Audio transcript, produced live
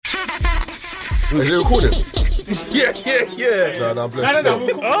Is it recording? Yeah. Nah, I'm blessed. No.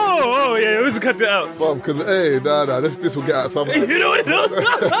 Oh, yeah, we just cut that out. Because, this will get out some. You know what?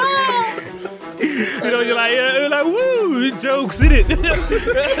 You're like, woo, jokes in it.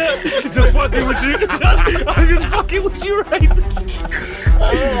 Just fucking with you. I was just fucking with you, right?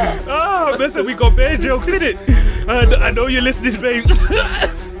 Listen, we got bad jokes in it. I know you're listening, babes.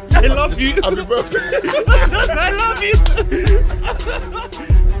 I love you. Happy birthday. I love you.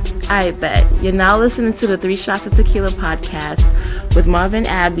 I bet. You're now listening to the 3 Shots of Tequila podcast with Marvin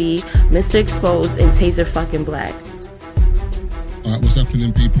Abbey, Mr. Exposed, and Taser fucking Black. All right, what's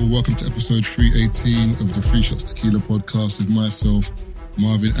happening, people? Welcome to episode 318 of the 3 Shots Tequila podcast with myself,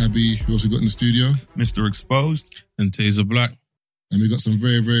 Marvin Abbey, who also got in the studio. Mr. Exposed. And Taser Black. And we got some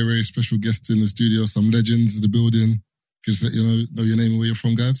very, very, very special guests in the studio, some legends in the building. Just let you know your name and where you're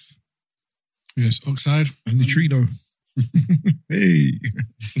from, guys. Yes, Oxide. And Neutrino. Hey.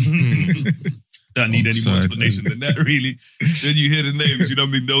 Don't need any more explanation than that, really. Then you hear the names, you know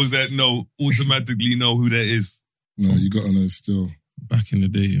what I mean? Those that know automatically know who that is. No, you got to know still. Back in the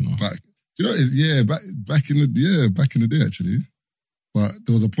day, you know. Back in the day, actually. But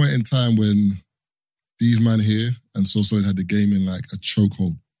there was a point in time when these man here and So Solid had the game in like a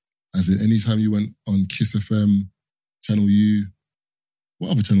chokehold. As in, anytime you went on Kiss FM, Channel U,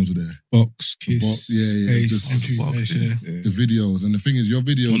 what other channels were there? Box, Kiss. Ace, the videos. And the thing is, your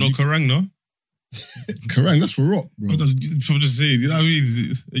videos... Well, no Kerrang, no? Kerrang, that's for rock, bro. I'm just saying, you know what I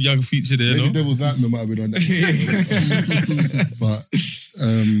mean? A young feature there, Maybe no? Devil's Nightmare might have been on that. But,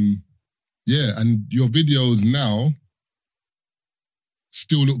 and your videos now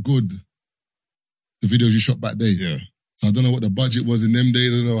still look good. The videos you shot back then. Yeah. So I don't know what the budget was in them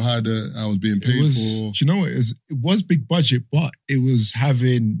days. I don't know how I was being paid for. Do you know what? It was big budget, but it was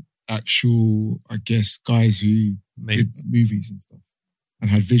having actual, I guess, guys who made movies and stuff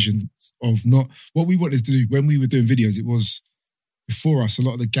and had visions of not... What we wanted to do when we were doing videos, it was before us, a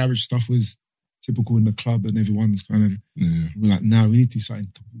lot of the garage stuff was typical in the club and everyone's kind of... Yeah. We're like, no, we need to do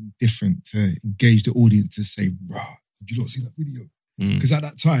something completely different to engage the audience to say, rah, did you not see that video? Because at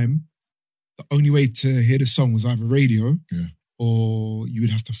that time, the only way to hear the song was either radio or you would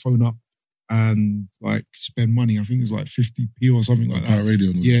have to phone up and like spend money. I think it was like 50p or something like that. Pirate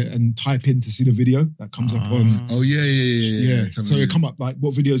radio. Yeah, and type in to see the video that comes up on... Oh, yeah. So it come up like,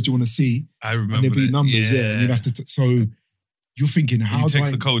 what videos do you want to see? I remember and there'd be numbers, yeah. And you'd have to... So you're thinking, how do I...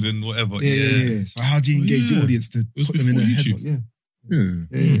 text the code and whatever. Yeah. So how do you engage the audience to put them in their YouTube. head?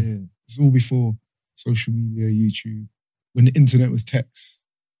 Yeah. It's all before social media, YouTube. When the internet was text.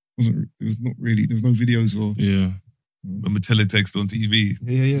 There was no videos or... Yeah. Remember teletext on TV?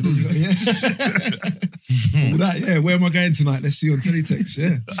 Yeah. All that, yeah. Where am I going tonight? Let's see on teletext,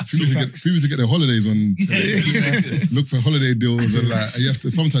 yeah. People to get their holidays on. Look for holiday deals and like, you have to,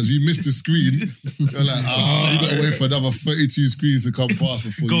 sometimes you miss the screen. You're like, you got to wait for another 32 screens to come past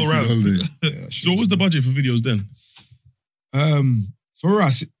before Go you around. see the holiday. So what was the budget for videos then? For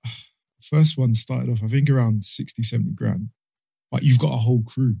us, first one started off, I think around 60, 70 grand. But you've got a whole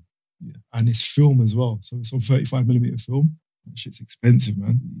crew. Yeah. And it's film as well. So it's on 35mm film. That shit's expensive,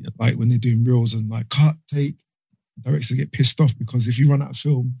 man. Yep. Like when they're doing reels and like cut, take, directors get pissed off because if you run out of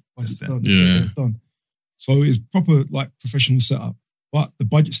film, budget's done. It's done. So it's proper like professional setup. But the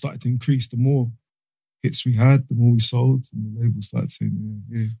budget started to increase. The more hits we had, the more we sold, and the label started saying,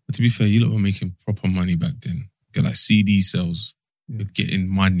 yeah. But to be fair, you lot were making proper money back then. Get like CD sales. You're getting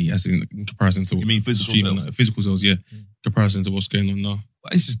money as in comparison to... You mean physical sales? Physical sales, yeah. Comparison to what's going on now.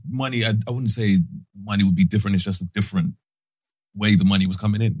 But it's just money. I wouldn't say money would be different. It's just a different way the money was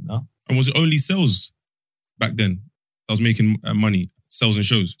coming in, no? And was it only sales back then that was making money? Sales and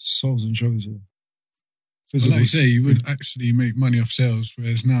shows? Sales and shows, yeah. Well, like you say, you would actually make money off sales,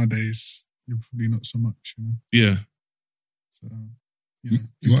 whereas nowadays, you're probably not so much, you know? Yeah. So, you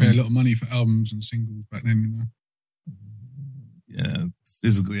pay a lot of money for albums and singles back then, you know? Yeah,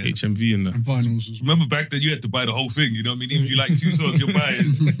 physical, yeah. HMV and that. And vinyls as well. Remember back then you had to buy the whole thing, you know what I mean? If you like 2 songs, you're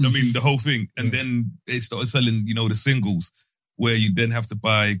buying, the whole thing. And then they started selling, the singles where you then have to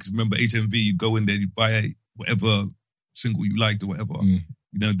buy, because remember HMV, you go in there, you buy whatever single you liked or whatever.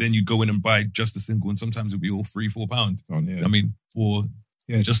 Then you go in and buy just the single and sometimes it'll be all £3-4. For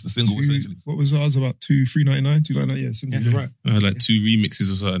just the single essentially. What was ours about? $3.99, $2.99? Yeah, single. You're right. I had like 2 remixes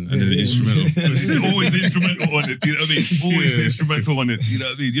or something, and then the instrumental. There's always the instrumental on it. You know what I mean? Always the instrumental on it. You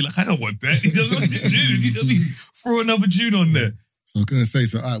know what I mean? You're like, I don't want that. You know what I mean? You know what I mean? Throw another tune on there. So I was gonna say,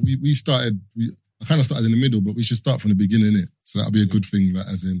 we started. I kind of started in the middle, but we should start from the beginning, innit? So that'll be a good thing.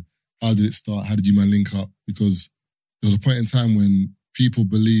 Like, as in, how did it start? How did you man link up? Because there was a point in time when people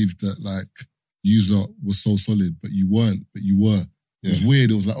believed that like you lot was So Solid, but you weren't. But you were. It was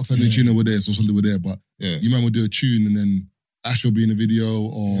weird. It was like Oxide and the Tuna were there, so Solid were there, but you man would do a tune and then Ash will be in a video,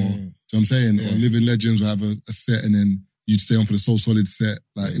 or do you know what I'm saying? Or Living Legends will have a set and then you'd stay on for the So Solid set.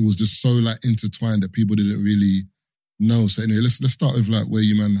 Like it was just so like intertwined that people didn't really know. So anyway, let's start with like how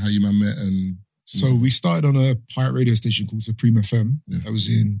you man met and. So we started on a pirate radio station called Supreme FM that was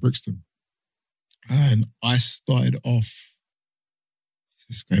in Brixton. And I started off,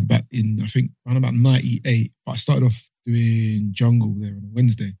 just going back in, I think, around about 98, but I started off doing Jungle there on a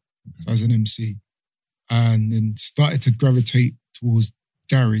Wednesday. So as an MC. And then started to gravitate towards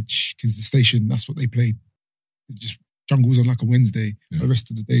Garage, because the station, that's what they played. It's just Jungle was on like a Wednesday. The rest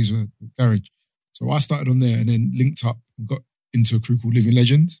of the days were Garage. So I started on there and then linked up and got into a crew called Living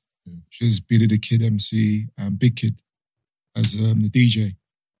Legends, which was Billy the Kid MC and Big Kid as the DJ.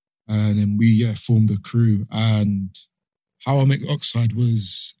 And then we formed a crew. And How I Make Oxide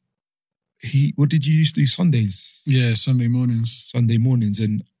was, what did you used to do Sundays? Yeah, Sunday mornings. Sunday mornings.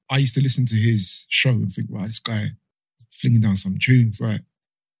 And I used to listen to his show and think, wow, this guy flinging down some tunes. Right.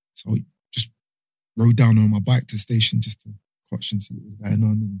 So I just rode down on my bike to the station just to watch and see what was going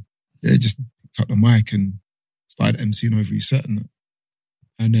on. And just picked up the mic and started emceeing over his set and that.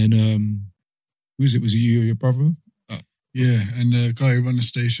 And then, who was it? Was it you or your brother? Yeah, and the guy who ran the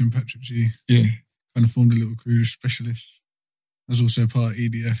station, Patrick G, kind of formed a little crew, Specialist. I was also part of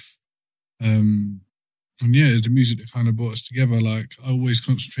EDF. And the music that kind of brought us together. Like, I always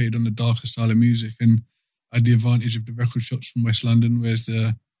concentrated on the darker style of music, and I had the advantage of the record shops from West London, whereas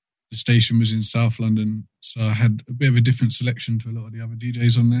the station was in South London. So I had a bit of a different selection to a lot of the other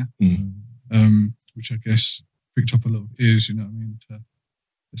DJs on there, which I guess picked up a lot of ears, you know what I mean, to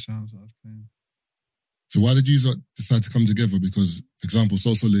the sounds that I was playing. So why did you decide to come together? Because, for example,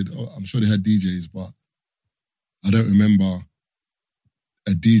 So Solid, I'm sure they had DJs, but I don't remember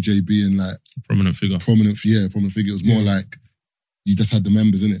a DJ being like... Prominent figure. Prominent figure. It was more like you just had the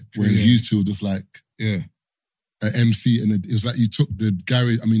members, innit? Whereas used to were just like an MC, and it was like you took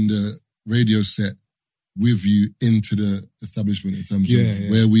the radio set with you into the establishment in terms of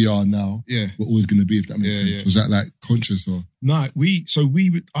where we are now. Yeah. We're always going to be, if that makes sense. Yeah. Was that like conscious or? No,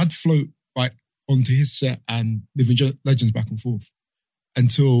 I'd float like onto his set and Living Legends back and forth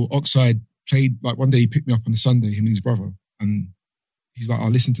until Oxide played, like one day he picked me up on a Sunday, him and his brother, and he's like, I'll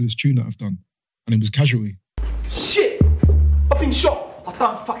listen to this tune that I've done. And it was Casualty. Shit! I've been shot! I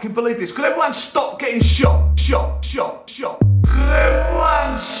don't fucking believe this. Could everyone stop getting shot? Shot. Could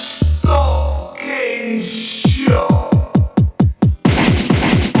everyone stop getting shot?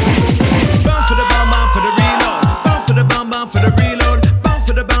 Bound for the bound for the reload. Bound for the bound for the reload. Bound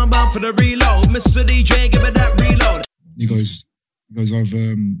for the bound for the reload. Mr. DJ, give me that reload. He goes, I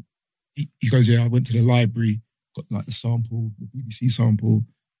went to the library, got like the sample, the BBC sample,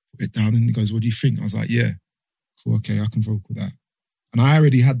 put it down, and he goes, what do you think? I was like, yeah, cool, okay, I can vocal that. And I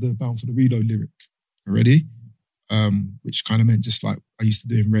already had the Bound for the Reload lyric already, which kind of meant just like I used to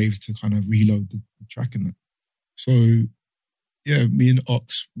do in raves to kind of reload the track and that. So, yeah, me and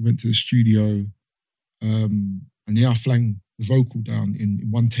Ox went to the studio, and I flanged the vocal down in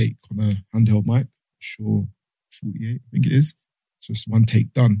one take on a handheld mic, Shure 48, I think it is. So it's one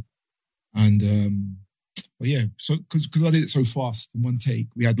take done. And, but yeah, so because I did it so fast in one take,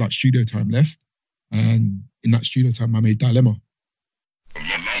 we had like studio time left. And in that studio time, I made Dilemma.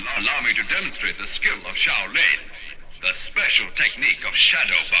 Allow me to demonstrate the skill of Shaolin, the special technique of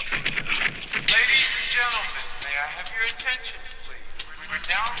shadow boxing. Ladies and gentlemen, may I have your attention, please? We're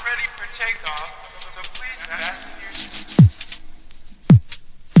now ready for takeoff, so please fasten your seats.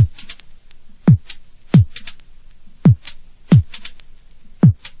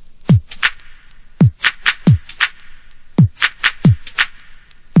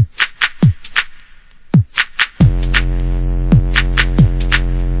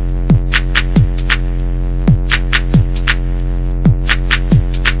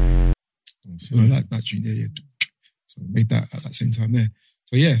 That tune, yeah. So I made that at that same time there.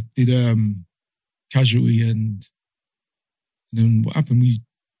 So yeah, did Casualty, and then what happened?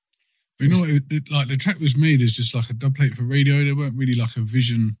 But you know what? Like the track was made as just like a dub plate for radio. There weren't really like a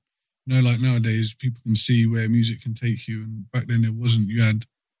vision. You know, like nowadays people can see where music can take you, and back then there wasn't. You had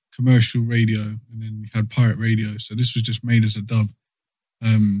commercial radio, and then you had pirate radio. So this was just made as a dub.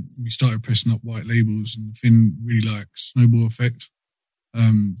 We started pressing up white labels, and the thing really like snowball effect.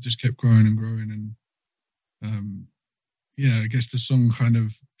 Just kept growing and growing, and I guess the song kind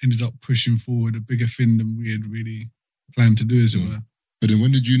of ended up pushing forward a bigger thing than we had really planned to do, as it were. But then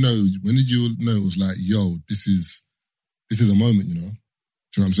when did you know it was like, yo, this is a moment, you know? Do you know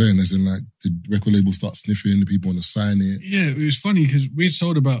what I'm saying? As in, like, the record label start sniffing, the people want to sign it. Yeah, it was funny because we'd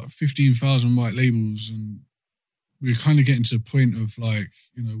sold about 15,000 white labels, and we're kind of getting to the point of like,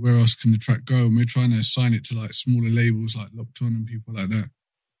 you know, where else can the track go? And we're trying to assign it to like smaller labels like Locked On and people like that.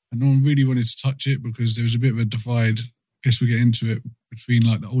 And no one really wanted to touch it because there was a bit of a divide. I guess we get into it between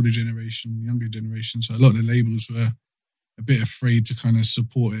like the older generation and the younger generation. So a lot of the labels were a bit afraid to kind of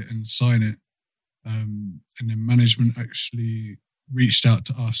support it and sign it. And then management actually reached out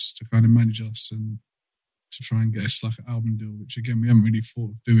to us to kind of manage us and to try and get us like an album deal, which again, we haven't really thought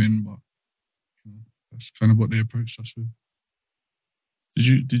of doing, but you know, that's kind of what they approached us with.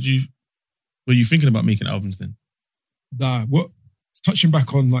 Were you thinking about making albums then? Nah, touching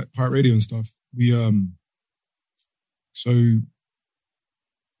back on like Pirate Radio and stuff, I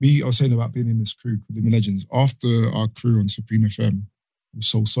was saying about being in this crew called Living Legends. After our crew on Supreme FM was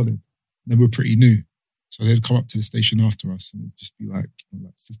Soul Solid, they were pretty new. So they'd come up to the station after us and it'd just be like, you know,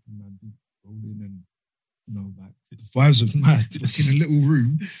 like 15 man deep rolling and, you know, like the vibes of mad, like in a little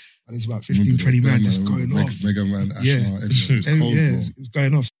room. And it's about 15, 20 man just going off. Mega Man, Ashlar, everything. It was cold, it was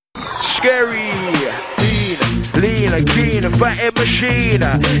going off. Scary, lean and keen and fighting machine.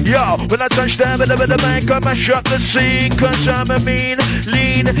 Yo, when I touch down with the mic, I mash up the scene. Cause I'm a mean,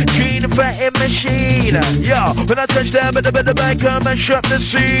 lean, keen and fighting machine. Yo, when I touch down with the mic, I mash up the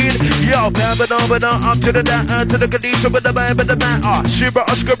scene. Yo, up to the down, to the Kadisha with the man, with the man. Zero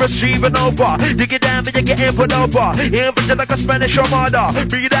Oscar receiving over. Dig it down, but you get in put over. Invented like a Spanish armada.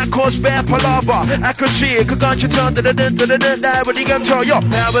 Be that cause spare palava. I could see it, could can't you turn to the what you can tell? Yo,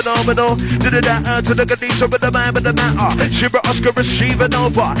 phenomenal. To the down, to the Kadisha with the man, with the man. Zero Oscar receiving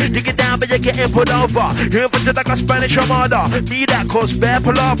over. Dig it down, but you get in put over. Invented like a Spanish armada. Be that cause spare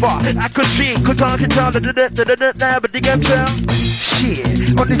palava. I could see it, could can't you turn to the what you can tell?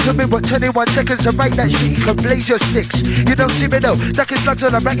 Shit, only took me 21 seconds to write that shit. You can blaze your sticks. You don't see me though. Ducking slugs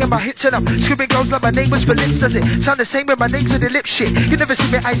and I'm banging my hits and I'm screaming goes like my name was for lips. Does it sound the same with my name to the lip shit? You never see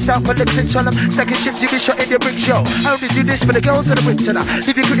me iced out for lips and while I'm stacking chips. You be shot in your brick show. I only do this for the girls and the whips and I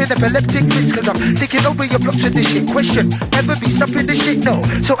leave you in epileptic fits cause I'm taking over your blocks with this shit. Question, ever be stopping this shit? No.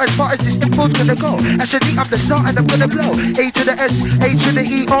 So as far as this info's gonna go, actually I'm the start and I'm gonna blow. A to the S, A to the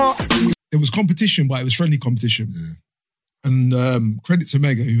E-R. There was competition, but it was friendly competition. Yeah. And credit to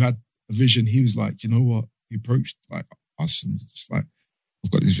Mega, who had a vision. He was like, you know what? He approached like us and just like,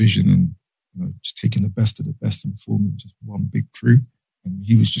 I've got this vision and, you know, just taking the best of the best and forming just one big crew. And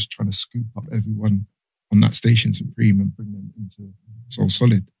he was just trying to scoop up everyone on that station, Supreme, and bring them into Soul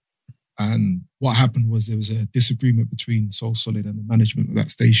Solid. And what happened was there was a disagreement between Soul Solid and the management of that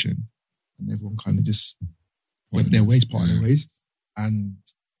station. And everyone kind of just went their ways, part of their ways. And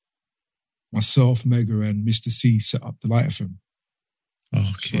myself, Mega, and Mr. C set up the Light FM.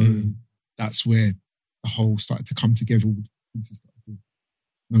 Okay. So that's where the whole started to come together. All the pieces started to,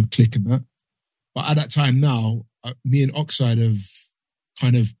 you know, click and that. But at that time now, me and Oxide have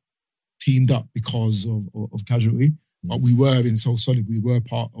kind of teamed up because of Casualty. But we were in Soul Solid. We were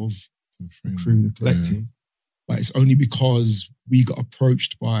part of the crew, the collective. Yeah. But it's only because we got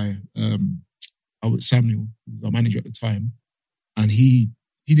approached by Albert Samuel, who was our manager at the time, and he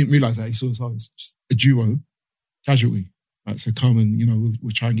didn't realise that. He saw us as just a duo, Casualty. Right, so come and, you know,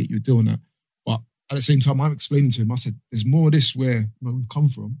 we'll try and get you a deal on that. But at the same time, I'm explaining to him, I said, there's more of this where, you know, we've come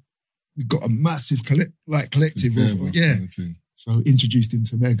from. We've got a massive collective. So introduced him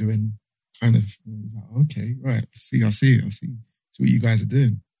to Mega and kind of, you know, he was like, okay, right, I see what you guys are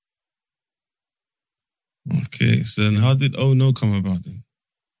doing. Okay, so then how did Oh No come about then?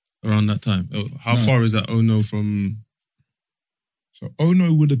 Around that time? How far is that Oh No from... So Oh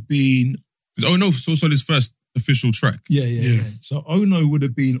No would have been... Oh No, Soul Solid's first official track. Yeah. So Oh No would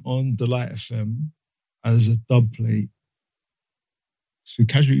have been on the Light FM as a dub plate. So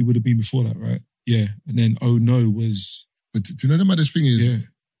Casualty would have been before that, right? Yeah. And then Oh No was... But do you know the maddest thing is,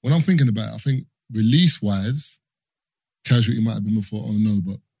 when I'm thinking about it, I think release-wise, Casualty might have been before Oh No,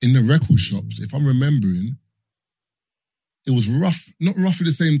 but in the record shops, if I'm remembering, it was rough, not roughly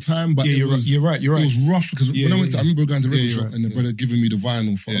the same time, but you're right. It was rough because when I went to, I remember going to the record shop and the brother giving me the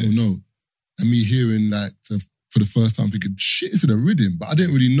vinyl for Oh No, and me hearing like for the first time thinking, shit, it's in a rhythm, but I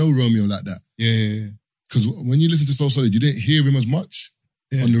didn't really know Romeo like that. Yeah. Because when you listen to Soul Solid, you didn't hear him as much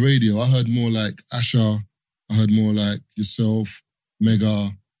on the radio. I heard more like Asher, I heard more like yourself,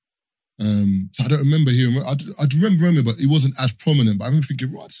 Mega. So I don't remember hearing. I remember Romeo, but he wasn't as prominent. But I remember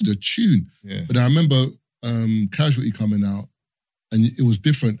thinking, right, this is a tune. Yeah. But I remember Casualty coming out, and it was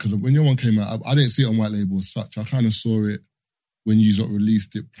different because when your one came out, I didn't see it on White Label as such. I kind of saw it when you sort of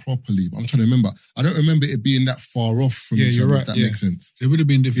released it properly. But I'm trying to remember. I don't remember it being that far off from each other, if that makes sense. So it would have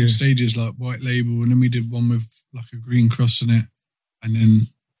been different stages, like White Label, and then we did one with like a green cross on it, and then,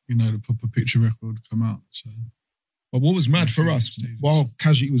 you know, the proper picture record come out. So But what was mad for us, while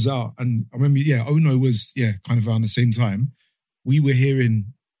Casualty was out, and I remember, Ono was, kind of around the same time, we were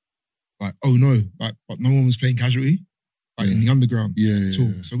hearing, like, oh no, like, but no one was playing Casualty, like, in the underground. Yeah.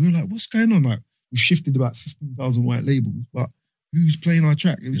 So we were like, what's going on? Like, we shifted about 15,000 white labels, but who's playing our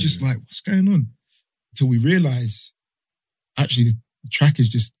track? It was just like, what's going on? Until we realised, actually, the track is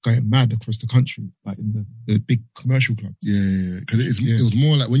just going mad across the country, like in the big commercial clubs. Yeah. Because it was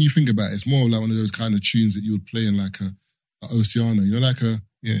more like, when you think about it, it's more like one of those kind of tunes that you would play in like a Oceano, you know, like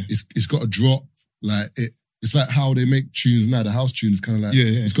it's got a drop, like it's like how they make tunes now, the house tune is kind of like,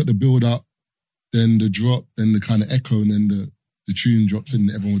 it's got the build up, then the drop, then the kind of echo, and then the tune drops in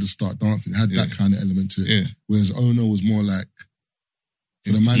and everyone would just start dancing. It had that kind of element to it. Yeah. Whereas Ono was more like,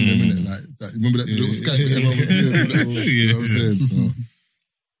 for the man them, innit? Like, remember that little Skype everyone was doing? You know what I'm saying? So,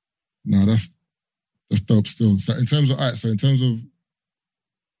 no, that's dope still. So in terms of,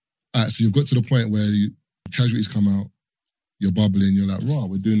 so you've got to the point where Casualties come out, you're bubbling, you're like, wow,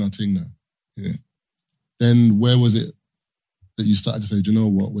 we're doing our thing now. Yeah. Then where was it that you started to say, do you know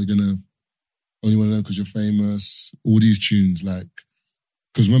what, we're gonna Only Want to Know Because You're Famous, all these tunes, like,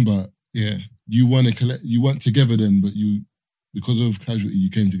 because remember, you weren't together then, but because of Casualty, you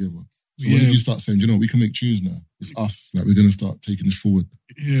came together. So when did you start saying, do you know, we can make tunes now? It's us, like, we're going to start taking this forward.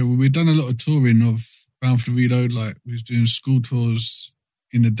 Yeah, well, we've done a lot of touring of Bound for the Reload, like, we was doing school tours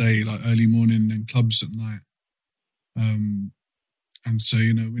in the day, like early morning, and clubs at night. And so,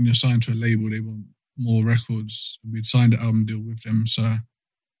 you know, when you're signed to a label, they want more records. We'd signed an album deal with them, so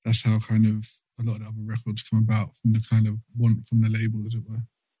that's how kind of a lot of the other records come about, from the kind of want from the label, as it were.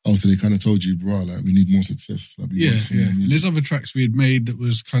 Oh, so they kind of told you, bro, like, we need more success. Like, yeah. And there's other tracks we had made that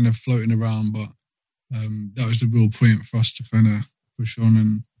was kind of floating around, but that was the real point for us to kind of push on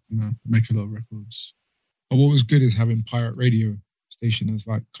and, you know, make a lot of records. But what was good is having Pirate Radio Station as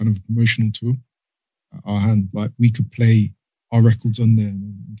like kind of a promotional tool at our hand. Like, we could play our records on there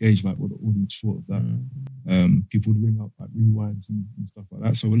and engage like what the audience thought of that. People would ring up like rewinds and stuff like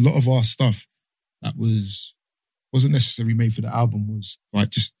that. So a lot of our stuff that wasn't necessarily made for the album was like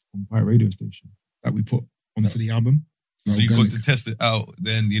just on Pirate Radio Station that we put onto the album. So you've got to test it out,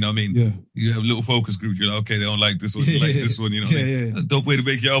 then, you know what I mean? Yeah. You have little focus groups, you're like, okay, they don't like this one, they like this one, you know what I mean? A dope way to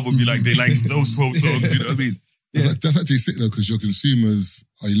make your album be like, they like those 12 songs, you know what I mean? That's actually sick though, because your consumers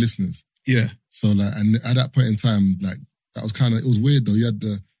are your listeners. Yeah. So like, and at that point in time, like, that was kind of, it was weird though.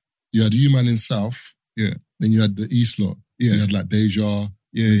 You had U-Man in South. Yeah. Then you had the East lot. So you had like Deja,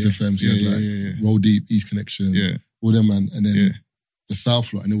 FM, so you had like Roll Deep, East Connection, all them, man. And then the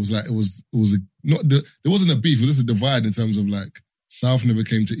South lot. And it was like, there wasn't a beef, it was just a divide in terms of like, South never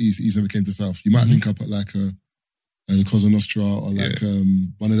came to East, East never came to South. You might link up at like a Cosa Nostra or like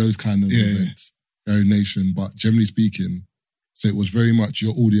one of those kind of events, Gary Nation, but generally speaking, so it was very much,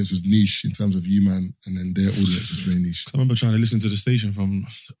 your audience was niche in terms of U-Man, and then their audience was very niche. I remember trying to listen to the station from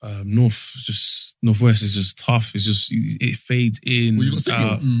Northwest is just tough. It's just, it fades in, well, you got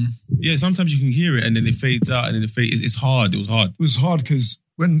out. Yeah, sometimes you can hear it and then it fades out and then it fades. It's hard. It was hard. It was hard because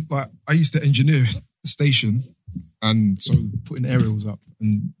when like I used to engineer the station, and so putting aerials up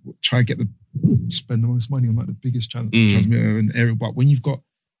and try to spend the most money on like the biggest transmitter in the area. But when you've got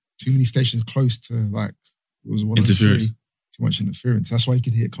too many stations close to like, it was 103. Too much interference. That's why you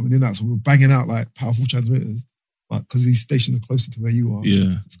could hear it coming in out. So we were banging out like powerful transmitters, but because these stations are closer to where you are,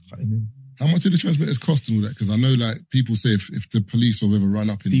 it's cutting in. How much do the transmitters cost and all that? Because I know like people say if the police or whoever run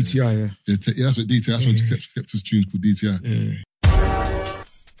up in DTI, that's what DTI. That's what kept us tunes called DTI. Yeah.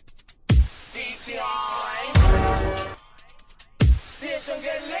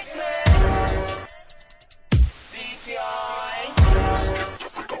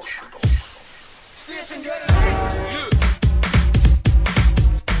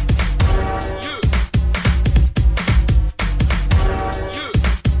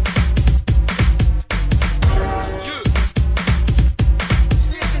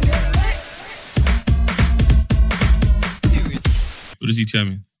 What does DTI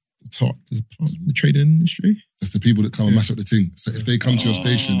mean? The trading industry. That's the people that come and mash up the thing. So if they come to your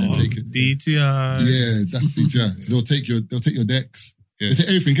station, they take it. DTI. Yeah, that's DTI. So they'll take your decks. Yeah. They take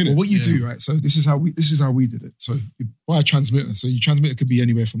everything, innit? Well, what you do, right? So this is how we did it. So you buy a transmitter. So your transmitter could be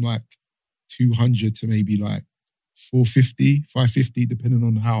anywhere from like 200 to maybe like 450, 550, depending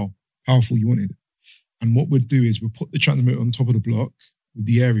on how powerful you wanted it. And what we'd do is we'll put the transmitter on top of the block with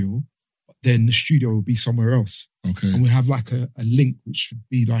the aerial, but then the studio will be somewhere else. Okay. And we'll have like a link, which would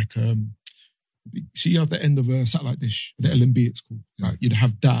be like, see at the end of a satellite dish, the LMB it's called. Like you'd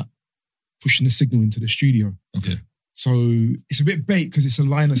have that pushing the signal into the studio. Okay. So it's a bit bait because it's a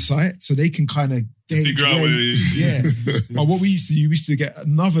line of sight, so they can kind of figure out where it is. Yeah. But what we used to do, we used to get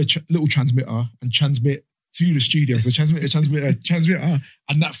another little transmitter and transmit to the studio. So transmitter,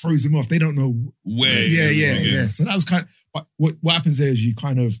 and that throws them off. They don't know where. Yeah. So that was but what happens there is you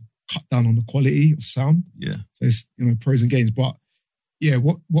kind of cut down on the quality of sound. Yeah. So it's, pros and gains. But yeah,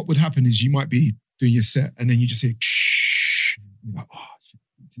 what would happen is you might be doing your set and then you just hear, you're like, oh,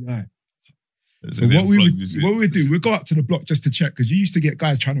 shit. So what we would do, we'd go up to the block just to check, because you used to get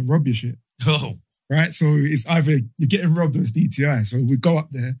guys trying to rob your shit. Oh. Right? So it's either you're getting robbed or it's DTI. So we go up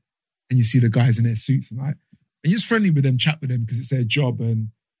there and you see the guys in their suits and and you're just friendly with them, chat with them because it's their job. And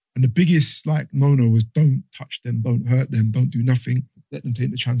the biggest no-no was don't touch them, don't hurt them, don't do nothing. Let them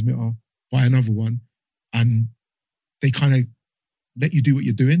take the transmitter, buy another one. And they kind of let you do what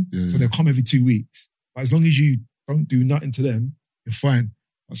you're doing. Yeah, so they'll come every 2 weeks. But as long as you don't do nothing to them, you're fine.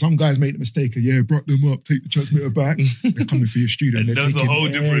 But some guys make the mistake of, brought them up, take the transmitter back. They're coming for your studio. And that's a whole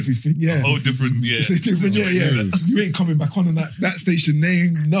different, yeah. a whole different, yeah. It's different, yeah. You ain't coming back on that station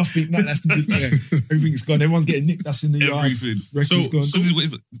name, nothing. That's everything's gone. Everyone's getting nicked. That's in the yard. Everything. Record's gone. So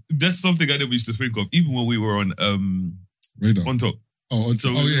that's something I never used to think of, even when we were on Radar. On Top. On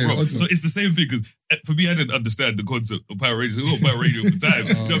Top. So it's the same thing, because for me, I didn't understand the concept of Pirate Radio. So we got Pirate Radio at the time.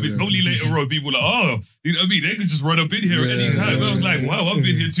 It's only later on people were like, you know what I mean? They could just run up in here at any time. I was like, wow, I've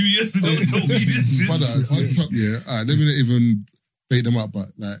been here 2 years and no one told me this shit. But On Top, all right, let me not even bait them up, but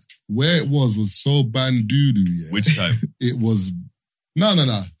where it was so bandoo-doo, Which time? It was, no.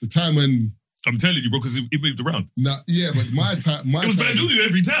 The time when, I'm telling you, bro, because it moved around. But my time... it was bandoo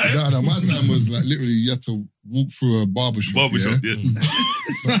every time. No, my time was literally you had to walk through a barbershop. Yeah.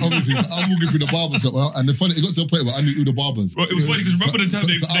 So obviously, I'm walking through the barbershop, and it got to a point where I knew who the barbers. Bro, it was funny, because remember the time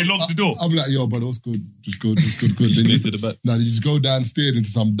they locked the door? I'm like, yo, brother, what's good? Just good. Then you to the back. No, you just go downstairs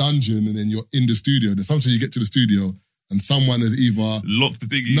into some dungeon, and then you're in the studio. Then sometimes you get to the studio, and someone has either... locked the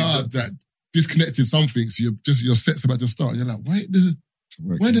thing. that disconnected something, so your set's about to start, and you're like,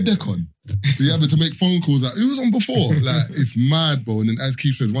 why the deck on? So you're having to make phone calls like, who was on before? It's mad, bro. And then as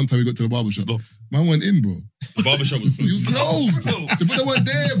Keith says, one time we got to the barbershop, man went in, bro. The barbershop was He was closed. The brother weren't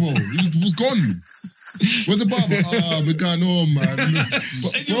there, bro. He was gone. Where's the barber? We're going home, man.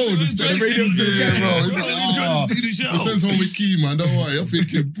 But, bro, the radio's still there, bro. It's like, we send someone with key, man. Don't worry. I'm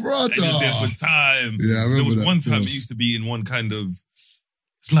thinking, brother. And you're there for time. Yeah, I remember there was that one time still. it used to be in one kind of,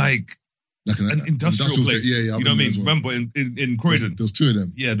 it's like an industrial place. Yeah, you know what I mean? Remember in Croydon? There was two of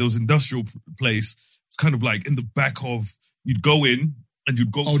them. Yeah, there was an industrial place. It's kind of like in the back of, you'd go in and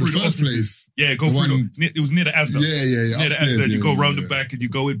you'd go through the first offices. place. Yeah, go through it was near the Asda. Yeah. Near the Asda, and you go around the back and you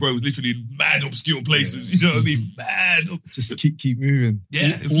go in, bro. It was literally mad obscure places. You know what I mean? Mad. Just keep moving. Yeah,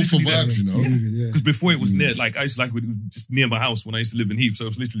 it was all for literally vibes, you know? Because before it was near, I used to it was just near my house when I used to live in Heath. So it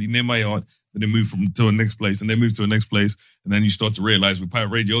was literally near my yard. Then they moved to a next place, and they moved to a next place, and then you start to realize with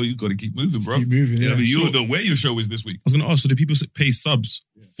Pirate Radio, you got to keep moving, bro. Keep moving, You know what I mean? You Sure. don't know where your show is this week. I was going to ask, so do people pay subs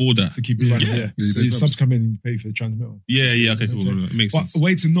for that? To keep it running, Yeah. So your subs come in and you pay for the transmitter. Yeah, okay, cool. It makes But sense. a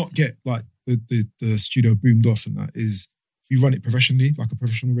way to not get the studio boomed off and that is if you run it professionally, like a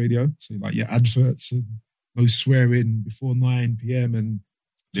professional radio. So your adverts and no swearing before 9 p.m. and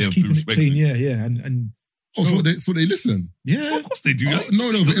just keeping it clean. Yeah. And So they listen? Yeah. Well, of course they do.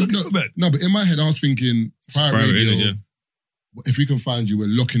 But in my head, I was thinking, Pirate Radio, if we can find you, we're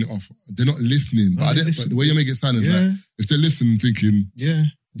locking it off. They're not listening. But the way you make it sound is like, if they're listening, thinking... Yeah.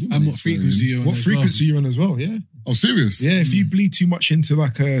 And what frequency you're on What as frequency you're on as well, yeah. Oh, serious? Yeah, if you bleed too much into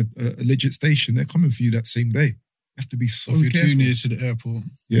like a legit station, they're coming for you that same day. You have to be so If you're careful. too near to the airport.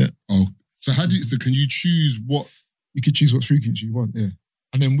 Yeah. Oh, so can you choose what... You could choose what frequency you want, yeah.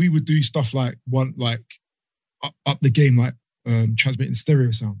 And then we would do stuff like up the game, like transmitting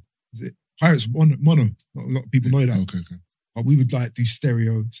stereo sound. Is it Pirates mono? Not a lot of people know that. Okay. But we would do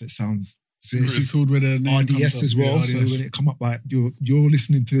stereo, so it sounds... So It's called where the name comes RDS up. as well. Yeah, So RDS. when it come up, you're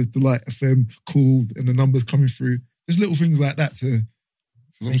listening to the Light FM called and the numbers coming through. There's little things like that to...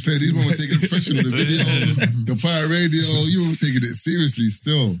 So I'm saying, these men were taking it professional. The videos, the Pirate Radio, you were taking it seriously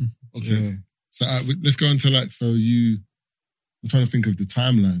still. Okay. Yeah. So let's go into I'm trying to think of the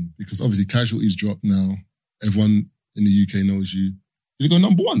timeline because obviously Casualties dropped now. Everyone in the UK knows you. Did it go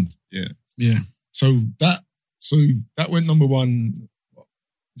number one? Yeah. So that went number one. What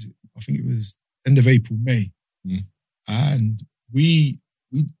was it? I think it was end of April, May, and we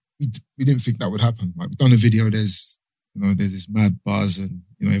didn't think that would happen. Like we've done a video. There's this mad buzz, and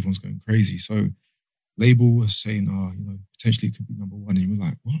everyone's going crazy. So label was saying, potentially it could be number one, and we're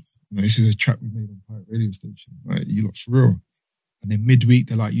like, what? This is a track we made on Pirate Radio Station. Right, you lot for real. And then midweek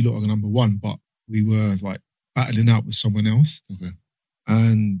they're like, you lot are number one, but we were like battling out with someone else. Okay.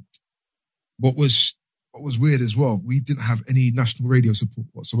 And what was weird as well, we didn't have any national radio support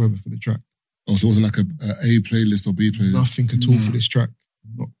whatsoever for the track. Oh, so it wasn't like a A playlist or B playlist? Nothing at all for this track.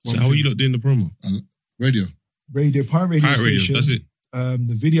 So how are you lot doing the promo? Radio. Pirate Radio Pirate Radio, station. that's it.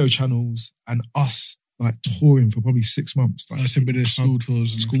 The video channels and us like touring for probably 6 months. Like, I said, but there's school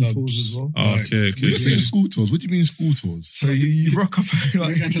tours and school clubs. tours as well. Oh, okay. You're saying school tours. What do you mean school tours? So you rock up We're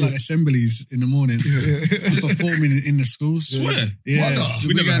going to like assemblies in the morning, performing in the schools. Swear. Yeah, What the? so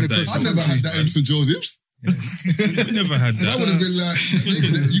We we're never going had that. across I the never country. had that in St. Joseph's. We never had That that. would have been like,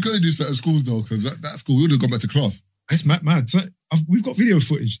 you couldn't do certain schools though, because that school, we would have gone back to class. It's mad. So we've got video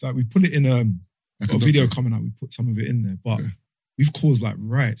footage that we put it in. Got a video coming out. We put some of it in there, but we've caused like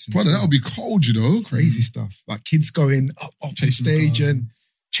riots. And Brother, that stuff. would be cold, you know. Crazy stuff. Like kids going up on Chasing the stage cars. and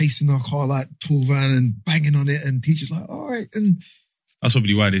chasing our car like tour van and banging on it, and teachers like, all right, and That's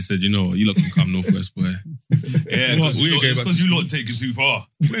probably why they said, you know, you lot can come Northwest, boy. Yeah, What? because We ain't going back you to lot take it too far.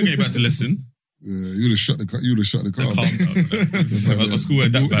 We ain't getting back to lesson. Yeah, you would have shut the car. You would have shut the car. Calm down. Our school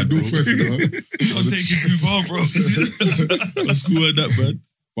ain't that bad, bro. Northwest, you know. I'm taking too far, bro. Our school ain't that bad.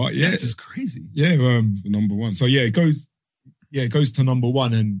 but yeah, This is crazy. yeah. The number one. So yeah, it goes to number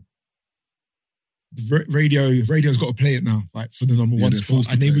one, and the radio's got to play it now, like for the number Yeah, one they're spot. forced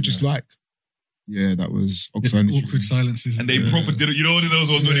to And they play were it, just yeah. like, yeah, that was Oxide. Awkward silences. And they proper did it. You know what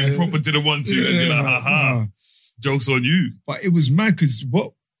those ones where they proper did a 1-2 and be like, ha. Joke's on you. But it was mad because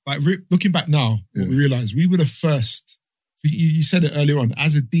looking back now, what we realized, we were the first. You said it earlier on,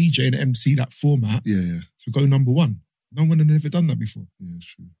 as a DJ and MC, that format to go number one. No one had ever done that before. Yeah,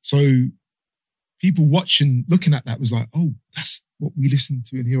 true. So people watching, looking at that was like, oh, that's what we listen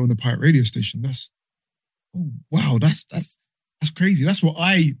to in here on the pirate radio station. That's crazy. That's what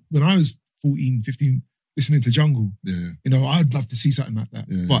when I was 14, 15, listening to Jungle, you know, I'd love to see something like that.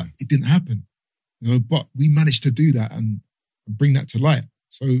 But it didn't happen. You know, but we managed to do that and bring that to light.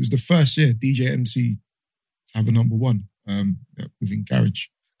 So it was the first year DJ MC to have a number one within Garage.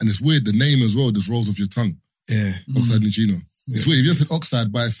 And it's weird, the name as well just rolls off your tongue. Yeah. Oxide Neutrino. It's weird. If you just said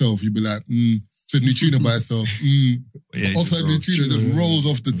Oxide by itself, you'd be like, said Neutrino by itself, Oxide Neutrino just rolls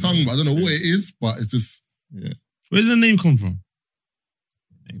off the tongue. But I don't know what it is, but it's just... Yeah. Where did the name come from?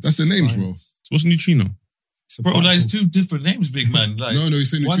 That's the names, bro. So what's Neutrino? Bro, like it's two different names, big man. Like, No,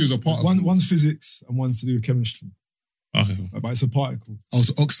 he's saying Neutrino's a particle. One's physics and one's to do with chemistry. Okay, cool. But it's a particle. Oh,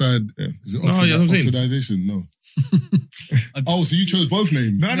 so Oxide... Is it No, yeah, I'm saying- oxidization? No. Oh, so you chose both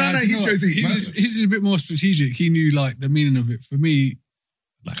names? No, he chose it. His is a bit more strategic. He knew like the meaning of it. For me,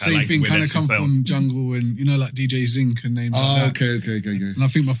 Like, I same like thing the way kind that of shit come sounds. from Jungle and, you know, like DJ Zinc and names Oh, like that. okay. And I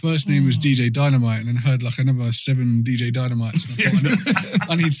think my first name was DJ Dynamite, and then heard like another 7 DJ Dynamites. And I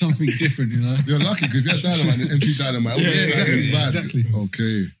thought, I need something different, you know? You're lucky because if you had Dynamite and MC Dynamite, it would be exactly, bad. exactly.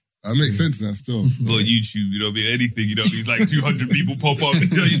 Okay. That makes sense now still. Go on YouTube, you know what I mean? Anything, you know what I mean? It's like 200 people pop up, you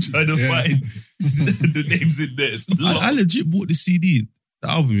know, you're trying to find the names in there. It's a lot. I legit bought the CD, the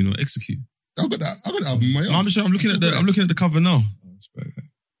album, you know, Execute. I got the album in my No, yard. I'm looking at the cover now.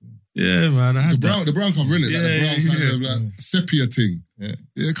 Yeah, man, I had The brown cover, innit? Like the brown Yeah, kind yeah. of like sepia thing.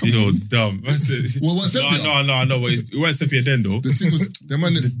 Yeah, come You're on. dumb. That's it. Well, what's sepia? No, but it wasn't sepia then though. The thing was, the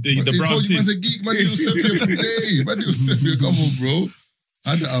man, the he brown told you thing. man's a geek, man, he was sepia for day. Man, he was sepia, come on, bro. I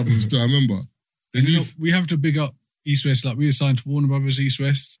had the album still, I remember. And, you know, we have to big up East West. Like, we were signed to Warner Brothers East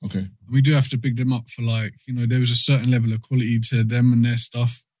West. Okay. We do have to big them up for, like, you know, there was a certain level of quality to them and their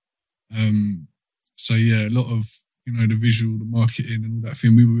stuff. So yeah, a lot of, you know, the visual, the marketing and all that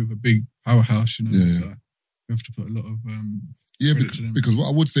thing. We were with a big powerhouse, you know. Yeah. So we have to put a lot of Yeah, credit to them. because what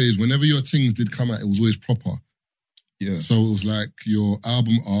I would say is whenever your things did come out, it was always proper. Yeah. So it was like your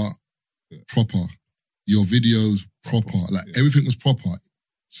album art, proper. Your videos, proper. Like everything was proper.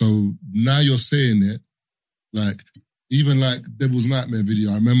 So now you're saying it, like, even like Devil's Nightmare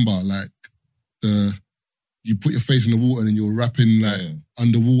video, I remember like you put your face in the water and then you're rapping like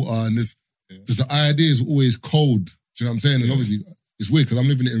underwater and this, the idea is always cold. Do you know what I'm saying? And obviously it's weird because I'm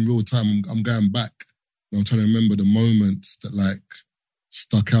living it in real time. I'm going back and I'm trying to remember the moments that like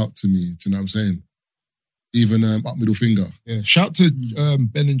stuck out to me. Do you know what I'm saying? Even Up Middle Finger. Yeah. Shout to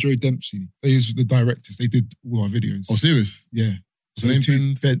Ben and Joy Dempsey. They was the directors. They did all our videos. Oh, serious? Yeah. What's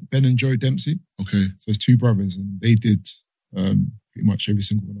the name? Ben and Joy Dempsey. Okay. So it's two brothers, and they did pretty much every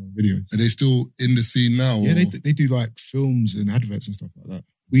single one of our videos. Are they still in the scene now? Yeah, or? they do like films and adverts and stuff like that.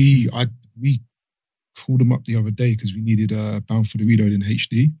 We called them up the other day because we needed Bound for the Reload in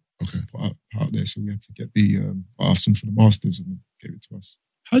HD. Okay. Put out there, so we had to get the asked them for the masters and gave it to us.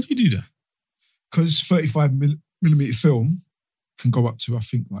 How do you do that? Because 35mm film can go up to, I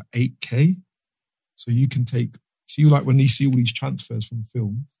think, like 8K. So you can take, see, like when you see all these transfers from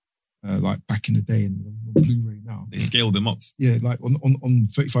film, like back in the day and on Blu-ray now. They scale them up. Yeah, like on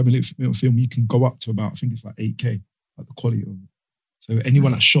 35mm film, you can go up to about, I think it's like 8K, like the quality of it. So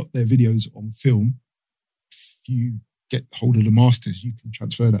anyone that shot their videos on film, if you get hold of the masters, you can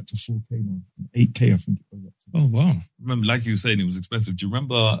transfer that to 4K now. 8K, I think it goes up to. Oh, wow. Remember, like you were saying, it was expensive. Do you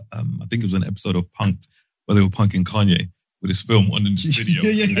remember, I think it was an episode of Punk'd where they were punking Kanye with his film on this video.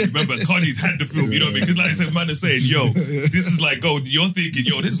 And remember, Kanye's had the film, you know what I mean? Because like I said, man is saying, yo, this is like, you're thinking,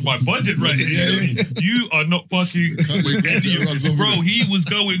 yo, this is my budget right here. You know what I mean? You are not fucking with any of this. Bro, he was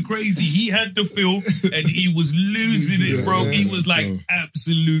going crazy. He had the film and he was losing it, bro. He was like,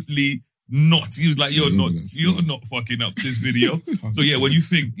 absolutely not. He was like, you're not fucking up this video. So yeah, when you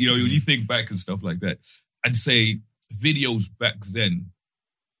think, when you think back and stuff like that, I'd say videos back then,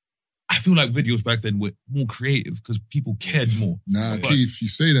 I feel like videos back then were more creative because people cared more. Nah, Keith, you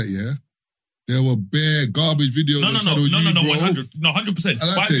say that, yeah? There were bare garbage videos on Channel U, bro.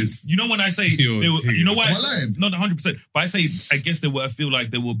 100%. You know when I say, you know why? Not 100%. But I say, I guess I feel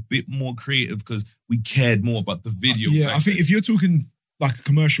like they were a bit more creative because we cared more about the video. I think if you're talking like a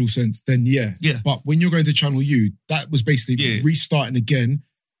commercial sense, then yeah. But when you're going to Channel U, that was basically restarting again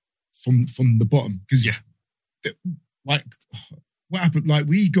from the bottom. Because like what happened, like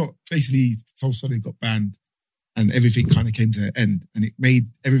we got basically Soul Solid got banned and everything kind of came to an end and it made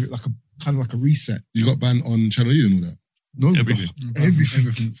everything like a reset. You got banned on Channel U and all that? No,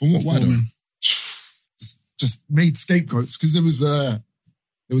 everything. From what? Why though? Just made scapegoats because there was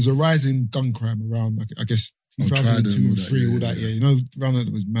a rise in gun crime around, I guess, 2002 and 3, all that. You know, around that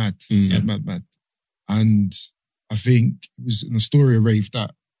it was mad. Mad. And I think it was in Astoria rave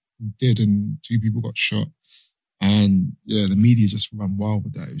that we did and 2 people got shot. And yeah, the media just ran wild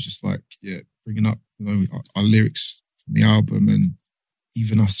with that. It was just like, bringing up, our lyrics from the album and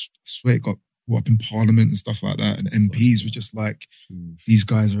even us, I swear it got brought up in Parliament and stuff like that. And MPs were just like, these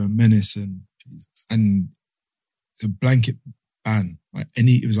guys are a menace and the blanket ban.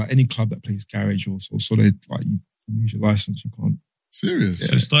 It was like any club that plays garage or Soul Solid, like you lose your license, you can't. Serious?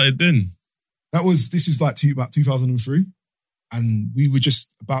 So it started then? This is like about 2003. And we were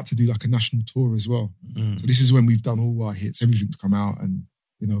just about to do like a national tour as well. So this is when we've done all our hits, everything's come out and,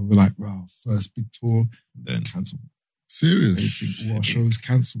 we're like, wow, first big tour, then cancelled. Serious? All our shows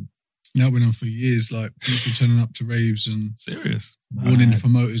cancelled. That went on for years, like people turning up to raves and serious warning the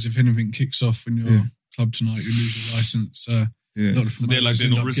promoters if anything kicks off in your club tonight, you lose your license. A lot of promoters they're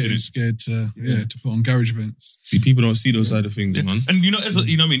not risking it. Scared to put on garage events. See, people don't see those side of things, man. And you know what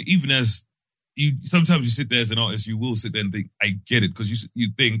I mean? Even as sometimes you sit there as an artist, you will sit there and think, I get it, because you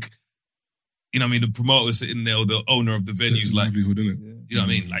think, the promoter sitting there or the owner of the venue, like, livelihood, innit? You know what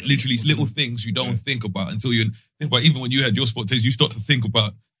I mean? Like literally it's little things you don't think about until you think about. Even when you had your spot taste, you start to think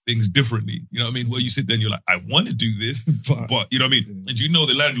about things differently. You know what I mean? Where you sit there and you're like, I want to do this, but you know what I mean? And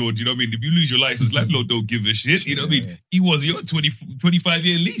the landlord, you know what I mean? If you lose your license, landlord don't give a shit. You know what I mean? He was your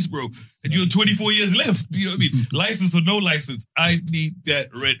 25-year lease, bro. And you're 24 years left. You know what I mean? License or no license, I need that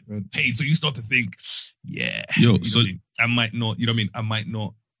rent paid. So you start to think, I might not, I might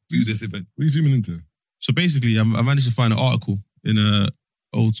not do this event. What are you zooming into? So basically, I managed to find an article in a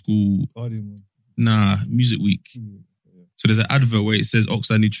old school Music Week. So there's an advert where it says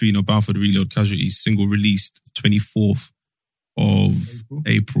Oxide Neutrino, Bound for the Reload Casualties, single released 24th of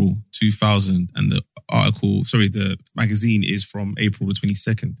April 2000. And the magazine is from April the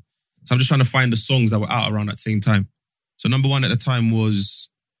 22nd. So I'm just trying to find the songs that were out around that same time. So number 1 at the time was...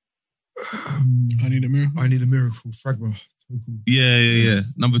 I Need a Miracle. I Need a Miracle, Fragma. Yeah.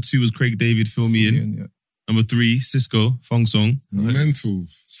 Number 2 was Craig David, Fill Me In. Yeah. Number 3, Cisco, Fong Song. Mental.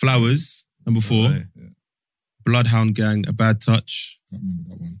 Flowers, number 4. Bloodhound Gang, A Bad Touch. Can't remember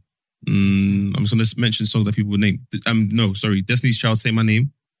that one. I'm just going to mention songs that people would name. Destiny's Child, Say My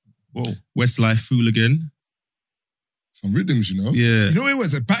Name. Whoa. Westlife, Fool Again. Some rhythms, you know? Yeah. You know what it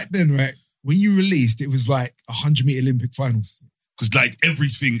was? Back then, right, when you released, it was like 100-meter Olympic finals. Because like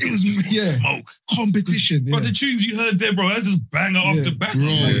everything is smoke. Competition. Bro, the tunes you heard there, bro, that's just banger off the back. Bro,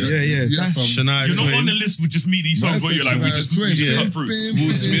 That's Shania You're not Twain. on the list with just me, these songs where you're like, we just cut through.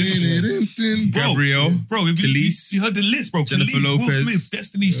 Will Smith, Gabrielle, bro, if Khalees, you heard the list, bro. Jennifer Khalees, Lopez, Will Smith,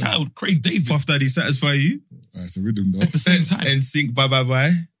 Destiny's Child, Craig David. Puff Daddy, Satisfy You. It's a rhythm, though. At the same time. NSYNC, Bye Bye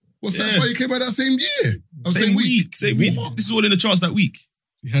Bye. Well, that's why you came out that same year. Same week. This is all in the charts that week.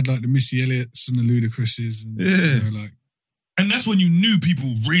 You had like the Missy Elliott's and the Ludacris's. And, And that's when you knew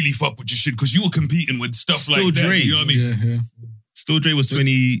people really fuck with your shit because you were competing with stuff Still like Dre. that. You know what I mean? Yeah. Still Dre was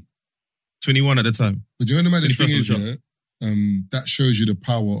 21 at the time. But you know the magic thing 21st is, that shows you the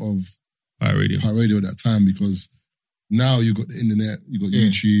power of Pirate Radio at that time, because now you got the internet, you got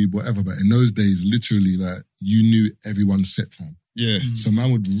YouTube, whatever. But in those days, literally, like, you knew everyone's set time. Yeah. So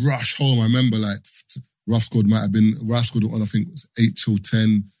man would rush home. I remember like Rough Squad might have been, Rough Squad on, I think it was 8 till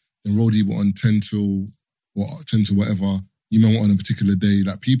 10. Then Roddy were on 10 till whatever. You man were on a particular day.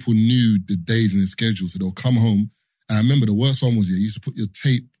 Like, people knew the days in the schedule. So they'll come home And I remember the worst one was, you used to put your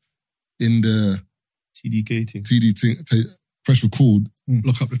tape in the press record.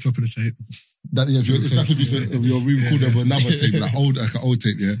 Lock up the top of the tape. That, if you're re-recording of another tape, like an old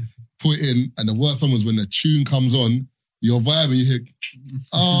tape, yeah, put it in, and the worst one was when the tune comes on, you're vibing, you hear,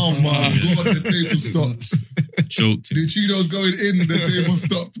 oh my God, the tape was stopped. Choked. The tune was going in, the tape was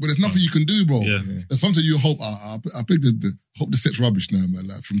stopped. But there's nothing you can do, bro. Yeah. There's something you hope, I think hope the set's rubbish now, man.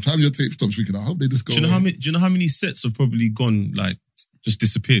 Like, from the time your tape stops speaking, I hope they just go. Do you know how many sets have probably gone, like, just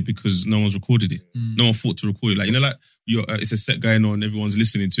disappeared because no one's recorded it? No one thought to record it. Like, you know, like, it's a set going on, everyone's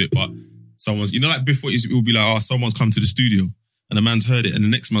listening to it, but someone's, you know, like before it will be like, oh, someone's come to the studio and the man's heard it and the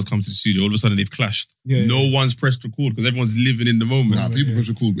next man's come to the studio. All of a sudden they've clashed. Yeah, no one's pressed record because everyone's living in the moment. Nah, people press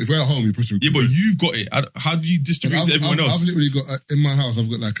record. If we're at home, you press record. Yeah, but you've got it. How do you distribute to everyone else? I've literally got, in my house,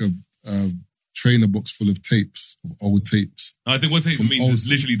 I've got like a trainer box full of tapes, of old tapes. No, I think what tapes means is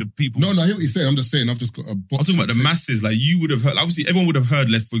literally the people. No, I hear what you're saying. I'm just saying, I've just got a box. I'm talking about the masses. Like, you would have heard, obviously everyone would have heard,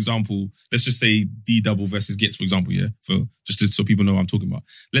 like, for example, let's just say D-Double versus Gets, for example, yeah? So people know what I'm talking about.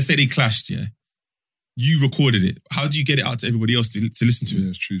 Let's say they clashed, yeah? You recorded it. How do you get it out to everybody else to listen to it? Yeah,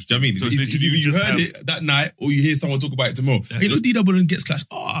 it's true. Do you know what I mean? So It's either you heard it that night or you hear someone talk about it tomorrow. Hey, look, D-Double and Gets clashed.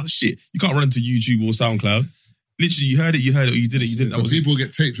 Oh, shit. You can't run to YouTube or SoundCloud. Literally, you heard it, or you didn't. But people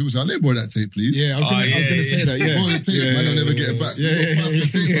get tapes. People say, I'll let me borrow that tape, please. Yeah, I was going to say that. Yeah, borrow the tape, man. I'll never get it back.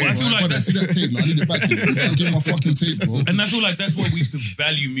 I feel like that's that tape. I need it back. Give me my fucking tape, bro. And I feel like that's why we used to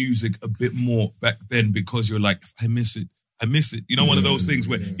value music a bit more back then, because you're like, I miss it. You know, one of those things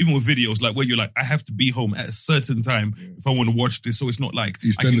where, even with videos, like where you're like, I have to be home at a certain time if I want to watch this. So it's not like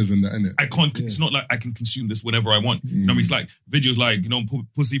EastEnders and that, innit? I can't. It's not like I can consume this whenever I want. You know what I mean? It's like videos like, you know,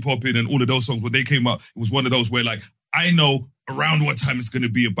 Pussy Poppin' and all of those songs when they came out. It was one of those where like, I know around what time it's going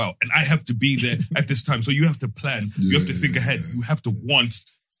to be about, and I have to be there at this time. So you have to plan. You have to think ahead. You have to want.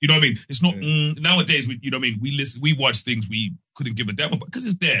 You know what I mean? It's not nowadays. You know what I mean? We watch things we couldn't give a damn about because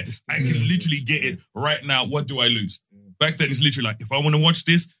it's there. I can literally get it right now. What do I lose? Back then, it's literally like, if I want to watch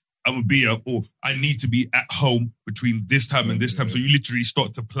this, I'm going to be up, or I need to be at home between this time and this time. So you literally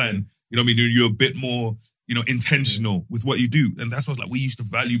start to plan. You know what I mean? You're a bit more, you know, intentional with what you do. And that's what's like, we used to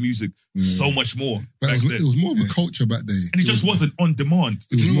value music so much more. But it was more of a culture back then. And it just wasn't on demand.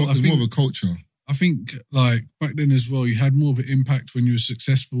 It was more of a culture. I think, like, back then as well, you had more of an impact when you were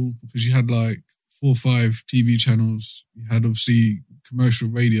successful because you had, like, 4 or 5 TV channels. You had, obviously, commercial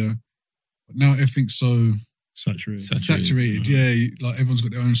radio. But now everything's so saturated. Yeah. Like, everyone's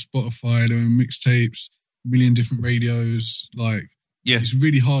got their own Spotify, their own mixtapes, a million different radios. Like, it's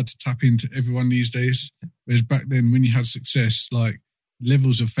really hard to tap into everyone these days. Whereas back then, when you had success, like,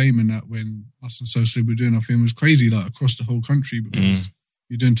 levels of fame and that, when us and Social were doing our thing, was crazy, like, across the whole country, because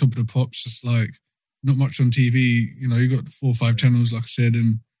you're doing Top of the Pops, just like, not much on TV. You know, you got 4 or 5 channels, like I said,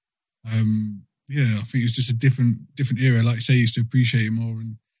 and I think it's just a different era. Like you say, you used to appreciate it more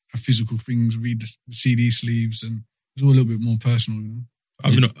and have physical things, read the CD sleeves, and it's all a little bit more personal, you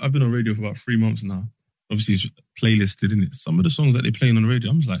know. I've been on radio for about 3 months now. Obviously, it's playlisted, isn't it? Some of the songs that they're playing on the radio,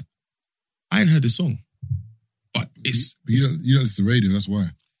 I'm just like, I ain't heard this song, but it's. But you don't listen to radio. That's why.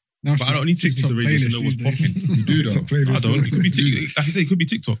 No, but I don't need to listen to radio to know what's popping. You do though. I don't. It could be TikTok. Like I say, it could be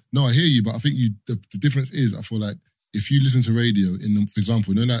TikTok. No, I hear you, but I think the difference is, I feel like if you listen to radio, for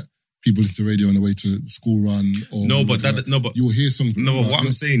example, you know that people listen to radio on the way to school run, or but you'll hear songs. No, but what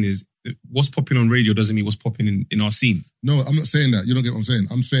I'm saying is, what's popping on radio doesn't mean what's popping in our scene. No, I'm not saying that. You don't get what I'm saying.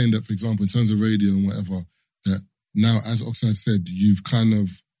 I'm saying that, for example, in terms of radio and whatever, that now, as Oxide said, you've kind of,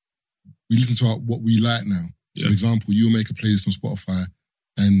 we listen to what we like now. So, for example, you'll make a playlist on Spotify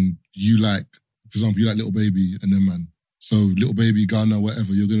and you like, for example, you like Little Baby and them, man. So Little Baby, Ghana,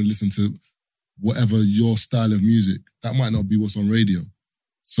 whatever, you're going to listen to whatever your style of music. That might not be what's on radio.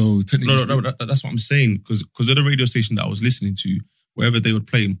 So technically... No, that's what I'm saying. Because at the radio station that I was listening to, wherever they would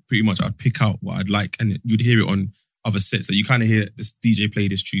play, pretty much I'd pick out what I'd like, and you'd hear it on other sets. Like, you kind of hear this DJ play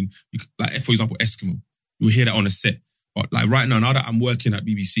this tune. Like, for example, Eskimo. You would hear that on a set. But like right now that I'm working at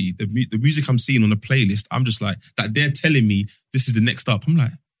BBC, the music I'm seeing on the playlist, I'm just like, that they're telling me this is the next up. I'm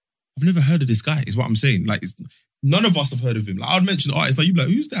like, I've never heard of this guy, is what I'm saying. Like, none of us have heard of him. Like, I'd mention the artist, like, you'd be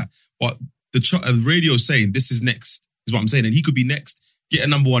like, who's that? But the radio saying this is next, is what I'm saying. And he could be next, get a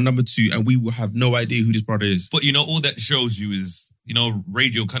number 1, number 2, and we will have no idea who this brother is. But, you know, all that shows you is, you know,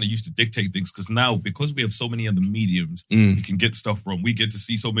 radio kind of used to dictate things, because now, because we have so many other mediums we can get stuff from, we get to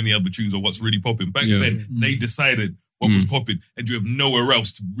see so many other tunes of what's really popping. Back then, they decided what was popping, and you have nowhere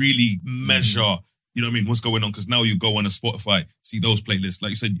else to really measure, you know what I mean, what's going on, because now you go on a Spotify, see those playlists.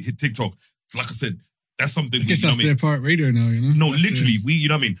 Like you said, you hit TikTok. Like I said, that's something. I guess that's their part radio now, you know? No, that's literally, you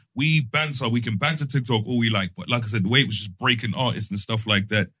know what I mean? We can banter TikTok all we like, but like I said, the way it was just breaking artists and stuff like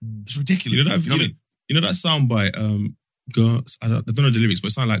that, it's ridiculous. You know what I mean? You know that soundbite? Go. I don't know the lyrics, but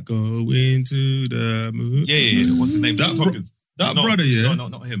it sounds like "Go into the moon." Yeah. What's his name? That brother, yeah. No,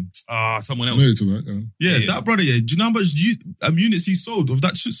 not him. Someone I else. know you're talking about. Yeah, that brother, yeah. Do you know how much units he sold of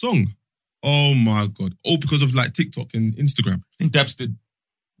that song? Oh my God. All because of like TikTok and Instagram. I think Daps did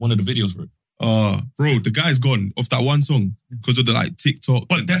one of the videos for it. Bro, the guy's gone off that one song because of the like TikTok.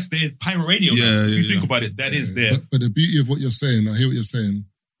 But that's their pirate radio. Yeah, if you think about it, that is their. But the beauty of what you're saying, I hear what you're saying,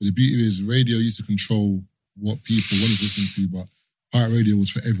 but the beauty is radio used to control what people wanted to listen to, but pirate radio was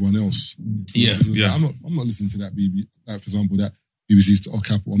for everyone else. Yeah, It was like, I'm not listening to that like for example, that BBC or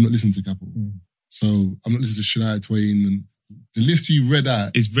Capital. I'm not listening to Capital. So I'm not listening to Shania Twain, and the list you read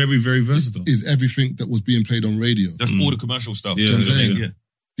out is very, very versatile. Is everything that was being played on radio. That's all the commercial stuff. Yeah, I'm saying? Yeah.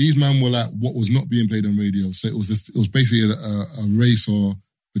 These men were like what was not being played on radio. So it was basically a race or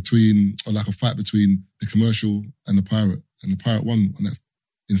like a fight between the commercial and the pirate. And the pirate won on that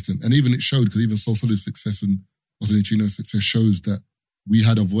instant. And even it showed, because even Soul Solid's success and What's the Neutrino's success shows that we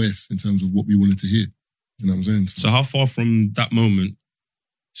had a voice in terms of what we wanted to hear. You know what I'm saying? So how far from that moment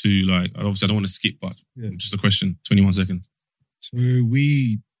to like, obviously I don't want to skip, but just a question, 21 seconds. So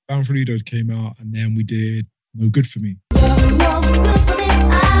Bound for Reload came out, and then we did No Good For Me.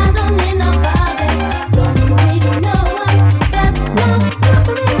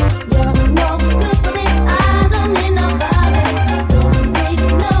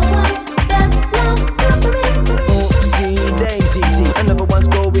 Another one's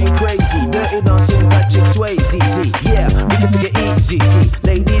going crazy. Dirty dancing Patrick Swayze. Yeah, we can take it easy.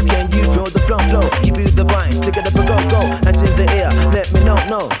 Ladies, can you feel the flow? Give you the vibes, take it up and go. Hands in the air, let me know.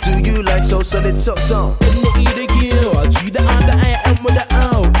 Do you like Soul Solid so? In the E the kill, G the on the I am with the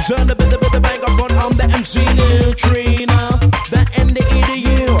O. Turn the bit of bang up on the MC Neutrino. The N the E the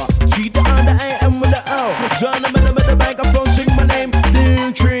U, G the on the I am with the O. Turn the bit of bang up on sing my name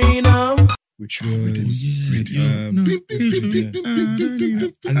Neutrino. Which was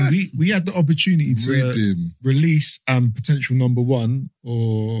and we had the opportunity to release potential number one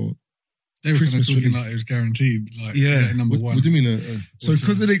or they were Christmas kind of talking release. like it was guaranteed, like number one. What do you mean? So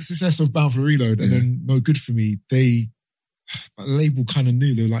because of the success of Bound for Reload and then No Good For Me, the label kind of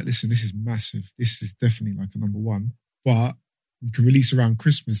knew. They were like, listen, this is massive. This is definitely like a number one, but we can release around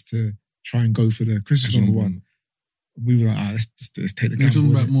Christmas to try and go for the Christmas number one. We were like, let's take the You're gamble.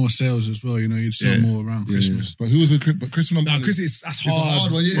 talking about more sales as well, you know, you'd sell more around Christmas. But who was but Christmas number one? Christmas, that's it's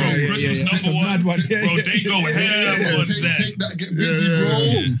hard. a hard one, Bro, Christmas number one. Bro, they go ham on that. Take that, get busy,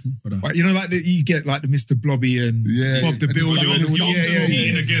 bro. Right, you know, like you get like the Mr. Blobby and Bob the Builder.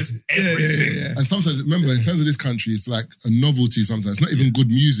 Competing against everything. And sometimes, remember, in terms of this country, it's like a novelty sometimes. It's not even good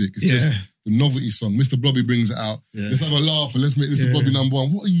music. It's just the novelty song. Mr. Blobby brings it out. Let's have a laugh and let's make Mr. Blobby number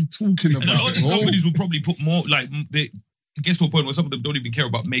one. What are you talking about? And a lot of these companies will probably put more, like, it gets to a point where some of them don't even care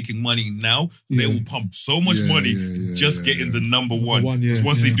about making money now. They will pump so much money just getting the number one. Because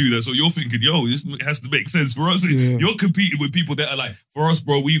once they do that, so you're thinking, yo, this has to make sense for us. You're competing with people that are like, for us,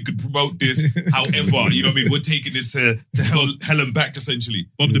 bro, we could promote this. However, you know what I mean? We're taking it to hell and back, essentially.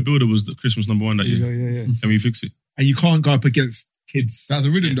 Bob the Builder was the Christmas number one that year. Yeah. Can we fix it? And you can't go up against kids. That's a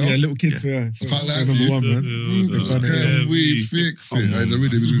rhythm, though. Yeah, little kids for I can't lie to number you. one, man. Can we fix it? That's a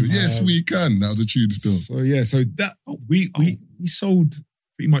rhythm. Yes, we can. That was a tune still. So that we sold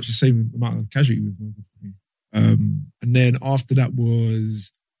pretty much the same amount of Casualty with No Good For Me. And then after that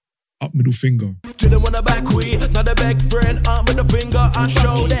was Up Middle Finger. To them on the back we, not a back friend, up with the finger, I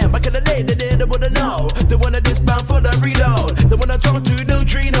show them. Back in the day, they wouldn't know. They wanna disband for the reload. They wanna talk to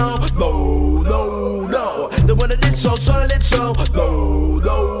Neutrino. No. They wanna this so solid, so no.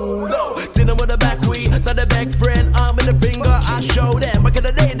 To them on the back we, not a back friend, arm with the finger, I show them. Back in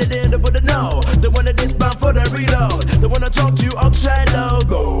the day, they wouldn't know. They wanna disband for the reload. They wanna talk to outside low.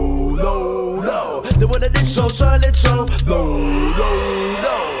 No. They wanna this so solid, so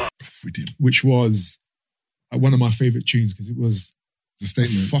no. Which was one of my favourite tunes because it was the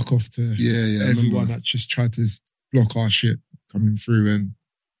statement. Fuck off to everyone that just tried to block our shit coming through, and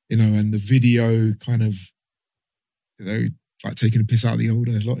you know, and the video kind of, you know, like taking a piss out of the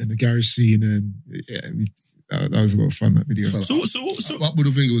older lot in the garage scene, and that was a lot of fun, that video. So Up With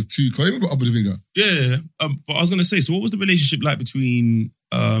The Finger was too cool. Remember Up With The Finger? Yeah. But I was gonna say, so what was the relationship like between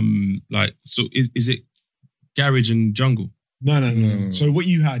is it garage and jungle? No. So what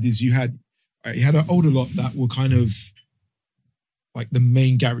you had is you had an older lot that were kind of like the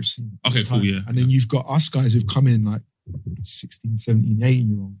main garage scene. Okay, cool, yeah. And then you've got us guys who've come in like 16, 17,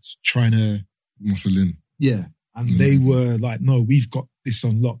 18-year-olds trying to muscle in. Yeah. And they were like, no, we've got this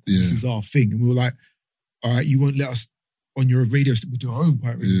on lock. This is our thing. And we were like, all right, you won't let us on your radio, we'll do our own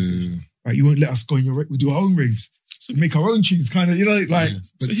pirate radio station. Right, you won't let us go on your we'll do our own raves. make our own tunes, kind of, you know, like.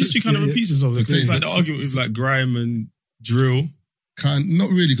 So history kind of repeats itself. It's like the argument with like grime and drill. Not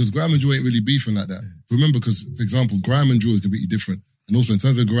really, because grime and drill ain't really beefing like that. Remember, because, for example, grime and drill is completely different. And also, in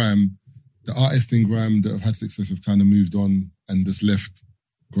terms of grime, the artists in grime that have had success have kind of moved on and just left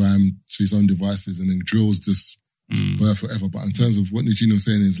grime to his own devices, and then drill's just birth forever. But in terms of what Nucino was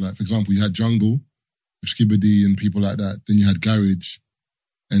saying is, like, for example, you had jungle with Skibbity and people like that. Then you had garage,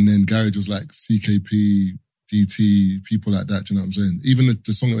 and then garage was like CKP, DT, people like that. Do you know what I'm saying? Even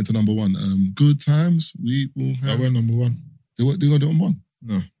the song that went to number one, Good Times, we will have. That went number one. They got it on one.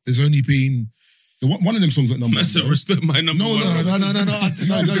 No, there's only been. One of them songs went number one. That's respect my number one. No.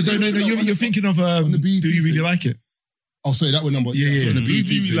 You're thinking of Do You Really Like It? I'll say that with number. Yeah. The Do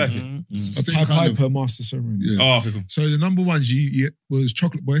You Really Like It? Piper Master Ceremony. Yeah. Oh, okay, cool. So the number ones was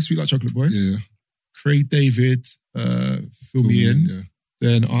Chocolate Boy, Sweet Like Chocolate Boy. Yeah. Craig David, Fill Me In. Yeah.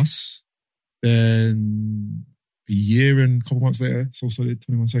 Then Us. Then a year and a couple months later, Soul Solid,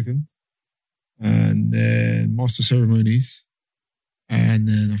 21 Seconds. And then Master Ceremonies. And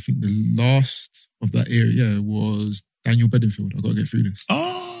then I think the last of that area was Daniel Bedingfield. I Gotta Get Through This.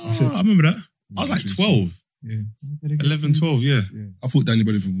 Oh, I remember that. I was like 12. Yeah. 11, 12, yeah. I thought Daniel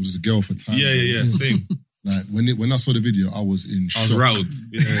Bedingfield was a girl for time. Yeah. Same. Like when I saw the video, I was in shock. I was rattled.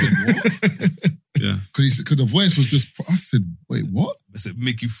 Yeah. Because the voice was just, I said, wait, what? I said,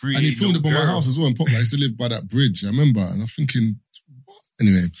 Mickey Free. And he filmed it by my house as well in Pop. I used to live by that bridge, I remember. And I'm thinking, what?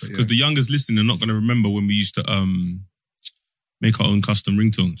 Anyway. Because the youngest listening are not going to remember when we used to make our own custom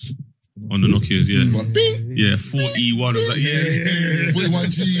ringtones on the Nokias, yeah. What, bing? Yeah, 4E1. I was like, yeah.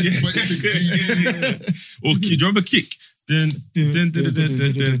 41G, 26G. Or do you remember Kick?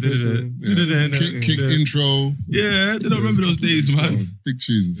 Kick intro. Yeah, I don't remember those days, man. Big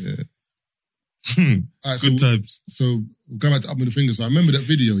tunes. Yeah. Right, Good times. So going back to Up With The Finger. So I remember that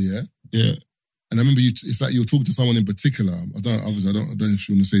video, yeah? Yeah. And I remember it's like you were talking to someone in particular. I don't know if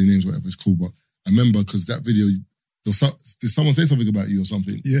you want to say the names, whatever, it's cool, but I remember because that video, did someone say something about you or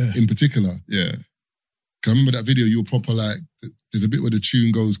something? Yeah. In particular? Yeah. Cause I remember that video, you were proper like, there's a bit where the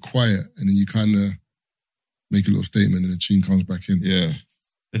tune goes quiet and then you kind of make a little statement and the tune comes back in. Yeah.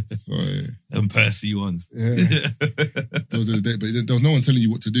 So, And Percy ones. Yeah. Those are the days, but there was no one telling you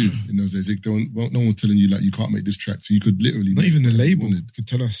what to do in those days. No one was telling you like you can't make this track, so you could literally not even the label could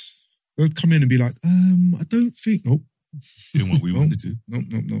tell us. They'd come in and be like, I don't think doing what we wanted to. No.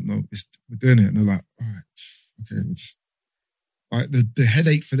 We're doing it, and they're like, all right, okay. We're just like the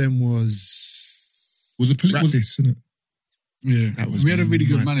headache for them was practice, isn't it? Yeah, we had a really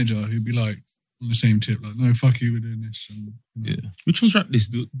good manager who'd be like on the same tip, like, no, fuck you, we're doing this. And, yeah. Which one's rap this?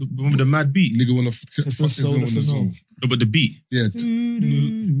 The one with the mad beat? Nigga wanna fuck this on the song. No, but the beat. Yeah.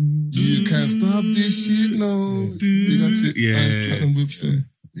 You can't stop this shit, no. You got shit. Yeah. Platinum whips in.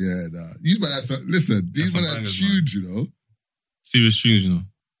 Yeah, nah. These man listen, these man are tunes, you know. Serious tunes, you know.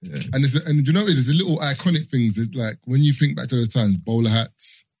 Yeah. And you know, there's a little iconic things that, like, when you think back to those times, bowler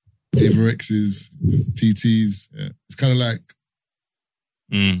hats, Averexes, TTs, it's kind of like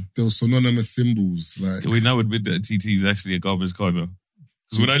those synonymous symbols. Like, we now admit that TT is actually a garbage car now.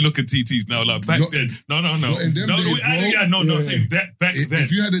 Because when I look at TTs now, like back then, no. I'm saying back then.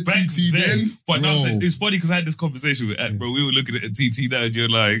 If you had a TT then, but now it's funny because I had this conversation with Ed, bro. We were looking at a TT now, and you're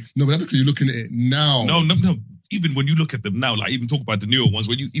like, no, but that's because you're looking at it now. No. Even when you look at them now, like even talk about the newer ones,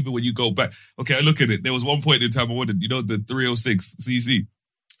 when you go back, okay, I look at it. There was one point in time I wanted, the 306 CC.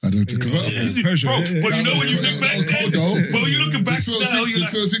 I don't think bro, but you know when you think back then, but when you're looking back now, you're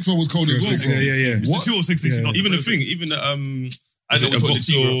like, the 206 one was cold as well. Yeah. What? The 206 CC, not even the thing, even the I know a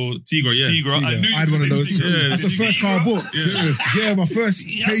Vauxhall Tigra, yeah. I had one of those. That's the first car I bought. Yeah, my first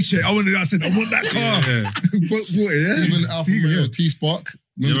paycheck. I said, I want that car. Bought it, yeah. Even Alfa Romeo T-Spark.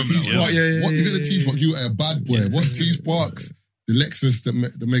 Remember T-Spark? Yeah. What to get a T-Spark? You were a bad boy. What T-Sparks? The Lexus, the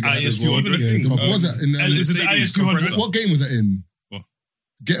Mega as well. What was that in? What game was that in?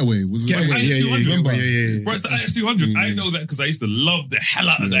 Getaway was Getaway, remember? Bro, it's the IS200. I know that because I used to love the hell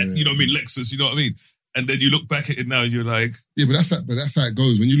out of that. You know what I mean? Lexus. You know what I mean? And then you look back at it now, and you're like, yeah, but that's how it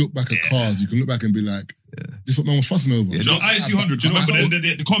goes. When you look back at cars, you can look back and be like, this is what man was fussing over. Yeah, IS200. Do you know what?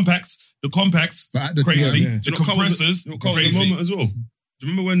 The compacts, but at the crazy. Time, the compressors, crazy. The moment as well. Do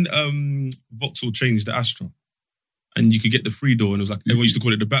you remember when Vauxhall changed the Astra? And you could get the 3-door, and it was like, everyone used to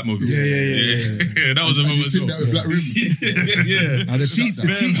call it the Batmobile. Yeah. That was a moment as well. That with black rims. Yeah. Now, the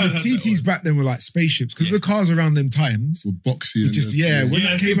TTs back then were like spaceships, because the cars around them times were boxy. When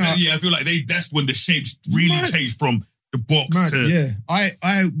that came out. Yeah, I feel like that's when the shapes really changed from the box to... Yeah. What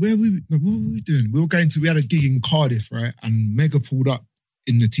were we doing? We had a gig in Cardiff, right? And Mega pulled up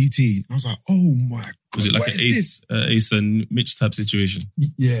in the TT. I was like, oh my God. Was it like what an is Ace and Mitch type situation?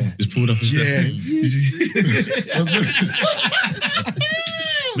 Yeah. Just pulled up his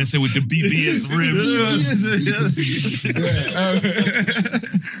Let's say with the BBS ribs.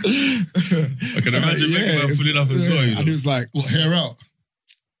 I can imagine Mega pulling up as well. You know? And it was like, What, hair out?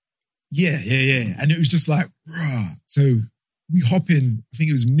 yeah. And it was just like, rah. So we hop in. I think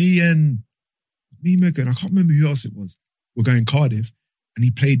it was me, Mega, and I can't remember who else it was. We're going Cardiff, and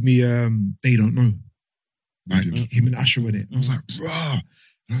he played me They Don't Know. Like him and Asher with it. And I was like, rah.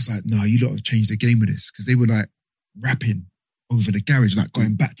 And I was like, no, you lot have changed the game with this. Because they were like rapping over the garage, like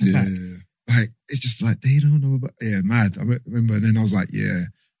going back to back. Like, it's just like, they don't know about, mad. I remember, and then I was like,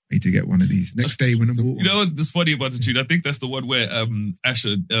 I need to get one of these. Next day when I bought one. You know what's funny about the tune? I think that's the one where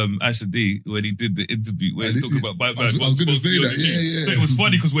Asher D, when he did the interview, where he's talking about my man. I was going to say that, So it was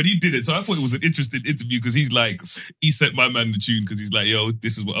funny because when he did it, so I thought it was an interesting interview because he's like, he sent my man the tune because he's like, yo,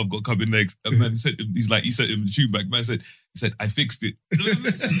 this is what I've got coming next. And man sent him, he sent him the tune back. Man said, I fixed it.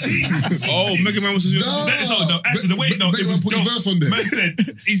 Oh, Mega Man was just Actually, wait, no, it was put your verse on there. Man said,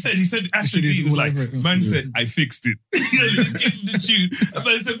 he said, Asher D was like, man said, I fixed it. He gave him the tune. And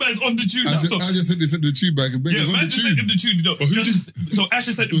man said, man's on the tune now. So, I just said they sent the tune back and Mega's on man the just tune. sent him the tune. You know, so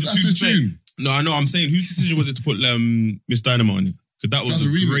Asher sent him It was the Asher's tune. tune. No, I know. I'm saying whose decision was it to put Miss Dynamite on it? Because that was That's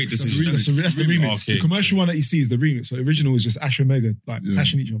a a remix. great That's a decision. That's the remix. Okay. The commercial one that you see is the remix. So the original was just Asher and Mega, like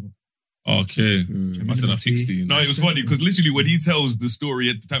clashing each other. Okay. I said I fixed it. No, it was funny because literally when he tells the story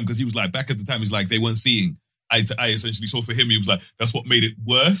at the time, because he was like, back at the time, he's like, they weren't seeing eye to eye essentially. So for him, he was like, that's what made it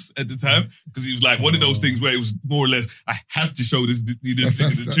worse at the time. Because he was like, one of those things where it was more or less, I have to show this the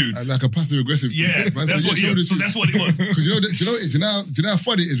tune. Like a passive aggressive thing. Yeah, Man that's said, what show the so tune. that's what it was. Because you know how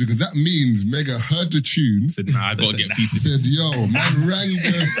funny it is? Because that means Mega heard the tune, Said, nah, I gotta get pieces. said, yo, man rang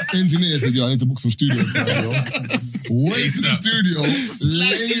the engineer, said, yo, I need to book some studio time, yo. Went to the studio,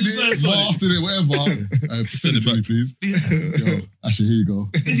 laid it, mastered it, whatever. Send it to me, please. Yo, Asher, here you go.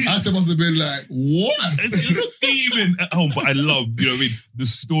 Asher must have been like, what? It's steaming at home, but I love, you know what I mean, the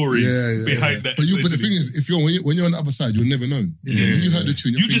story behind that. But the thing is, if when you're on the other side, you'll never know. Yeah. When you heard the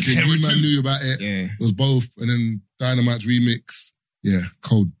tune, you're You just thinking, hear you it man too. knew about it. Yeah. It was both, and then Dynamite's remix. Yeah,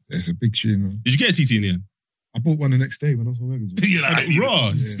 cold. It's a big tune, man. Did you get a TT in the end? I bought one the next day when I was on Mega's. You're like, I need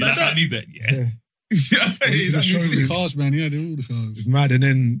Raw. it. You're like, I need that. Yeah. The cars, man. Yeah, they're all the cars. It's mad. And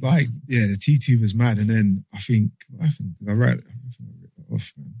then, like, the TT was mad. And then I think, what happened? Did I write it? I think I ripped it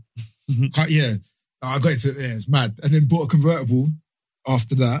off, man. I got it to, it's mad. And then bought a convertible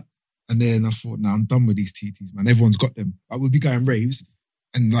after that. And then I thought, I'm done with these TTs, man. Everyone's got them. I would be going raves.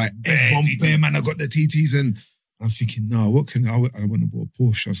 And like, everyone, bare man, I got the TTs. And I'm thinking, what can I went and bought a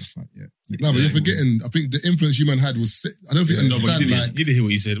Porsche. I was just like, No, but you're forgetting. I think the influence you man had was sick. I don't think you understand. You didn't hear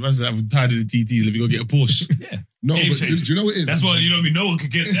what he said. Man said, I'm tired of the TTs. Let me go get a Porsche. No, but do you know what it is? That's why, you know what I mean? No one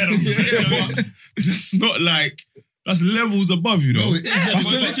could get that. That's not like, that's levels above, you know? No, it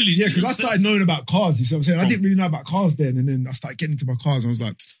is. because I started knowing about cars. You see what I'm saying? I didn't really know about cars then. And then I started getting into my cars. And I was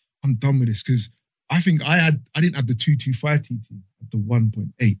like, I'm done with this. Because I think I didn't have the 225 TT. I had the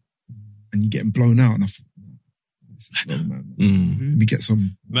 1.8. And you're getting blown out. And I thought, this is low, man. Let me get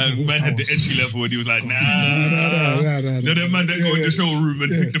some. Man had the entry level and he was like, nah. No, that man that go in the showroom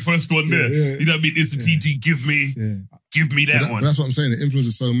and pick the first one there. You know what I mean? It's the TT, give me that one. But that's what I'm saying. The influence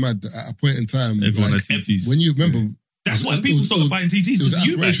is so mad that at a point in time, Everyone had TTs. when you remember, That's why people started buying TTs. it was an because of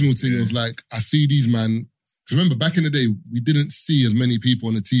you, man. aspirational thing. It was like, I see these man. Because remember, back in the day, we didn't see as many people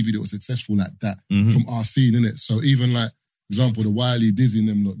on the TV that were successful like that from our scene, innit? So even like, for example, the Wiley, Dizzy and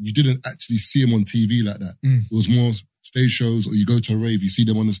them, look, you didn't actually see them on TV like that. It was more stage shows, or you go to a rave, you see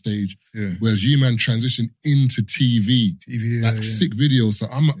them on the stage. Yeah. Whereas you man transitioned into TV. Sick videos. So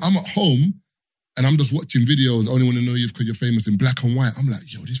I'm at home and I'm just watching videos. I only want to know you because you're famous in black and white. I'm like,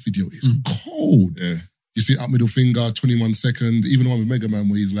 yo, this video is cold. Yeah. You see Up Middle Finger, 21 Seconds, even the one with Mega Man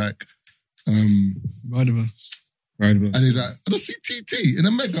where he's like, Right of us. and he's like, I don't see TT in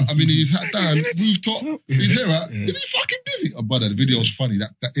a Mega. I mean, he's hat down, rooftop, his hair out. Is he fucking dizzy? Oh, brother, the video's funny,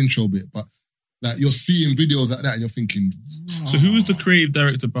 that intro bit. But like, you're seeing videos like that and you're thinking, So who was the creative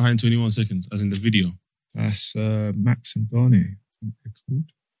director behind 21 Seconds, as in the video? That's Max and Donnie, I think they're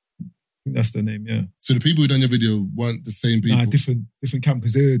called. I think that's their name, yeah. So the people who done your video weren't the same people? Nah, different camp,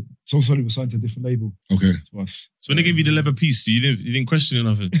 because Soul Solid was signed to a different label. Okay. To us. So when they gave you the leather piece, you didn't question it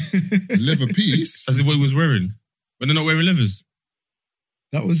nothing? Leather piece? As in what he was wearing? When they're not wearing leathers?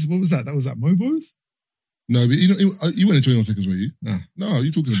 What was that? That was at Mobo's? No, but you went in 21 Seconds, were you? Nah. No, what are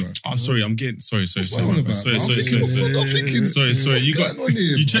you talking about? Oh, sorry, I'm getting... Sorry. What are you on about? Sorry. I'm thinking, Sorry.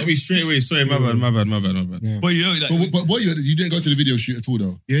 You checked me straight away. Sorry, my bad. Yeah. But you know, like, But what you didn't go to the video shoot at all,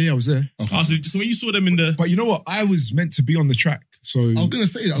 though? Yeah, I was there. Okay. So when you saw them in the... But you know what? I was meant to be on the track So I was gonna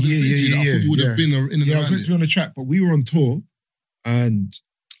say that. I was gonna say to you that I thought you would have been in and I was around meant to be on the track, but we were on tour, and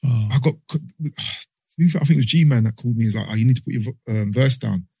I got. I think it was G-Man that called me. He was like, "Oh, you need to put your verse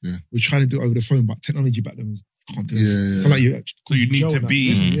down." Yeah, we're trying to do it over the phone, but technology back then was can't do it. Yeah. So like So you need to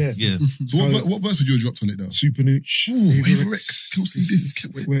be. Yeah. So what verse would you have dropped on it though? Super Nooch. Oh, Averix. Kelsey this.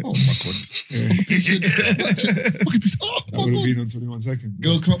 Oh my god. That would have been on 21 seconds.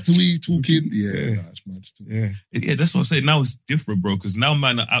 Girls come up to me talking. Yeah, that's mad still. Yeah, that's what I'm saying. Now it's different, bro, because now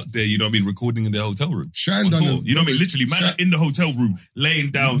man are out there, you know what I mean, recording in their hotel room. Shine on done tour. it. You know what I mean? Literally, man are in the hotel room,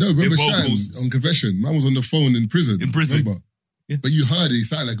 laying down No, their remember vocals. Shine on Confession? Man was on the phone in prison. Remember? Yeah. But you heard it. He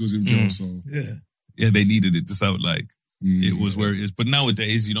sounded like he was in jail, so. Yeah, they needed it to sound like it was where it is. But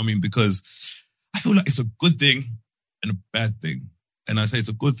nowadays, you know what I mean? Because I feel like it's a good thing and a bad thing. And I say it's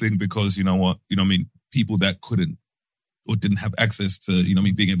a good thing because, you know what? You know what I mean? People that couldn't or didn't have access to, you know what I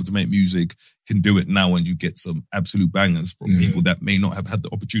mean, being able to make music can do it now, and you get some absolute bangers from people that may not have had the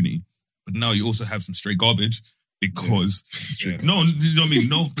opportunity. But now you also have some straight garbage because... No, you know what I mean?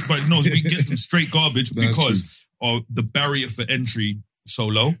 No, but no, we get some straight garbage because of the barrier for entry so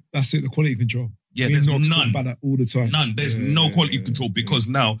low. That's it, the quality control. Yeah, Me there's and Knox talk none. about that all the time. None. There's no quality control because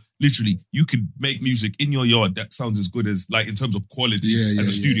now, literally, you can make music in your yard that sounds as good as, like, in terms of quality as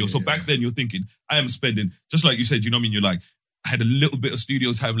a studio. So back then, you're thinking, I am spending, just like you said, you know what I mean? You're like, I had a little bit of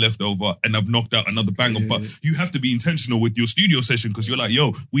studio time left over and I've knocked out another banger. But you have to be intentional with your studio session because you're like,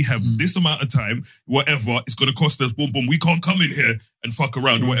 yo, we have this amount of time, whatever, it's going to cost us, boom, boom. We can't come in here and fuck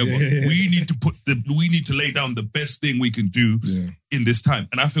around, whatever. We need to we need to lay down the best thing we can do in this time.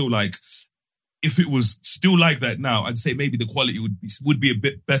 And I feel like, if it was still like that now, I'd say maybe the quality would be a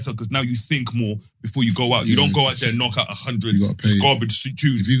bit better because now you think more before you go out. You don't go out there and knock out 100 garbage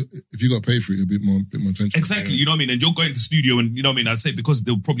tunes. If you got to pay for it, a bit more attention. Exactly, you know what I mean? And you're going to studio and, you know what I mean? I'd say because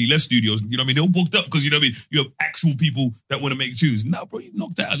there were probably less studios, you know what I mean? They're all booked up because, you know what I mean? You have actual people that want to make tunes. Now, bro, you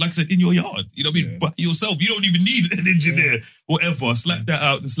knocked that out, like I said, in your yard. You know what I mean? But yourself, you don't even need an engineer or whatever. Slap that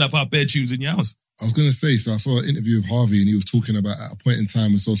out and slap out bare tunes in your house. I was going to say, so I saw an interview with Harvey and he was talking about at a point in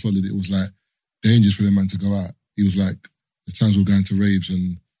time with So Solid, it was like, dangerous for the man to go out. He was like, the times we were going to raves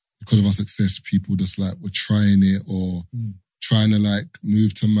and because of our success, people just like were trying it or trying to like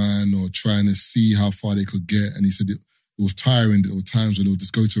move to man or trying to see how far they could get. And he said it was tiring. There were times where they would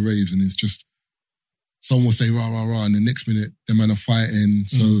just go to raves and it's just, someone will say rah, rah, rah, and the next minute, the man are fighting.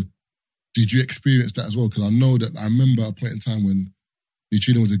 So did you experience that as well? Because I know that, I remember a point in time when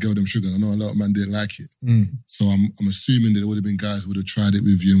Neutrino was a girl, them sugar, and I know a lot of men didn't like it. So I'm assuming that there would have been guys who would have tried it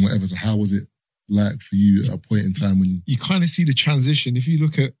with you and whatever. So how was it like for you at a point in time when you kind of see the transition? If you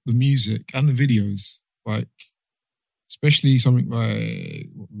look at the music and the videos, like especially something like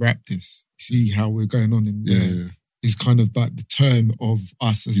Rap This, see how we're going on in there is kind of like the turn of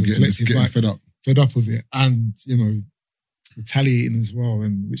us as a collective, getting like, fed up of it, and you know, retaliating as well.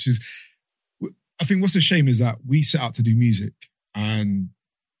 And which is, I think, what's a shame is that we set out to do music, and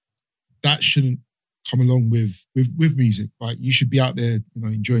that shouldn't come along with music. Like you should be out there, you know,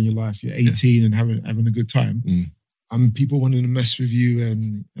 enjoying your life. You're 18 and having a good time. And people wanting to mess with you,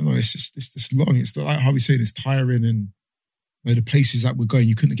 and you know, it's just long. It's like how we say it's tiring, and you know, the places that we're going,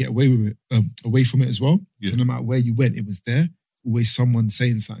 you couldn't get away with it, away from it as well. So no matter where you went, it was there. Always someone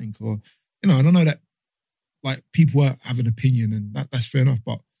saying something, or you know, and I know that like people have an opinion, and that's fair enough.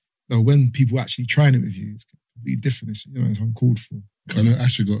 But you know, when people actually trying it with you, it's completely different. It's, you know, it's uncalled for. I know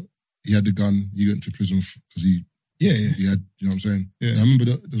Asher he had the gun, he went to prison because he had, you know what I'm saying? And I remember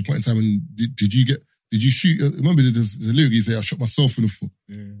there was a point in time when, did you shoot, remember the lyric you say, I shot myself in the foot.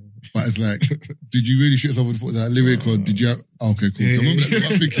 But it's like, did you really shoot yourself in the foot? That lyric, or did you have, okay, cool. I remember that, I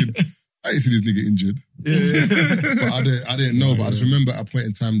was thinking, I didn't see this nigga injured. But I didn't know, but I just remember at a point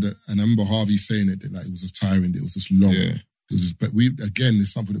in time that, and I remember Harvey saying it, that like, it was just tiring, it was just long. It was just, but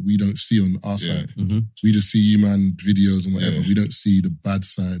it's something that we don't see on our side. We just see you man videos and whatever. We don't see the bad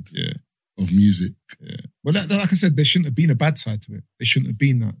side of music. Well, like I said, there shouldn't have been a bad side to it. There shouldn't have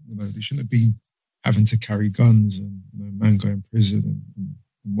been that. You know, they shouldn't have been having to carry guns and, you know, man going to prison and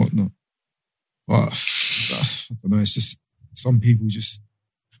whatnot. But I don't know. It's just some people just.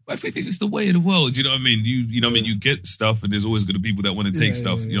 But I think it's the way of the world, you know what I mean? You know what I mean? You get stuff and there's always going to be people that want to take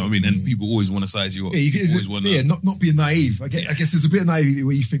stuff, you know what I mean? And people always want to size you up. Not being naive. I guess there's a bit of naivety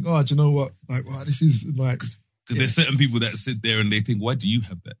where you think, oh, do you know what? Like, wow, this is like... Because there's certain people that sit there and they think, why do you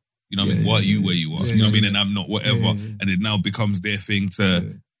have that? You know what I mean? Why are you where you are? You know what I mean? And I'm not whatever. And it now becomes their thing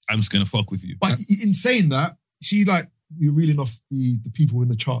to, I'm just going to fuck with you. But in saying that, see, like, you're reeling off the people in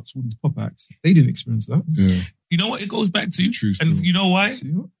the charts, all these pop acts. They didn't experience that. You know what it goes back to? And you know why?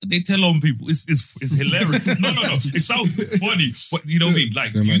 They tell on people. It's hilarious. No. It sounds funny, but you know what I mean?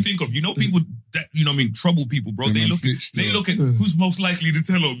 Like, you think of, you know, people that, you know what I mean, trouble people, bro. Them They man look snitched, they yeah. look at who's most likely to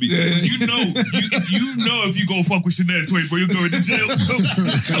tell on me. You know if you go fuck with Shania Twain, bro, you're going to jail.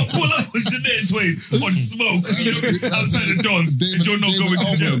 Pull up with Shania Twain on smoke, you know, outside the Dons, and you're not going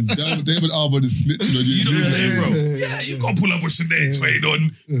to jail. David Arbor is snitching on you. You know what I'm saying, bro? Yeah, you can't pull up with Shania Twain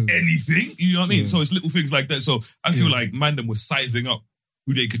on anything. You know what I mean? So it's little things like that. So I feel like Mandem was sizing up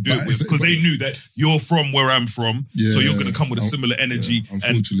who they could do it with, because they knew that you're from where I'm from, so you're going to come with a similar energy,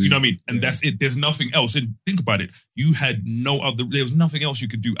 and you know what I mean. And that's it. There's nothing else. And think about it. You had no other. There was nothing else you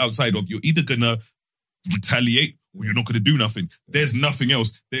could do outside of. You're either gonna retaliate or you're not gonna do nothing. There's nothing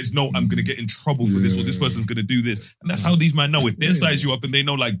else. There's no. I'm gonna get in trouble for this, or this person's gonna do this. And that's how these men know it. They size you up, and they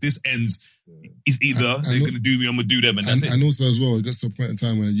know like this ends. Is either they're gonna do me, I'm gonna do them, and that's it. And also as well, it gets to a point in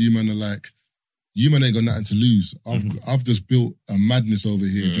time where you man are like, you man ain't got nothing to lose. I've just built a madness over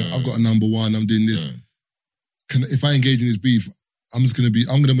here. I've got a number one. I'm doing this. If I engage in this beef, I'm gonna be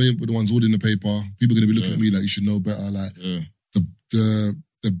the ones holding the paper. People are gonna be looking at me like you should know better. Like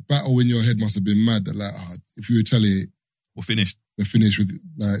the battle in your head must have been mad. That like if you retaliate, we're finished. We're finished.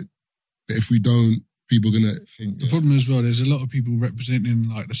 Like if we don't, people are gonna think. The problem as well, there's a lot of people representing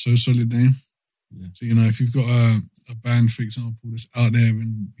like the So Solid name. So, you know, if you've got a band, for example, that's out there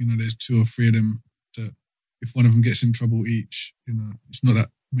and, you know, there's 2 or 3 of them that if one of them gets in trouble each, you know, it's not that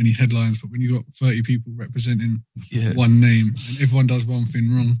many headlines, but when you've got 30 people representing one name and everyone does one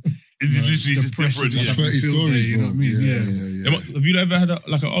thing wrong, it's literally just different. That's 30 stories, you know what I mean? Have you ever had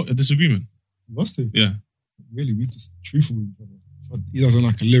a disagreement? Lost it. Yeah. Really, we just truthful with each other. If he doesn't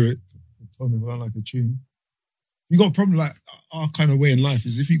like a lyric, he told me if I don't like a tune. You got a problem, like our kind of way in life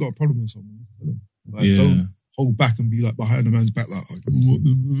is if you got a problem with someone, just tell them. Like, don't hold back and be like behind a man's back, like,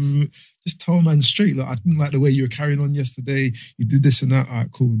 just tell a man straight. Like, I didn't like the way you were carrying on yesterday. You did this and that. All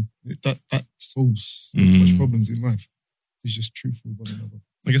right, cool. And that solves so much problems in life. It's just truthful with one another.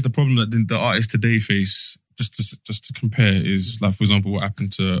 I guess the problem that the artists today face, just to compare, is like, for example, what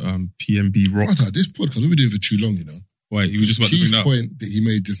happened to PNB Rock. Brother, this podcast, we've been doing it for too long, you know. Why? You were just about to bring that up. point that he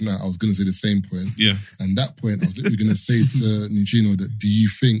made just now, I was going to say the same point. Yeah. And that point, I was literally going to say to Nicino that do you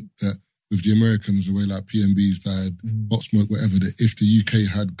think that with the Americans, the way like PNB's died, Hot Smoke, whatever, that if the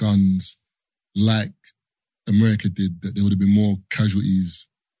UK had guns like America did, that there would have been more casualties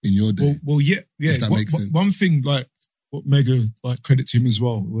in your day? Well, yeah. If that makes sense. One thing, like, what Mega, like, credit to him as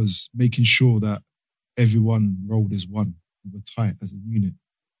well, was making sure that everyone rolled as one. We were tight as a unit.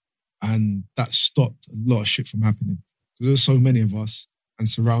 And that stopped a lot of shit from happening. Because there's so many of us and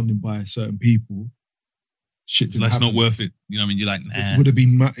surrounded by certain people, shit didn't That's happen. not worth it. You know what I mean? You're like, nah. It would have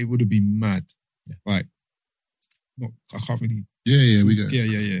been mad. It would have been mad. Like, not, I can't really. Yeah, we get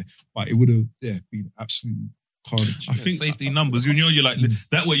it. Yeah. But it would have, been absolutely carnage. I think safety numbers. You know, you're like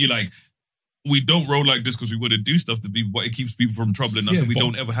that way. You're like, we don't roll like this because we want to do stuff to people, but it keeps people from troubling us, and we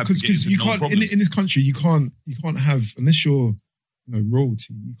don't ever have to get into no problems. In this country, you can't have, unless you're, you know,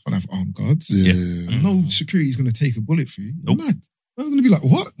 royalty, you can't have armed guards. And no security is going to take a bullet for you. You're mad. I'm going to be like,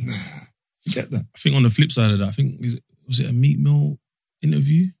 what? Nah, forget that. I think on the flip side of that, I think, was it a Meat Mill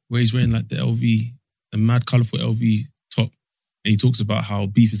interview where he's wearing like the LV, a mad colourful LV top, and he talks about how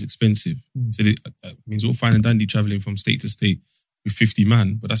beef is expensive. So it means all fine and dandy travelling from state to state with 50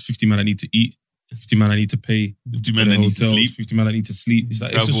 man, but that's 50 man I need to eat, 50 man I need to pay, 50 man I need to sleep, 50 man I need to sleep. It's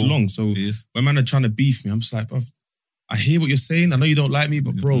like, it's just long. So when man are trying to beef me, I'm just like, bruv, I hear what you're saying. I know you don't like me,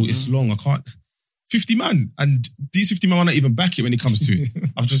 but bro, it's long. I can't. 50 man. And these 50 man might not even back it when it comes to it.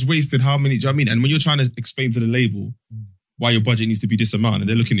 I've just wasted how many, do you know what I mean? And when you're trying to explain to the label why your budget needs to be this amount, and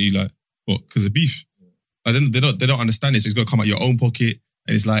they're looking at you like, what, because of beef? Like, then they don't understand it, so it's got to come out your own pocket.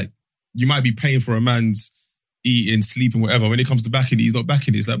 And it's like, you might be paying for a man's eating, sleeping, whatever. When it comes to backing it, he's not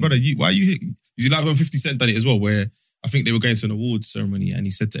backing it. It's like, brother, why are you here? You like when 50 Cent done it as well, where I think they were going to an awards ceremony and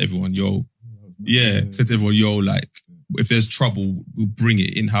he said to everyone, said to everyone, like, if there's trouble, we'll bring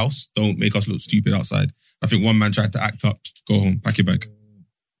it in-house. Don't make us look stupid outside. I think one man tried to act up, go home, pack your bag.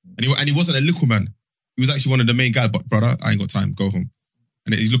 And he wasn't a little man. He was actually one of the main guys, but brother, I ain't got time, go home.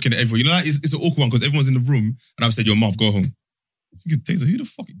 And he's looking at everyone. You know, like, it's an awkward one because everyone's in the room and I've said, yo, Marv, go home. You could Taser, who the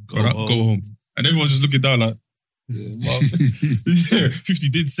fuck? Go home. And everyone's just looking down like, Marv. 50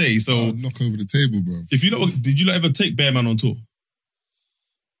 did say, so. Knock over the table, bro. Did you ever take Bear Man on tour?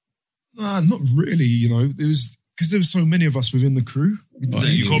 Nah, not really, you know. It was because there were so many of us within the crew.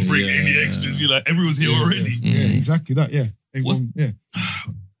 You can't bring any extras. You're like, everyone's here already. Yeah, exactly that, yeah. Everyone, yeah.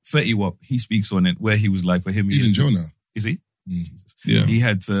 Fetty Wap, he speaks on it where he was like, for him, he's in jail now. Is he? Jesus. Yeah. He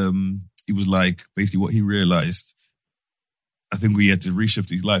had he was like, basically what he realized, I think we had to reshift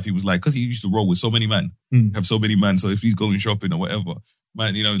his life. He was like, because he used to roll with so many men, have so many men. So if he's going shopping or whatever,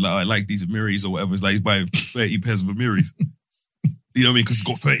 man, you know, like I like these Amiris or whatever, it's like he's buying 30 pairs of Amiris. You know what I mean? Because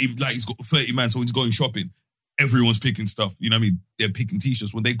he's got 30 man, so when he's going shopping, everyone's picking stuff. You know what I mean? They're picking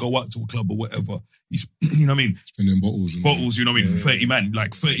t-shirts when they go out to a club or whatever. He's, you know what I mean? Spending bottles. You know what I mean? 30 man,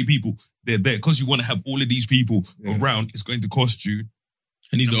 like 30 people. They're there because you want to have all of these people around. It's going to cost you.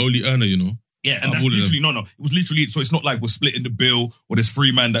 And he's the only earner, you know. Yeah, and that's literally, no. It was literally, so it's not like we're splitting the bill or there's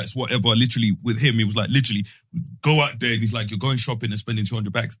 3 man that's whatever. Literally, with him, he was like, literally, go out there and he's like, you're going shopping and spending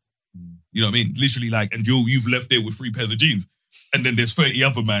 200 bags. You know what I mean? Literally, like, and you've left there with 3 pairs of jeans. And then there's 30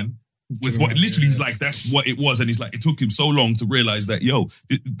 other man with what, literally, he's like, that's what it was. And he's like, it took him so long to realize that, he's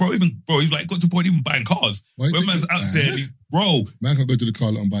like, got to the point even buying cars. When man's out there, man can go to the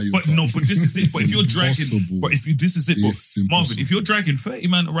car lot and buy you but a car. No, but this is it. But if you're dragging, It's Marvin, if you're dragging 30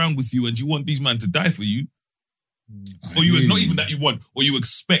 man around with you and you want these men to die for you, or you not even that you want, or you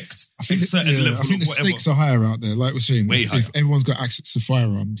expect a certain level I think the stakes are higher out there. Like we're saying, if everyone's got access to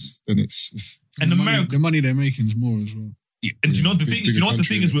firearms, then it's and the money they're making is more as well. Yeah. And do you know what the thing? Do you know what the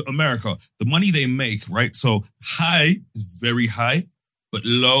thing is with America? The money they make, right? So high is very high, but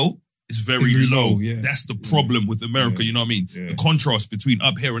low is very low. Yeah. That's the problem with America. You know what I mean? The contrast between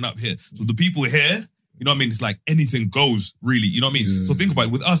up here and up here. So the people here, you know what I mean? It's like anything goes, really. You know what I mean? So think about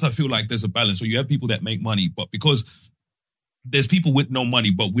it. With us, I feel like there's a balance. So you have people that make money, but because there's people with no money,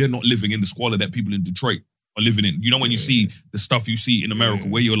 but we're not living in the squalor that people in Detroit are living in. You know, when you see the stuff you see in America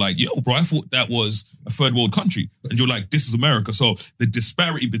where you're like, yo, bro, I thought that was a third world country. And you're like, this is America. So the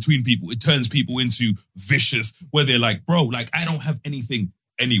disparity between people, it turns people into vicious, where they're like, bro, like, I don't have anything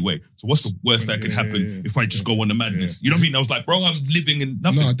anyway. So what's the worst that could happen if I just go on the madness? You know what I mean? I was like, bro, I'm living in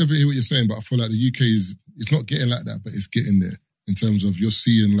nothing. No, I definitely hear what you're saying, but I feel like the UK it's not getting like that, but it's getting there in terms of you're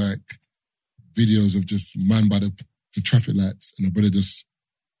seeing like videos of just man by the traffic lights and a brother just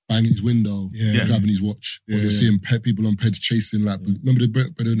banging his window, grabbing his watch. Or you're seeing people on peds chasing, like, remember the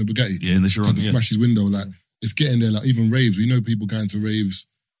brother in the Bugatti? Yeah, in the Chiron. Had to smash his window. Like, it's getting there. Like, even raves. We know people going to raves,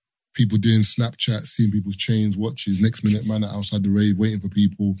 people doing Snapchat, seeing people's chains, watches. Next minute, man are outside the rave waiting for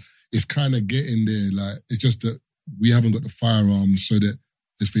people. It's kind of getting there. Like, it's just that we haven't got the firearms so that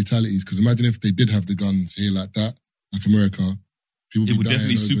there's fatalities. Because imagine if they did have the guns here like that, like America. It would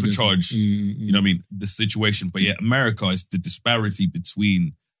definitely supercharge, you know what I mean, the situation. But yeah, America is the disparity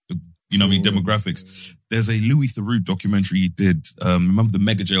between the, you know what I mean, demographics. There's a Louis Theroux documentary he did. Remember the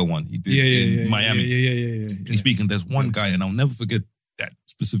Mega Jail one he did in Miami? Yeah. And speaking, there's one guy, and I'll never forget that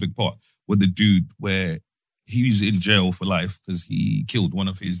specific part, where the dude, where he was in jail for life because he killed one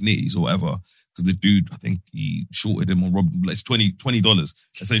of his nitties or whatever. Because the dude, I think he shorted him or robbed him. Like, it's $20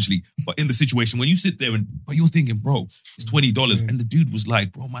 essentially. But in the situation, when you sit there but you're thinking, bro, it's $20. And the dude was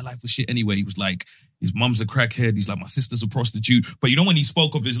like, bro, my life was shit anyway. He was like, his mum's a crackhead. He's like, my sister's a prostitute. But you know, when he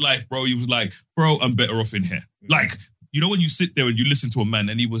spoke of his life, bro, he was like, bro, I'm better off in here. Like, you know, when you sit there and you listen to a man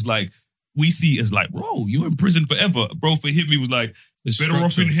and he was like, we see it as like, bro, you're in prison forever. Bro, for him, he was like, better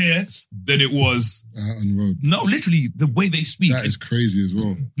off in here than it was out on the road. No, literally, the way they speak. That is crazy as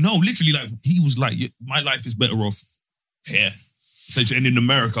well. No, literally, like, he was like, my life is better off here. Essentially, and in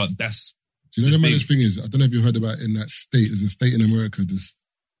America, that's... Do you know the maddest thing is, I don't know if you heard about in that state, there's a state in America,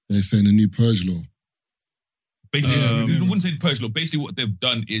 they're saying a new purge law. Basically, I wouldn't say purge law. Basically, what they've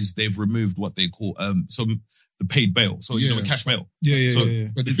done is they've removed what they call the paid bail. So, you know, a cash bail.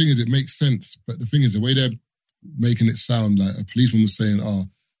 But the thing is, it makes sense. But the thing is, the way they're making it sound like a policeman was saying,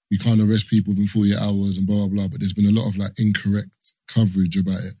 you can't arrest people within 48 hours and blah, blah, blah. But there's been a lot of like incorrect coverage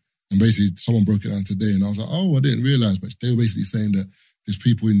about it. And basically, someone broke it down today and I was like, I didn't realize. But they were basically saying that there's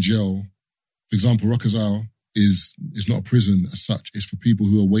people in jail. For example, Rikers Island is not a prison as such. It's for people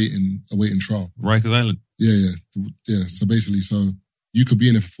who are awaiting trial. Rikers Island? Yeah. So basically, you could be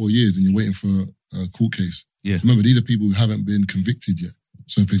in there for 4 years and you're waiting for a court case. Yeah. So remember, these are people who haven't been convicted yet.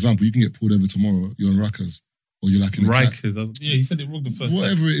 So, for example, you can get pulled over tomorrow, you're on Rikers, or you're like in a Rikers. Yeah, he said it wrong the first time.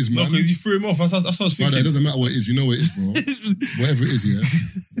 Whatever it is, man. No, because you threw him off. That's what I was thinking. Brother, it doesn't matter what it is. You know what it is, bro. Whatever it is, yeah.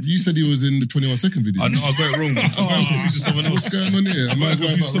 You said he was in the 21 Second video. I know, I got it wrong. I got confused with someone else. What's going on here? Am I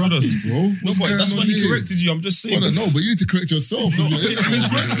going about Rikers, bro? No, but that's why he corrected you. I'm just saying. Brother, no, but you need to correct yourself. He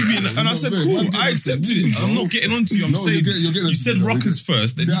corrected me, and I said, cool, I accepted it. I'm not getting onto you. I'm saying, you said Rikers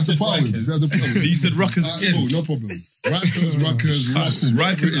first, then you said Rikers. You said Rikers again. No problem. Rikers,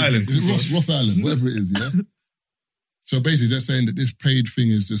 Island. Is it Ross Island? Whatever it is, yeah? So basically, they're saying that this paid thing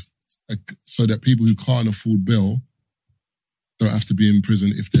is just so that people who can't afford bail don't have to be in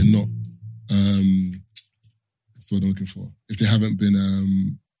prison if they're not. That's what I'm looking for. If they haven't been.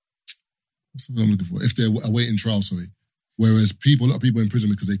 What's the word I'm looking for? If they're awaiting trial, sorry. Whereas a lot of people are in prison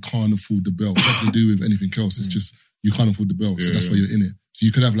because they can't afford the bail. It's nothing to do with anything else. It's just you can't afford the bail, so that's why you're in it. So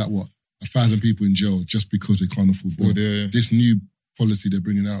you could have 1,000 people in jail just because they can't afford bail. This new policy they're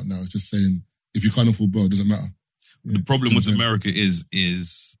bringing out now is just saying if you can't afford bail, it doesn't matter. The problem with America is,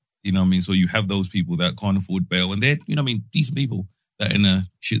 you know what I mean? So you have those people that can't afford bail and they're, you know what I mean, decent people that are in a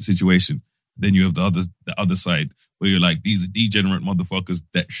shit situation. Then you have the other side where you're like, these are degenerate motherfuckers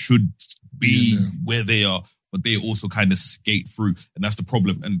that should be where they are, but they also kind of skate through. And that's the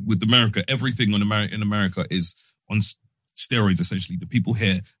problem. And with America, everything in America is on steroids, essentially. The people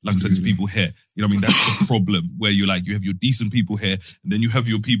here, like I said, there's people here. You know what I mean? That's the problem where you're like, you have your decent people here, and then you have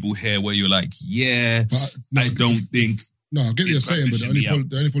your people here where you're like, I don't think. No, I get what you're saying, but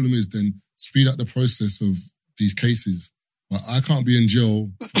the only problem is then speed up the process of these cases. But I can't be in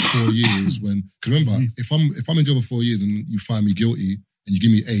jail for 4 years when, because remember, if I'm in jail for 4 years and you find me guilty and you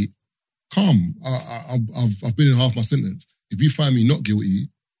give me 8, calm. I've been in half my sentence. If you find me not guilty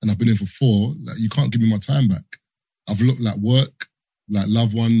and I've been in for 4, like you can't give me my time back. I've looked like work, like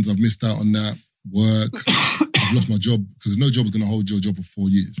loved ones. I've missed out on that work. I've lost my job because no job is going to hold your job for 4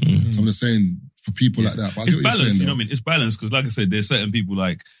 years. So I'm just saying for people like that. But I get it's what you're balanced, saying, you know what I mean? It's balanced because, like I said, there's certain people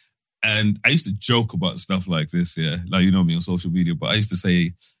like, and I used to joke about stuff like this, like, you know me on social media, but I used to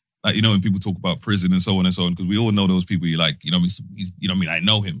say, like, you know, when people talk about prison and so on, because we all know those people, you're like, you know what I mean? He's, you know what I mean? I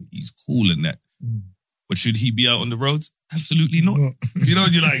know him. He's cool in that. But should he be out on the roads? Absolutely not. You know,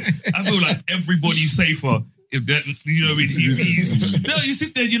 you're like, I feel like everybody's safer if that, you know what I mean? No, you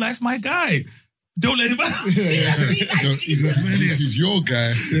sit there and you're like, it's my guy. Don't let him out. He's your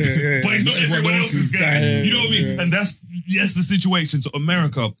guy. But he's not everyone else's guy. You know what I mean? And that's the situation. So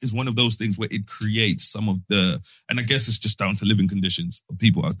America is one of those things where it creates some of the, and I guess it's just down to living conditions of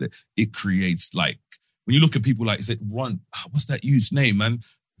people out there. It creates like, when you look at people like, is it Ron, what's that huge name, man?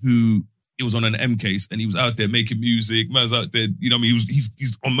 Who, it was on an M case and he was out there making music. Man's out there, you know what I mean?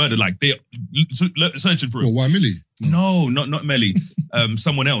 He's on murder, like they're searching for him. Well, why Millie? No, not Melly.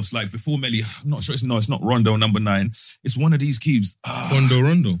 Someone else, like before Melly. I'm not sure. It's not Rondo number 9. It's one of these keys.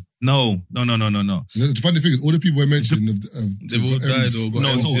 Rondo. No. The funny thing is, all the people I mentioned they've all died or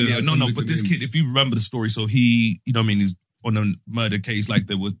got it's all, no. But this kid, if you remember the story, so he, you know what I mean, he's on a murder case, like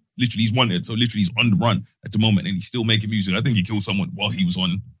there was literally he's wanted. So literally he's on the run at the moment and he's still making music. I think he killed someone while he was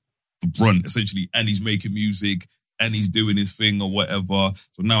on the run, essentially, and he's making music. And he's doing his thing or whatever.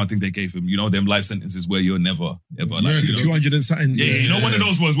 So now I think they gave him, you know, them life sentences where you're never, ever like, you know, 200 and something. You know, one of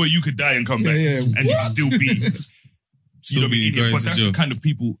those ones where you could die and come back and you still be, you know what I mean? But that's the kind of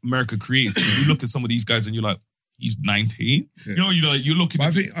people America creates. You look at some of these guys and you're like, he's 19. You know, you're looking.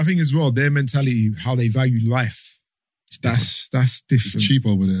 But I think as well, their mentality, how they value life, that's different. It's cheap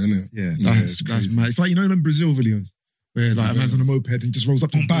over there, isn't it? Yeah, that's mad. It's like, you know, them Brazil videos where like a man's on a moped and just rolls up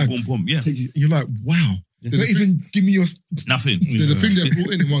the bag. Boom, yeah. You're like, wow. Don't even give me your... Nothing. There's a thing they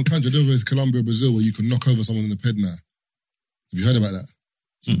brought in one country, I don't know if it's Colombia or Brazil, where you can knock over someone in a ped now. Have you heard about that?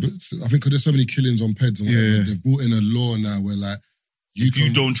 So, I think because there's so many killings on peds and whatever, they've brought in a law now where like...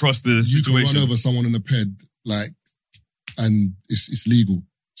 You don't trust the situation. You can run over someone in a ped, like, and it's legal.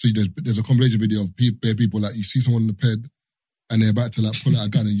 So there's a compilation video of people like, you see someone in the ped and they're about to like pull out a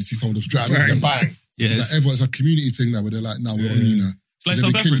gun and you see someone just driving and bang. Yeah, it's like it's a community thing now where they're like, no, we're on you now. It's like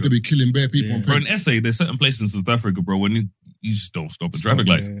South Africa. They'll be killing bare people on Bro, in SA, there's certain places in South Africa, bro, when you just don't stop at traffic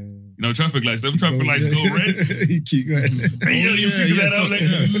lights. You know, traffic lights, them traffic lights go red. You keep going. You figure that out.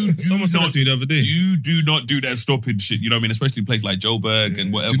 Like, someone said that to me the other day. You do not do that stopping shit, you know what I mean? Especially in places like Joburg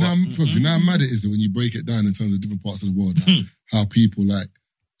and whatever. Do you know how mad it is that when you break it down in terms of different parts of the world, how people like,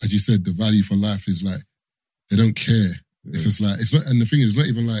 as you said, the value for life is like, they don't care. It's just like, it's not, and the thing is, it's not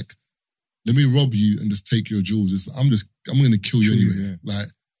even like, let me rob you and just take your jewels. It's, I'm going to kill you anyway. Like,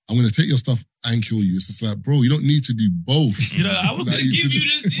 I'm going to take your stuff and kill you. It's just like, bro, you don't need to do both. You know, I was going to give you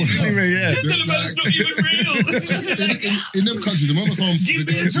this. You're telling me it's not even real. in them countries, the moment someone give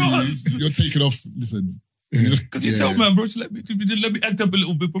me a chance. You're taking off, listen. Because you tell man, bro, just let me act up a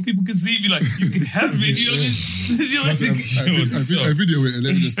little bit, but people can see me like, you can have it. You know, I video it and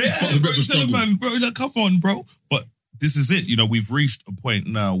let me just yeah, bro, you tell man, bro, like, come on, bro. But this is it. You know, we've reached a point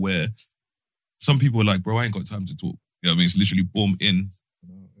now where some people are like, bro, I ain't got time to talk. You know what I mean? It's literally boom, in,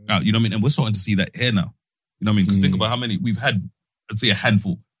 out. You know what I mean? And we're starting to see that here now. You know what I mean? Because think about how many, we've had, I'd say a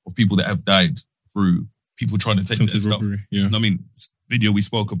handful of people that have died through people trying to take their stuff. Yeah. You know what I mean? Video we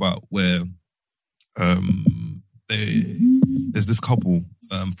spoke about where there's this couple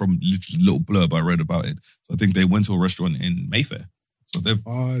from Little Blurb, I read about it. So I think they went to a restaurant in Mayfair. So they've...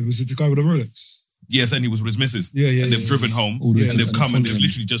 was it the guy with the Rolex? Yes, and he was with his missus. Yeah. And they've driven home. And they've come and they've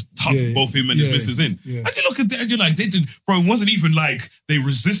literally just tucked both him and his missus in. Yeah. And you look at that and you're like, they didn't... Bro, it wasn't even like they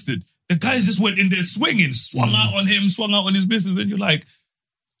resisted. The guys just went in there swinging, swung out on him, swung out on his missus, and you're like...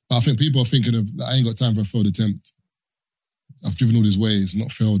 I think people are thinking of, like, I ain't got time for a failed attempt. I've driven all this way, it's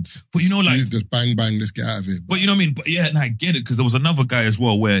not failed. But you know, like, just bang, bang, let's get out of it. But you know what I mean? But yeah, and I get it, because there was another guy as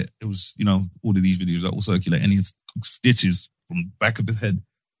well where it was, you know, all of these videos that will circulate, and he has stitches from the back of his head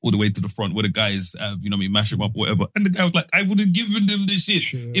all the way to the front where the guys have, you know what I mean, mash him up, whatever. And the guy was like, I would have given them this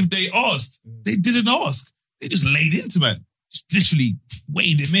shit if they asked. They didn't ask. They just laid into, man. Just literally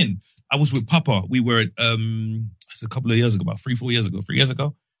weighed him in. I was with Papa. We were at, it's a couple of years ago, about 3 years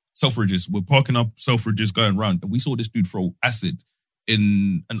ago, Selfridges. We're parking up Selfridges going round, and we saw this dude throw acid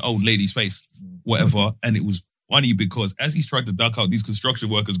in an old lady's face, whatever. And it was funny because as he's tried to duck out, these construction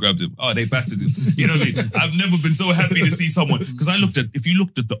workers grabbed him. Oh, they battered him. You know what I mean? I've never been so happy to see someone, because if you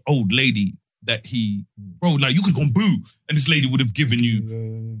looked at the old lady that bro, like, you could have gone boo, and this lady would have given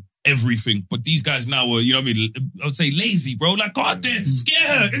you everything. But these guys now are, you know what I mean, I would say lazy, bro. Like, God damn, scare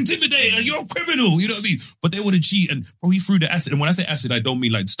her, intimidate her, you're a criminal, you know what I mean? But they would have cheated. And bro, he threw the acid. And when I say acid, I don't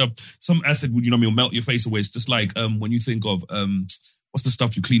mean like stuff, some acid would, you know what I mean, will melt your face away. It's just like when you think of, what's the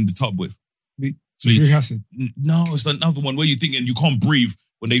stuff you clean the tub with? Sulfuric acid. No, it's another one where you think and you can't breathe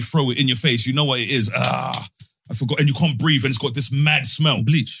when they throw it in your face. You know what it is? I forgot. And you can't breathe, and it's got this mad smell.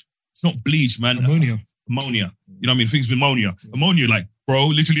 Bleach. It's not bleach, man. Ammonia. Ammonia. You know what I mean? Things with ammonia. Ammonia, like, bro,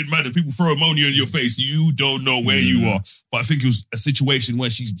 literally mad. People throw ammonia in your face. You don't know where you are. But I think it was a situation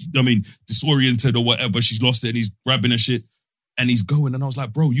where she's, I mean, disoriented or whatever. She's lost it, and he's grabbing her shit, and he's going. And I was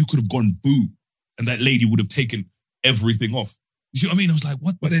like, bro, you could have gone boo, and that lady would have taken everything off. You see what I mean? I was like,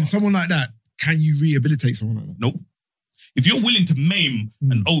 what? But then someone like that, can you rehabilitate someone like that? Nope. If you're willing to maim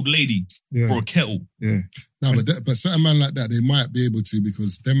an old lady for a kettle. No, but certain man like that, they might be able to,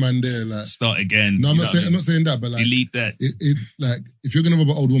 because them man there, like, start again. No, I'm not saying that, but like, delete that. Like, if you're gonna rob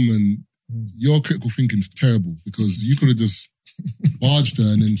an old woman, your critical thinking's terrible, because you could have just barged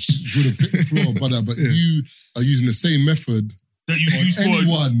her and then she would have hit the floor, but you are using the same method that you use for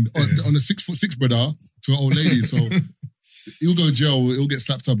anyone on a 6'6" brother to an old lady. So he'll go to jail, he'll get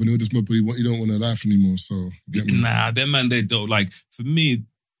slapped up, and he'll just probably you don't want a life anymore. So nah, them man, they don't. Like, for me,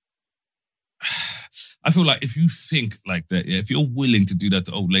 I feel like if you think like that, if you're willing to do that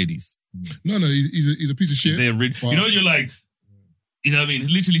to old ladies, no, he's a piece of shit. They're you know, you're like, you know what I mean?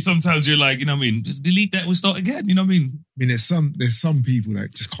 It's literally sometimes you're like, you know what I mean? Just delete that, we'll start again. You know what I mean? I mean, there's some people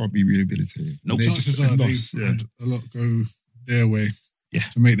that just can't be rehabilitated. No, chances are they've had a lot go their way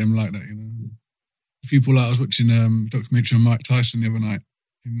to make them like that, you know. People like, I was watching a documentary on Mike Tyson the other night.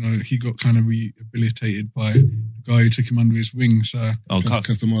 You know, he got kind of rehabilitated by the guy who took him under his wing. So,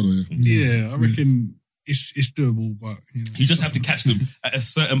 Castamado, yeah, I reckon it's doable, but you know, you just have to catch them at a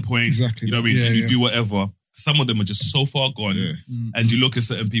certain point. Exactly. You know what I mean? And you do whatever. Some of them are just so far gone, and you look at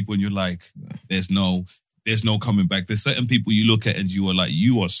certain people and you're like, there's no coming back. There's certain people you look at and you are like,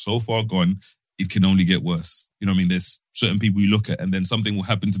 you are so far gone, it can only get worse. You know what I mean? There's certain people you look at and then something will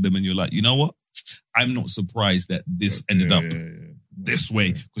happen to them and you're like, you know what? I'm not surprised that this ended up this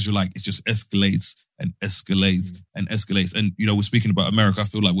way, because you're like, it just escalates and escalates and escalates. And, you know, we're speaking about America. I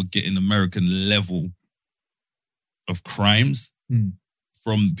feel like we're getting American level of crimes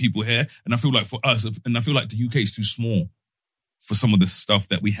from people here. And I feel like for us, and I feel like the UK is too small for some of the stuff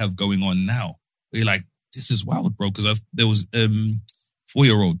that we have going on now. We're like, this is wild, bro. Because there was a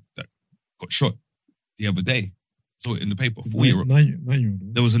 4-year-old that got shot the other day. Saw it in the paper. 4-year-old.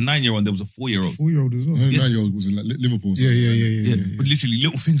 9-year-old. There was a 9-year-old. There was a 4-year-old. 4-year-old as well. 9-year-old was in like Liverpool. Yeah. But literally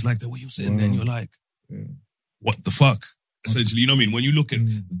little things like that where you're sitting there and you're like, what the fuck? Essentially, you know what I mean? When you look at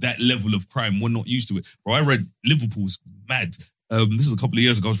that level of crime, we're not used to it. Bro, I read Liverpool's mad. This is a couple of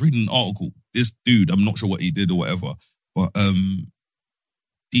years ago. I was reading an article. This dude, I'm not sure what he did or whatever, but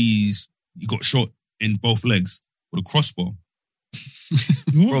he got shot in both legs with a crossbow.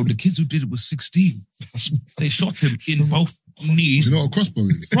 Bro, the kids who did it was 16. They shot him in both knees. You know what a crossbow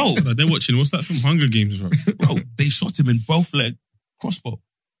is? Bro, they're watching, what's that from? Hunger Games, right? Bro, they shot him in both leg, crossbow.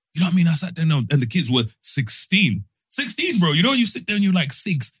 You know what I mean? I sat there and the kids were 16. 16, bro. You know, you sit there and you're like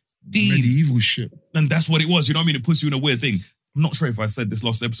 16. Medieval shit. And that's what it was. You know what I mean? It puts you in a weird thing. I'm not sure if I said this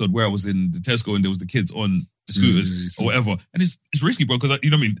last episode where I was in the Tesco and there was the kids on the scooters or whatever. And it's risky, bro, because, you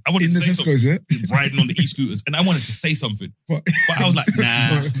know what I mean? I wanted in to the say Tesco's, something, riding on the e-scooters, and I wanted to say something. But I was like,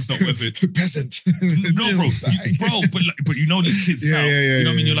 nah, it's not worth it. Peasant. No, bro. But you know these kids now. You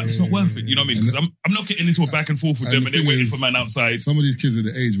know what I mean? You're like, it's not worth it. You know what I mean? Because I'm not getting into a back and forth with them and they're waiting for man outside. Some of these kids are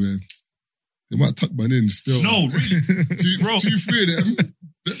the age where they might tuck man in still. No, really? Bro. 2, 3 of them.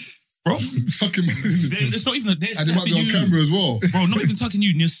 Bro, tucking man in. It's not even. And they might be on camera as well. Bro, not even tucking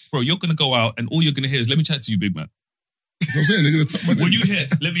you. Bro, you're going to go out and all you're going to hear is, let me chat to you, big man. That's what I'm saying. They're going to tuck man in. When you hear,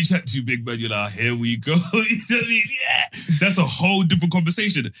 let me chat to you, big man, you're like, here we go. You know what I mean? Yeah. That's a whole different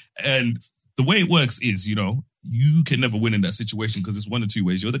conversation. And the way it works is, you know, you can never win in that situation because it's one of two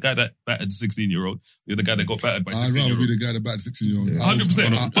ways. You're the guy that battered the 16-year-old. You're the guy that got battered by I'd 16-year-old. rather be the guy that battered 16-year-old.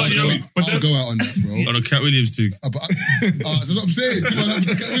 100%. I'll go out on that, bro. On a Cat Williams thing. That's what I'm saying. Cat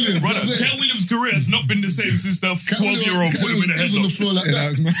Williams. Brother, Cat Williams' career has not been the same since the 12-year-old put him in the headlock. on the floor like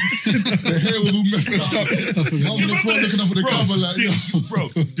that. The hair was all messed up. I was on the floor looking up at the cover like, bro,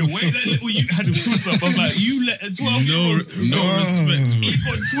 the way that little you had him twist up, I'm like, you let a 12-year-old. No respect, bro. He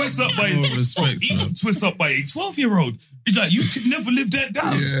got twist up by he got twist up by a 12-year-old. It's like you could never live that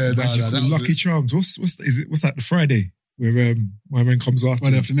down. Yeah, that Lucky Charms. What's that? The Friday where my man comes after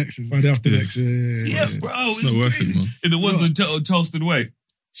Friday after next. Friday after next. Yeah, bro. It's not worth it, man. In the ones on Charleston Way,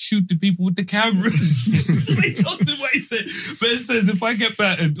 shoot the people with the camera. Charleston Way said, but it says if I get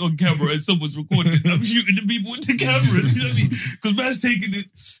battered on camera and someone's recording it, I'm shooting the people with the cameras. You know what I mean? Because man's taking it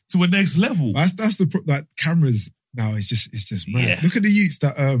to a next level. That's the cameras now. It's just mad. Yeah. Look at the youths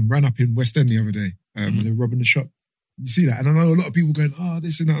that ran up in West End the other day when they were robbing the shop. You see that? And I know a lot of people going,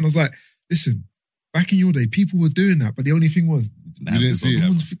 this and that. And I was like, listen, back in your day, people were doing that, but the only thing was, you didn't see it. No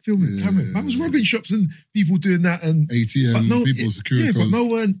one's filming the camera. Man was robbing shops and people doing that and ATM, people security codes. but no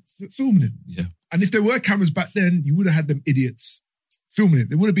one filming it. Yeah. And if there were cameras back then, you would have had them idiots filming it.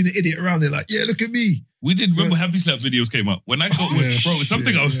 There would have been an idiot around there like, yeah, look at me. We did remember Happy Slap videos came up. When I got bro, it's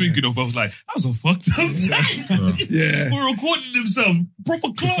something I was thinking of. I was like, that was a fucked up time. We're recording themselves,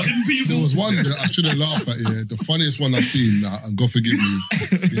 proper clotting people. There was one that I shouldn't laugh at, The funniest one I've seen, and God forgive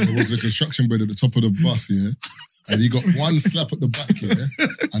me, was the construction bread at the top of the bus, And he got one slap at the back,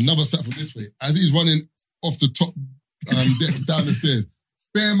 another slap from this way. As he's running off the top down the stairs,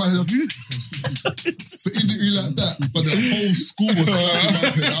 bear man, so he didn't really like that, but the whole school was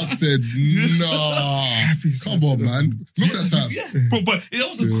clapping. I said, nah, come on, man. Remember that time? Yeah, bro, but that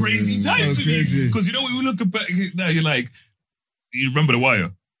was a crazy time to me. Because you know, when we look back now, you're like, you remember The Wire?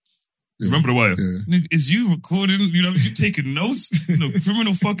 Remember The Wire? Nigga, is you recording, you know, you taking notes?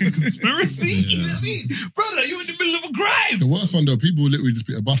 Criminal fucking conspiracy? You know what I mean? Brother, you're in the middle of a crime. The worst one though, people will literally just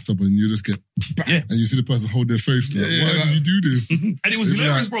be at a bus stop and you just get and you see the person hold their face like, why did you do this? And it was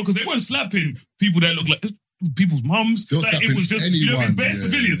hilarious, bro, because they weren't slapping people that look like people's mums. Like, it was just, you know what I mean, bare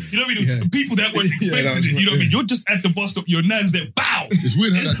civilians. You know what I mean? People that weren't expecting it. You know what I mean? You're just at the bus stop, your nan's there, bow. It's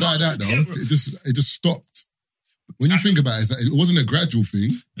weird how that died out though. It just stopped. When you think about it, it wasn't a gradual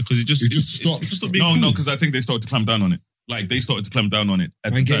thing. Because it just stopped. No, because I think they started to clamp down on it. Like, they started to clamp down on it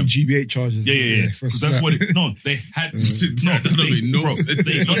at the time. getting GBH charges. Yeah. Because that's what it... No, they had to... No,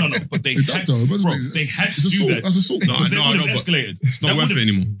 but they had to... Bro, they had to do that. That's assault. No, they would have escalated. It's not worth it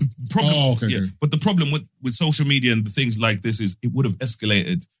anymore. Okay. But the problem with social media and the things like this is it would have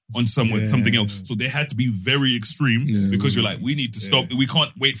escalated on something else. So they had to be very extreme because you're like, we need to stop. We can't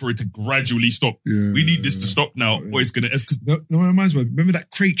wait for it to gradually stop. We need this to stop now or it's going to escalate. No one reminds me. Remember that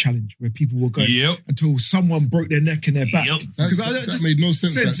crate challenge where people were going until someone broke their neck and their back? Because that made no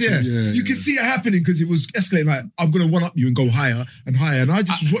sense. You could see it happening because it was escalating. Like, I'm going to one up you and go higher and higher. And I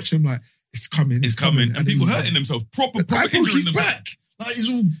just was watching them like, it's coming. It's coming. And people hurting themselves. Proper injuring themselves. Back. Like, he's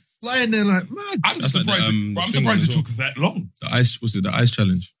all lying there like, man. I'm surprised it took that long. The ice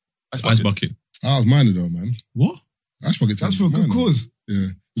challenge? Ice bucket. I was minded though, man. What? Ice bucket. That's for a good cause. Yeah.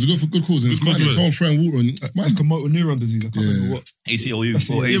 It was good for good cause. And it's minded. Someone throwing water and like a motor neuron disease. I can't remember what. ACLU.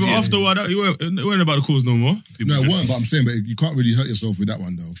 Yeah, but after a while, it weren't about the cause no more. No, it weren't, but I'm saying, but you can't really hurt yourself with that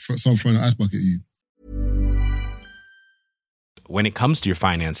one though. Someone throwing an ice bucket at you. When it comes to your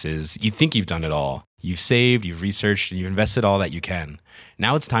finances, you think you've done it all. You've saved, you've researched, and you've invested all that you can.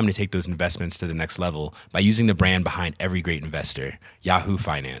 Now it's time to take those investments to the next level by using the brand behind every great investor, Yahoo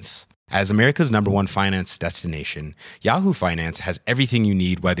Finance. As America's #1 finance destination, Yahoo Finance has everything you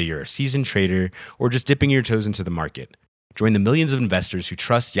need, whether you're a seasoned trader or just dipping your toes into the market. Join the millions of investors who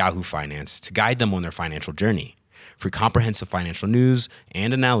trust Yahoo Finance to guide them on their financial journey. For comprehensive financial news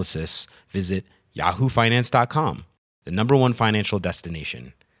and analysis, visit yahoofinance.com, the #1 financial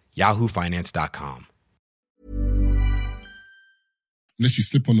destination, yahoofinance.com. Unless you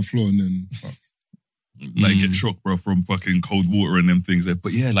slip on the floor and then... Like, get shocked, bro, from fucking cold water and them things.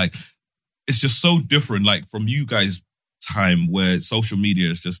 But yeah, like, it's just so different, like, from you guys' time where social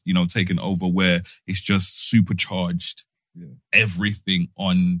media is just, you know, taken over, where it's just supercharged everything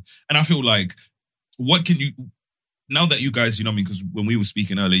on... And I feel like, what can you... Now that you guys, you know what I mean, because when we were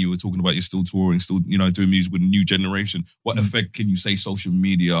speaking earlier, you were talking about you're still touring, still, you know, doing music with a new generation. What effect can you say social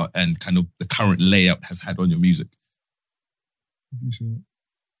media and kind of the current layout has had on your music? I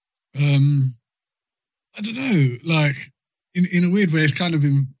don't know, like, in a weird way, it's kind of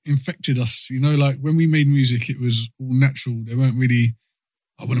infected us, you know, like, when we made music, it was all natural. They weren't really,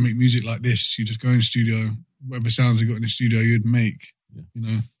 I want to make music like this. You just go in the studio, whatever sounds you got in the studio, you'd make, you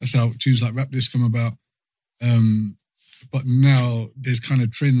know, that's how tunes like Rap This come about. But now there's kind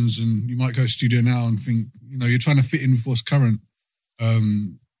of trends, and you might go to studio now and think, you're trying to fit in with what's current.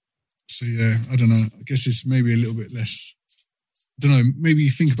 So yeah, I don't know. I guess it's maybe a little bit less. I don't know. Maybe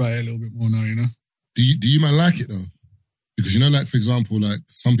you think about it a little bit more now. Do you man like it though? Because like for example, like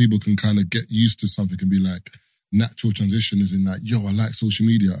some people can kind of get used to something and be like natural transition is in like, yo, I like social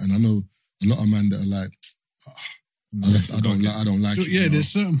media, and I know a lot of men that are like, I don't like so, it. Yeah, there's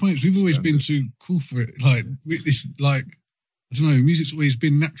certain points we've always been too cool for it. Like it's like, I don't know, music's always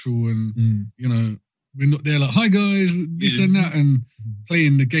been natural, and we're not there like, hi guys, this and that, and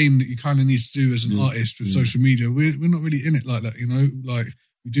playing the game that you kind of need to do as an artist with social media. We're not really in it like that, Like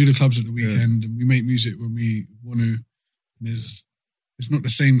we do the clubs at the weekend and we make music when we want to. And it's not the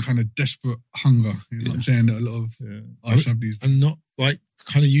same kind of desperate hunger, you know what I'm saying, that a lot of artists have these. And not like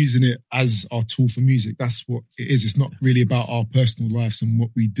kind of using it as our tool for music. That's what it is. It's not really about our personal lives and what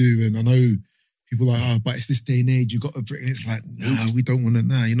we do. And I know people are like, but it's this day and age, you've got to bring it. It's like, no, we don't want it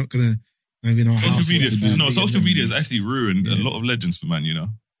now. You're not going to social media has actually ruined a lot of legends for man,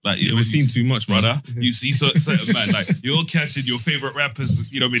 Like, we've seen too much, brother. You see certain man, like, you're catching your favorite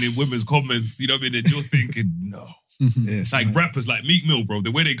rappers, in women's comments, and you're thinking, no. Like rappers like Meek Mill, bro,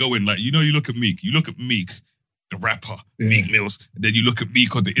 the way they go in, like, you look at Meek, the rapper, Meek Mills, and then you look at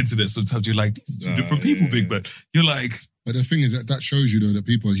Meek on the internet, sometimes you're like, these are different people, big, but you're like... But the thing is that shows you though that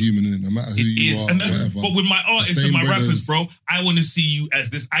people are human, and no matter who you are, whatever. But with my artists and my rappers, bro, I want to see you as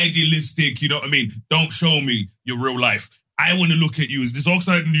this idealistic, you know what I mean? Don't show me your real life. I want to look at you as this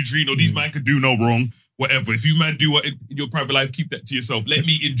oxide and neutrino. These man could do no wrong, whatever. If you man do what in your private life, keep that to yourself. Let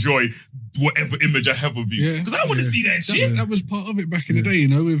me enjoy whatever image I have of you. Because I want to see that shit. That was part of it back in the day,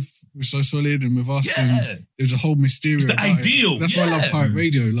 with So Solid and with us. Yeah. And there's a whole mysterious. It's the ideal. That's why I love pirate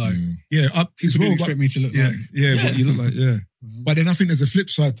radio. Like, people didn't expect me to look like. Yeah, what you look like, But then I think there's a flip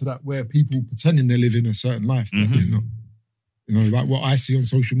side to that where people pretending they're living a certain life. But they're not. Like what I see on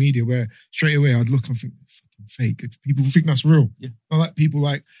social media where straight away I'd look and think, fucking fake. People think that's real. Yeah. I like people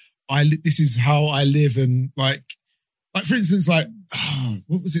like, this is how I live, and like for instance, like,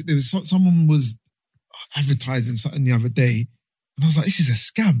 what was it? There was someone was advertising something the other day, and I was like, this is a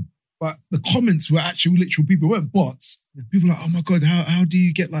scam. But the comments were actual literal people, it weren't bots. People were like, oh my God, how do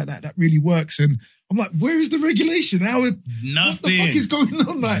you get like that? That really works. And I'm like, where is the regulation? What the fuck is going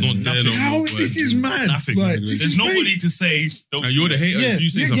on? Like, this is mad. Nothing. Like, there's nobody to say, you're the hater if you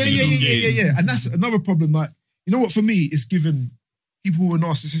say something. Yeah. And that's another problem. Like, you know what, for me, it's given people who are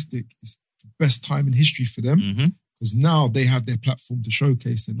narcissistic, it's the best time in history for them. Because now they have their platform to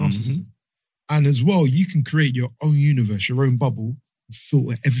showcase their narcissism. And as well, you can create your own universe, your own bubble, and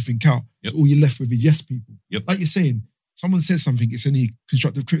filter everything out. So all you're left with is yes people. Like you're saying, someone says something, it's any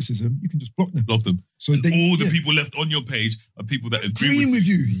constructive criticism, you can just block them. So all the people left on your page are people that agree with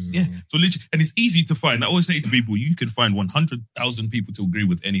you. Yeah. So literally, and it's easy to find. I always say to people, you can find 100,000 people to agree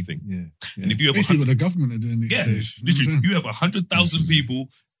with anything. And if you have basically what the government are doing these days. Literally, you have 100,000 people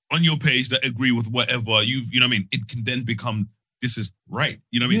on your page that agree with whatever you know what I mean? It can then become, this is right.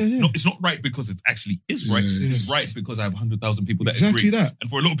 You know what I mean? No, it's not right because it actually is right. It's right because I have 100,000 people that agree. That. And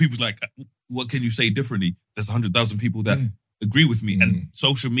for a lot of people, it's like, what can you say differently? There's 100,000 people that agree with me. And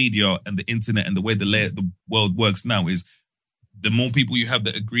social media and the internet and the way the world works now is the more people you have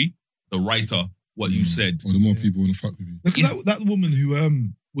that agree, the righter what you said. Or the more people want to fuck with you. Look at that woman who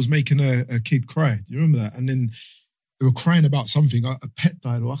was making a kid cry. Do you remember that? And then they were crying about something, a pet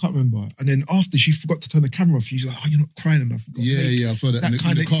died, or I can't remember. And then after she forgot to turn the camera off, she's like, oh, you're not crying enough. I saw that in the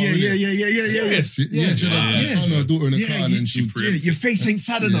car. She had a son or a daughter in the car, and then she your face ain't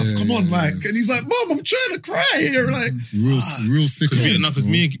sad enough. Come on, like. And he's like, Mom, I'm trying to cry. You're like, real sick. Because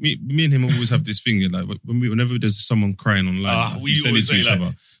me and him always have this thing, like whenever there's someone crying online, we send it to each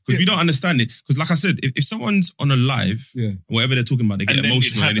other. Because we don't understand it. Because like I said, if someone's on a live, whatever they're talking about, they get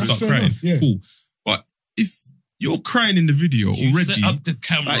emotional and they start crying. Cool. But if you're crying in the video already, set up the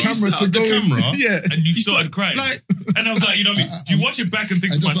camera, and you started crying. And I was like, you know what I mean? Do you watch it back and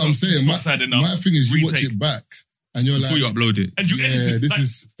think to myself, I'm saying, my thing is you watch it back and you're before like, you upload it. And you edit it.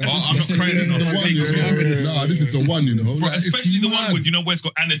 I'm not crying enough. This is the one, you know. Bro, especially the one with, where it's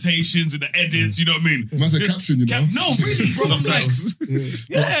got annotations and the edits, you know what I mean? That's a caption, you know. No, really, bro. Sometimes.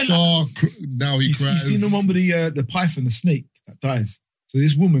 Now he cries. You seen the one with the python, the snake that dies? So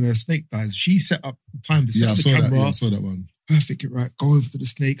this woman, her snake dies. She set up the time to set up the camera. I saw that one. Perfect, right? Go over to the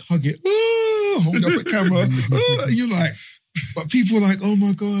snake, hug it, hold up the camera. You're like, but people are like, oh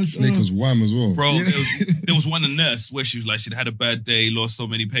my God. Snake was wham as well. Bro, there was one nurse where she was like, she'd had a bad day, lost so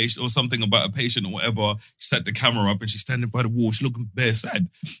many patients, or something about a patient or whatever. She set the camera up and she's standing by the wall. She's looking bare sad.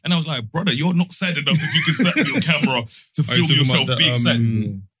 And I was like, brother, you're not sad enough if you can set up your camera to film yourself being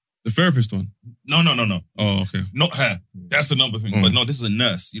sad. The therapist one? No. Oh, okay. Not her. That's another thing. But no, this is a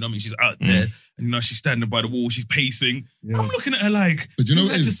nurse. You know what I mean? She's out there and, you know, she's standing by the wall, she's pacing. Yeah. I'm looking at her like, but you know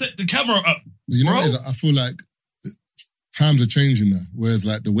what had it to is? set the camera up. But you know bro. what it is? I feel like times are changing now. Whereas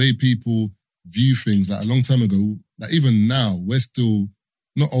like the way people view things, like a long time ago, like even now, we're still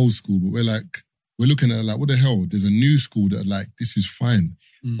not old school, but we're looking at it like, what the hell? There's a new school that are like, this is fine.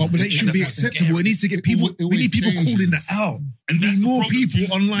 But that shouldn't be acceptable. It needs to get people. We need people calling that out. And we that's need the more problem.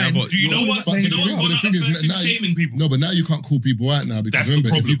 people online. Do you know what? But You know what's going on first? It's shaming people. No, but now you can't call people out now because That's the remember,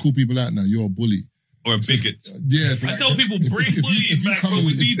 if problem. you call people out now, you're a bully. Or a bigot. Yeah, I tell people, bring bullying back, bro.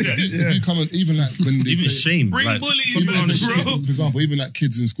 We need that. If you come and even like when they Even say, shame. Bring like, bullying even back, say shit, bro. for example, even like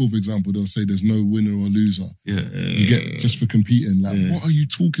kids in school, for example, they'll say there's no winner or loser. Yeah. You get just for competing. Like, what are you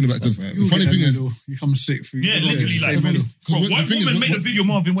talking about? Because the funny thing is, you come sick for Yeah, literally, like, bro, one woman made a video,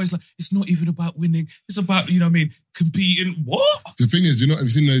 Marvin, where it's like, it's not even about winning. It's about, you know what I mean, competing. What? the thing is, you know, have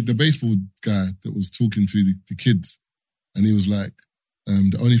you seen the baseball guy that was talking to the kids, and he was like,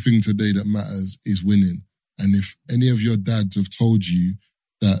 the only thing today that matters is winning. And if any of your dads have told you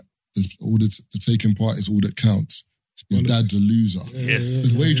that the taking part is all that counts, your dad's a loser. Yes. So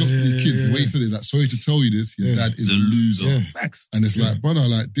the way he dropped to the kids, the way he said it, like, sorry to tell you this, your dad is a loser. Facts. And it's like, brother,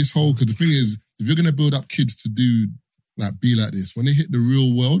 like this whole, because the thing is, if you're going to build up kids to do, like, be like this, when they hit the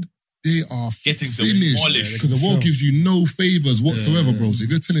real world, they are Getting finished. demolished. Because the world gives you no favors whatsoever, bro. So if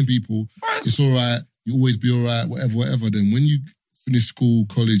you're telling people it's all right, you always be all right, whatever, then when you finish school,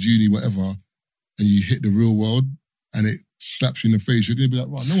 college, uni, whatever, and you hit the real world and it slaps you in the face, you're going to be like,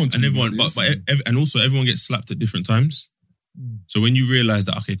 right, no one told And me everyone, about but this. and also everyone gets slapped at different times. So when you realize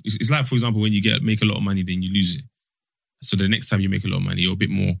that, okay, it's like, for example, when you make a lot of money, then you lose it. So the next time you make a lot of money, you're a bit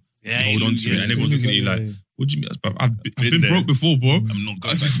more, you hold on to it, and everyone's looking at you like, what do you mean? I've been broke before, bro. I'm not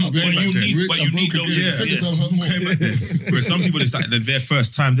going I've been But you rich, need, but you I'm need broke those. again. Second time hurt more. Whereas some people, it's like their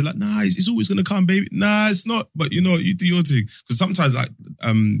first time, they're like, nah, it's always going to come, baby. Nah, it's not. But you know, you do your thing. Because sometimes, like,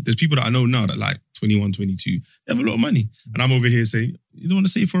 there's people that I know now that like 21, 22, they have a lot of money. And I'm over here saying, you don't want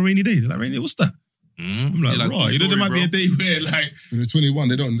to save for a rainy day? They're like, rainy, what's that? I'm like, bro, you know, there might be a day where like... When they're 21,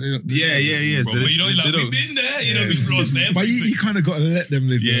 they don't Yeah. Bro, but you know, like, we've been there, you know, we've lost everything. But you kind of got to let them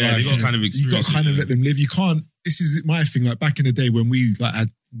live their life. you got to kind of experience. You got to kind of let them live. You can't. This is my thing. Like back in the day when we like had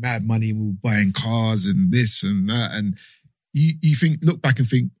mad money and we were buying cars and this and that, and you think, look back and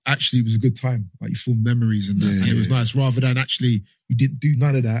think, actually it was a good time. Like you form memories and that, and it was nice. Rather than actually you didn't do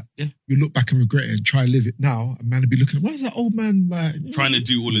none of that. Yeah. You look back and regret it and try to live it now. A man would be looking at, why is that old man like Trying to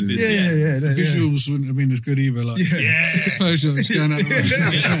do all of this. Yeah. Visuals wouldn't have been as good either. Like, explosions going on. No,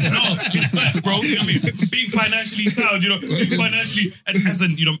 it's like, bro, I mean, being financially sound, you know, being financially, and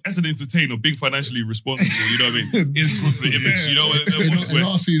as an entertainer, being financially responsible, you know what I mean, is good for the image, you know. And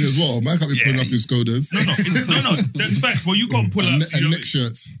last scene as well, man can't be pulling up his Skodas. No, that's facts. Well, you can't pull up, And neck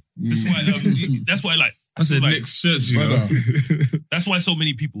shirts. That's why, like, I said next shirts, you know. that's why so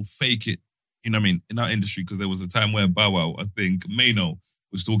many people fake it, you know what I mean, in our industry, because there was a time where Bow Wow, I think, Mano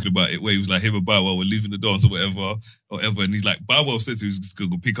was talking about it, where he was like, him and Bow Wow were leaving the dance or whatever, and he's like, Bow Wow said to him he was just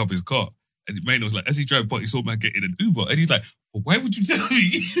going to go pick up his car, and Mano was like, as he drove by, he saw man get in an Uber, and he's like, well, why would you tell me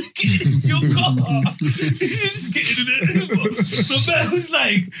get in your car? He's just getting in an Uber. So man was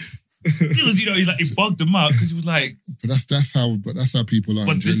like, you know, he's like, it bugged him out, because he was like... But that's how people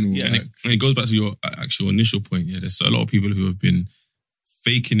are in general. And it goes back to your actual initial point. Yeah, there's a lot of people who have been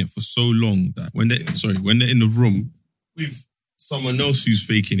faking it for so long that when they're in the room with someone else who's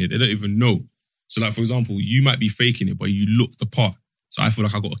faking it, they don't even know. So, like, for example, you might be faking it, but you look the part. So I feel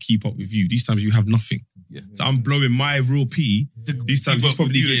like I got to keep up with you. These times you have nothing. Yeah. So I'm blowing my real pee. These times he's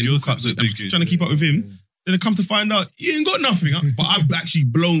probably getting hookups. I'm trying to keep up with him. Then I come to find out you ain't got nothing. But I've actually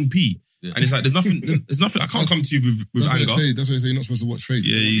blown pee. Yeah. And it's like, there's nothing, I can't come to you with anger. That's why they say you're not supposed to watch face.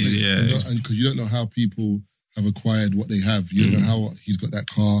 Yeah. And because you don't know how people have acquired what they have. You don't know how he's got that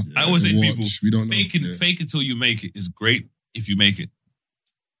car. I always say people, we don't know. Fake it till you make it is great if you make it.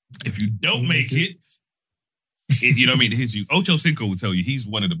 If you don't make it, you know what I mean? It hits you. Ocho Cinco will tell you, he's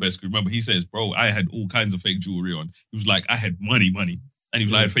one of the best. Remember, he says, bro, I had all kinds of fake jewelry on. He was like, I had money. And he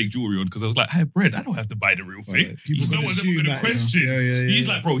was like, I had fake jewelry on because I was like, I had bread. I don't have to buy the real thing. No one's ever going to question. He's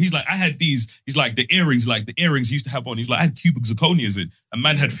like, bro, he's like, I had these. He's like, the earrings he used to have on. He's like, I had cubic zirconias in. A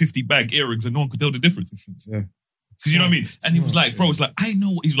man had 50 bag earrings and no one could tell the difference. Yeah. Because you know what I mean? And he was like, bro, it's like, I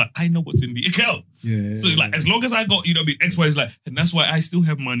know what's in the account. Yeah. So it's like, as long as I got, you know what I mean, XY is like, and that's why I still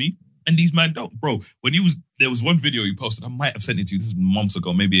have money. And these men don't. Bro, there was one video he posted, I might have sent it to you, this was months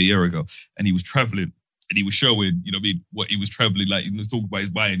ago, maybe a year ago, and he was traveling. And he was showing, you know what I mean, what he was traveling like. He was talking about his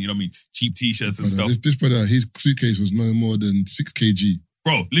buying, you know what I mean, cheap t-shirts and stuff. This brother, his suitcase was no more than 6 kg.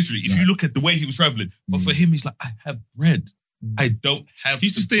 Bro, literally, if you look at the way he was traveling, but for him, he's like, I have bread. I don't have. He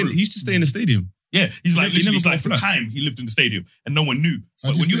used to stay in the stadium. Yeah, he's like, He never literally, got for flat. time he lived in the stadium and no one knew.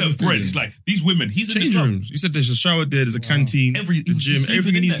 How'd But you when you stay in have the bread, stadium? it's like these women. He's in Change the club. rooms. You said there's a shower there, there's a canteen, the gym,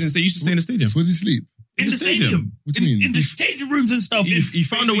 everything he needs to stay. He used to stay in the stadium. So where does he sleep? in the stadium. What do you mean? In the changing rooms and stuff. He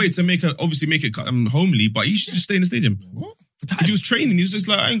found a way to make it, obviously make it homely, but he should just stay in the stadium. What? He was training. He was just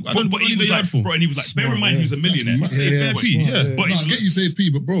like, I don't But need he the was yard like, for. bro, and he was like, bear in mind, he was a millionaire. But I get you say P,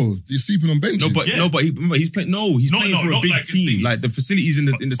 but bro, you're sleeping on benches. Remember, he's playing. He's playing for a big team. Like the facilities in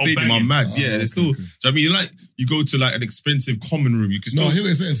the stadium are mad. Yeah, they're still. Do you know what I mean? Like you go to like an expensive common room, you can still. No, I hear what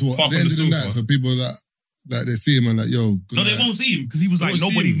you're saying. So what? park At the on end the of the night, sofa. so people that they see him and like, yo, good No, they night. won't see him because he was like, They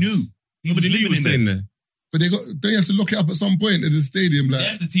won't see nobody him. knew. He was living in there. But don't you have to lock it up at some point in the stadium? Like,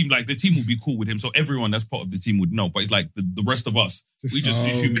 That's the team. Like the team will be cool with him, so everyone that's part of the team would know. But it's like the rest of us, we just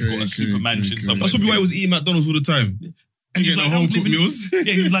assume he's got a super mansion. somewhere. That's probably why he was eating McDonald's all the time. And he's getting like, the I home was cooked living. meals.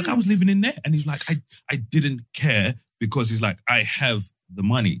 Yeah, he was like, I was living in there, and he's like, I didn't care because he's like, I have the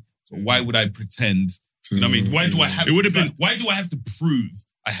money, so why would I pretend? You know what I mean? Why do I have? It would have it's been. like, why do I have to prove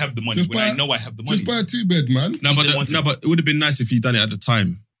I have the money Just when buy- I know I have the money? just buy a 2-bed, man. But it would have been nice if he'd done it at the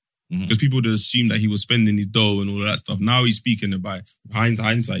time. Because people would assume that he was spending his dough and all of that stuff. Now he's speaking about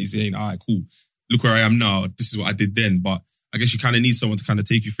hindsight. He's saying, all right, cool. Look where I am now. This is what I did then. But I guess you kind of need someone to kind of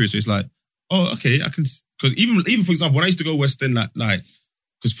take you through. So it's like, oh, okay, I can... Because even for example, when I used to go West End, like...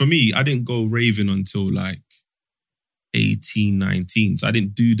 Because for me, I didn't go raving until like 18, 19. So I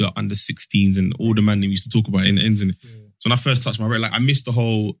didn't do the under 16s and all the man we used to talk about in the ends. So when I first touched my rate, like I missed the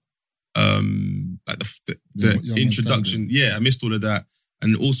whole... like the young introduction. Yeah, I missed all of that.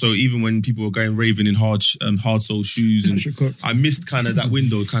 And also, even when people were going raving in hard sole shoes, and I missed kind of that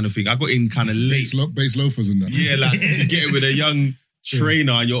window kind of thing. I got in kind of late. Base loafers and that. Yeah, like you get it with a young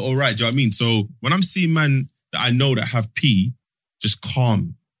trainer and you're all right. Do you know what I mean? So when I'm seeing man that I know that have P, just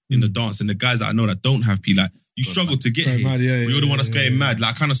calm in the dance, and the guys that I know that don't have P, like you struggle to get Going here. mad, yeah, You're the one that's yeah, going yeah. mad.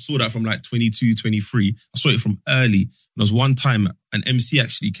 Like I kind of saw that from like 22, 23. I saw it from early. And there was one time an MC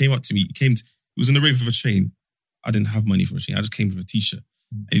actually came up to me. He was in the rave with a chain. I didn't have money for a chain. I just came with a t-shirt.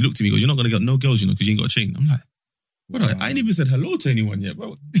 And he looked at me and goes, you're not going to get no girls, because you ain't got a chain. I'm like, what? I ain't even said hello to anyone yet,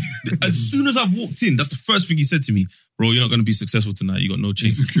 bro. As soon as I walked in, that's the first thing he said to me. Bro, you're not going to be successful tonight. You got no chain.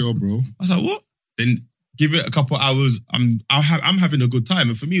 Insecure, bro. I was like, what? Then give it a couple of hours. I'm having a good time.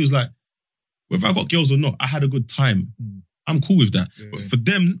 And for me, it was like, whether I got girls or not, I had a good time. I'm cool with that. But for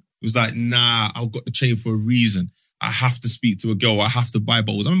them, it was like, nah, I've got the chain for a reason. I have to speak to a girl. I have to buy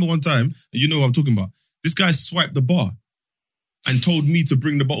bottles. I remember one time, and you know what I'm talking about. This guy swiped the bar and told me to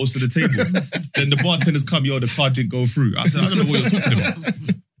bring the bottles to the table. Then the bartenders come, the card didn't go through. I said, I don't know what you're talking about.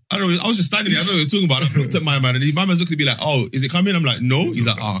 I don't know. I was just standing there. I don't know what you're talking about. I looked at my man, and my man's looking at me like, oh, is it coming? I'm like, no. He's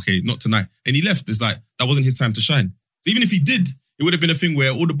like, oh, okay, not tonight. And he left. It's like, that wasn't his time to shine. So even if he did, it would have been a thing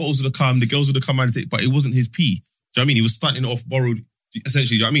where all the bottles would have come, the girls would have come and take, but it wasn't his pee. Do you know what I mean? He was starting it off borrowed,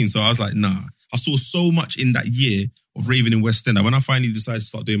 essentially. Do you know what I mean? So I was like, nah. I saw so much in that year of raving in West End that when I finally decided to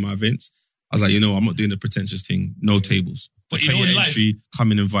start doing my events, I was like, I'm not doing the pretentious thing. No tables. But Pay you know, your in life, entry,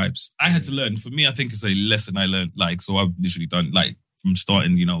 come in and vibes. I had to learn. For me, I think it's a lesson I learned. Like, so I've literally done, like, from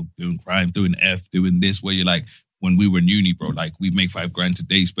starting, doing crime, doing F, doing this, where you're like, when we were in uni, bro, like, we make $5,000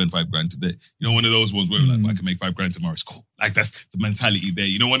 today, spend $5,000 today. One of those ones where we're like, I can make $5,000 tomorrow, it's cool. Like, that's the mentality there.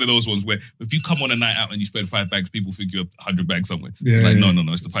 One of those ones where if you come on a night out and you spend 5 bags, people think you have 100 bags somewhere. Yeah, Like, yeah. no,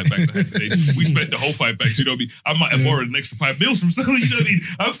 it's the 5 bags I had today. We spent the whole 5 bags, you know what I mean? I might have borrowed an extra 5 bills from someone, you know what I mean?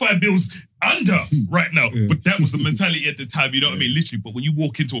 I'm 5 bills under right now. But that was the mentality at the time, you know what I mean? Literally. But when you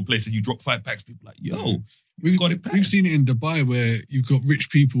walk into a place and you drop 5 packs, people are like, yo, We've got it back. We've seen it in Dubai where you've got rich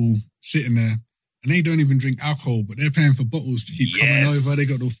people sitting there and they don't even drink alcohol, but they're paying for bottles to keep coming over. They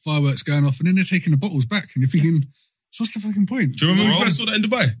got the fireworks going off and then they're taking the bottles back. And you're thinking, so what's the fucking point? Do you remember when we first saw that in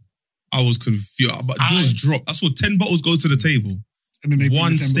Dubai? I was confused. But jaws dropped. I saw 10 bottles go to the table. And then they bring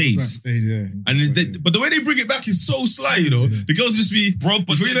one the 10 bottles stage. back. And but the way they bring it back is so sly, The girls just be, bro,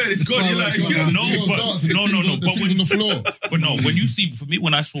 but before you know it, it's gone. You're like, But no, when you see, for me,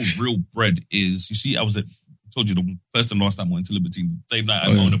 when I saw real bread is, you see, I told you the first and last time I went to Libertine, the same night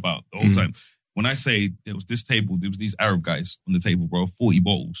I moaned about the whole time. When I say there was this table, there was these Arab guys on the table, bro, 40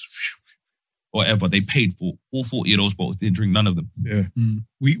 bottles, whatever. They paid for all 40 of those bottles, didn't drink none of them. Yeah.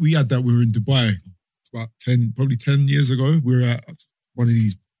 We had that. We were in Dubai about 10 years ago. We were at one of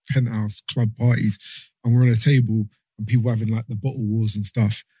these penthouse club parties and we're on a table and people were having like the bottle wars and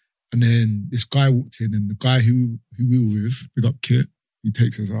stuff. And then this guy walked in and the guy who we were with, big up Kit, who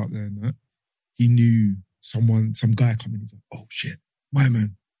takes us out there and that, he knew some guy coming. He's like, oh shit, my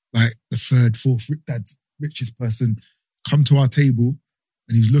man. Like the third, fourth, dad's richest person come to our table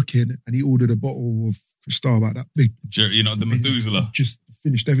and he was looking and he ordered a bottle of Cristal about that big. The Methuselah. Just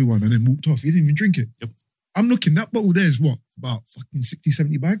finished everyone and then walked off. He didn't even drink it. Yep. I'm looking, that bottle there is what? About fucking 60,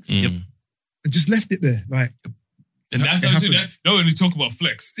 70 bags? Yep. And just left it there. Like, and that's how when you talk about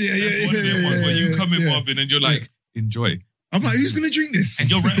flex. Yeah, that's one of them ones where you come in, Marvin, and you're like, enjoy. I'm like, who's going to drink this?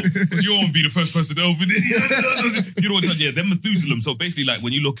 And you're right, because you won't be the first person to open it. You know what I'm saying? Yeah, they're Methuselah. So basically, like,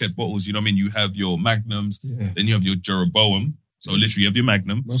 when you look at bottles, you know what I mean? You have your Magnums, then you have your Jeroboam. So literally, you have your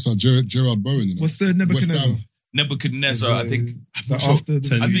Magnum. That's like Gerard Bowen. You know? What's the Nebuchadnezzar? Nebuchadnezzar, I think.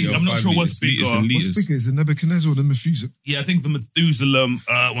 I'm not sure what's bigger. What's bigger? Is it Nebuchadnezzar or the Methuselah? Yeah, I think the Methuselah,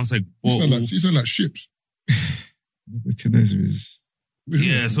 one sec. You sound like ships. Nebuchadnezzar is...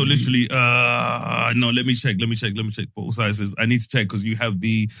 Yeah, so literally, no, let me check bottle sizes. I need to check because you have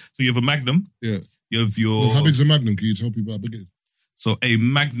you have a Magnum. Yeah. You have your... Well, how big is a Magnum? Can you tell people how big it is? So a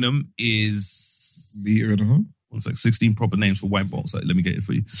Magnum is... Liter and a half? 16 proper names for wine bottles. Let me get it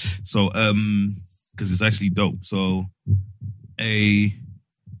for you. So, because it's actually dope. So,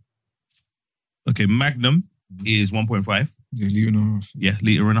 Magnum is 1.5. Yeah, liter and a half. Yeah,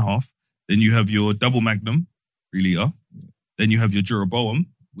 liter and a half. Then you have your double Magnum, 3 liter. Then you have your Jeroboam,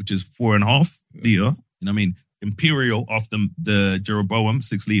 which is 4.5 liter. You know what I mean? Imperial after the Jeroboam,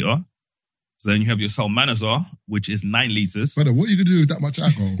 6 liter. So then you have your Salmanazar, which is 9 liters. Brother, what are you going to do with that much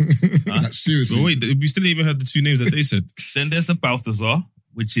alcohol? Like, seriously. But wait, we still even had the 2 names that they said. Then there's the Balthazar,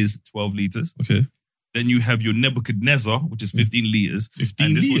 which is 12 liters. Okay. Then you have your Nebuchadnezzar, which is 15 liters. 15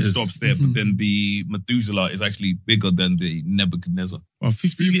 and this liters? one stops there. But then the Methuselah is actually bigger than the Nebuchadnezzar. Wow,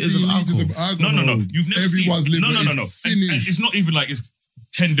 15 liters of alcohol. No. You've never Everyone's seen... liver No. is And finished. it's not even like it's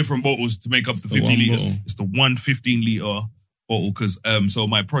 10 different bottles to make up the 15 one liters. bottle. It's the one 15 liter bottle. Because so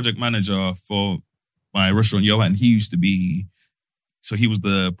my project manager for my restaurant, Johan, he used to be... So he was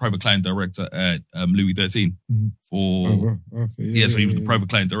the private client director at Louis XIII for... Oh, wow. Okay. So he was the private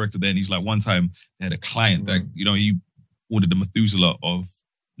client director there. And he's like, one time they had a client that, you know, he ordered the Methuselah of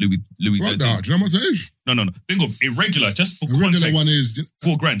Louis What XIII. that? Do you know how much that is? No. Think of a regular, just for A regular context, one is...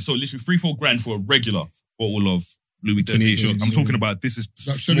 $4,000. So literally $3-4 for a regular bottle of Louis 28 XIII. shots. I'm talking about this is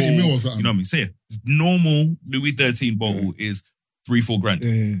Like small, 70 mil or something. You know what I mean? Say it. Normal Louis XIII bottle is $3-4.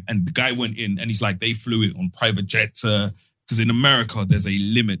 Yeah. And the guy went in and he's like, they flew it on private jet. Because in America, there's a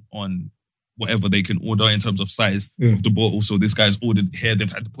limit on whatever they can order in terms of size of the bottle. So this guy's ordered here, they've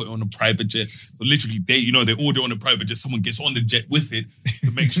had to put it on a private jet. So literally, they order on a private jet, someone gets on the jet with it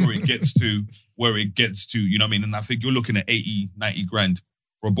to make sure it gets to where it gets to, you know what I mean? And I think you're looking at 80, 90 grand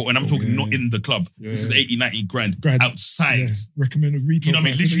for a bottle. And I'm talking not in the club. This is 80, 90 grand outside. Yeah. Recommended retail. You know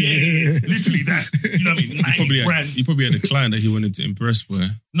what I mean? Literally, literally that's, you know what I mean? 90 grand. He probably had a client that he wanted to impress with.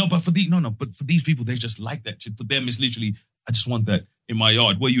 No, but for these people, they just like that shit. For them, it's literally, I just want that in my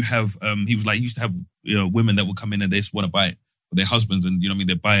yard. Where you have, he was like, he used to have, you know, women that would come in and they just want to buy it for their husbands, and you know what I mean,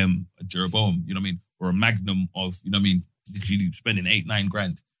 they buy them a Jeroboam, you know what I mean, or a Magnum of, you know what I mean, literally spending 8-9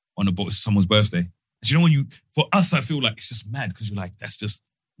 grand on a bottle of someone's birthday. And you know when for us, I feel like it's just mad because you're like, that's just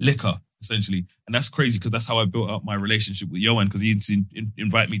liquor essentially, and that's crazy because that's how I built up my relationship with Johan, because he used to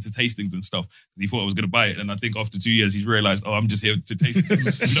invite me to tastings and stuff. He thought I was going to buy it, and I think after 2 years he's realized, I'm just here to taste it. You know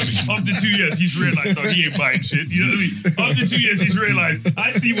what I mean? After 2 years he's realized, he ain't buying shit. You know what I mean? After 2 years he's realized, I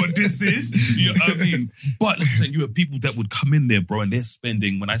see what this is. You know what I mean? But like I said, you have people that would come in there, bro, and they're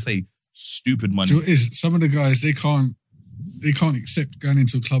spending, when I say stupid money. Do you know what it is? Some of the guys, they can't accept going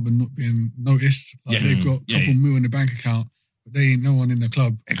into a club and not being noticed. Like they've got a couple mil in the bank account, but they ain't no one in the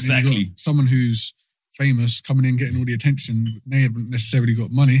club. Exactly. You've got someone who's famous coming in, getting all the attention. They haven't necessarily got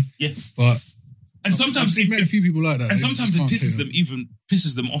money. Yeah. But and sometimes I've met a few people like that. And sometimes it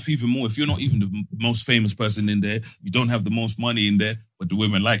pisses them off even more. If you're not even the most famous person in there, you don't have the most money in there, but the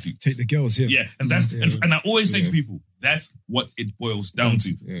women like you. Take the girls, yeah. Yeah, and that's and I always say to people, that's what it boils down to.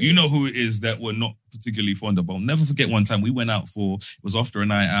 Yeah. You know who it is that we're not particularly fond of. I'll never forget one time we went out it was after a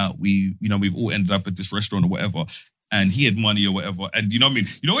night out. We've all ended up at this restaurant or whatever, and he had money or whatever. And you know what I mean?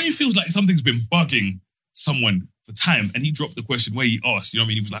 You know when you feel like something's been bugging someone for time, and he dropped the question where he asked, you know what I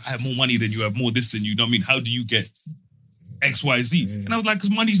mean? He was like, I have more money than you, have more this than you, know what I mean? How do you get XYZ? And I was like,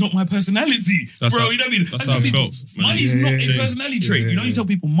 because money's not my personality, That's bro. how- you know what I mean? that's I tell how I people, felt. money's not a personality trait. You know, you tell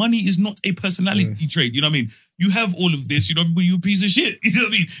people money is not a personality trait. You know what I mean? You have all of this, you know, but you're a piece of shit. You know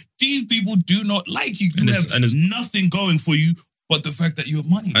what I mean? These people do not like you. You have nothing going for you but the fact that you have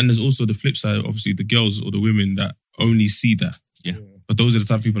money. And there's also the flip side, obviously, the girls or the women that only see that. Yeah. But those are the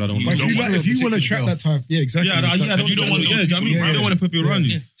type of people I don't Like, want. if you want to attract that type, exactly. Yeah, you don't want those people. You don't want to put people around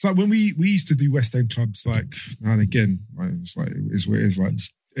you. It's like when we used to do West End clubs, like now and again, right? It's like it's where it's like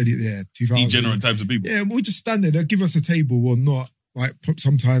 2000. Degenerate types of people. Yeah, we'll just stand there. They'll give us a table or not. Like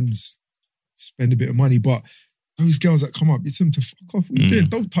sometimes spend a bit of money, but those girls that come up, you tell them to fuck off. What you doing?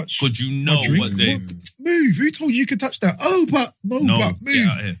 Don't touch. Because you know what they move. Who told you could touch that? Oh, but move. Get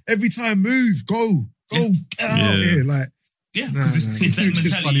out here. Every time, move. Go. Go get out here. Like, yeah, because it's that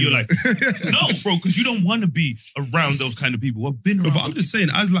mentality. You're like, no, bro, because you don't want to be around those kind of people. I've been around. But I'm just saying,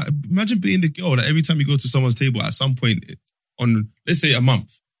 as like, imagine being the girl that every time you go to someone's table at some point on, let's say a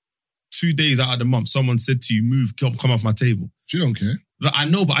month, 2 days out of the month, someone said to you, move, come off my table. She don't care. Like, I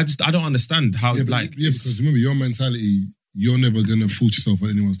know, but I don't understand how, because remember, your mentality, you're never going to force yourself at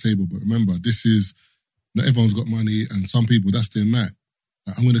anyone's table. But remember, not everyone's got money, and some people, that's their night.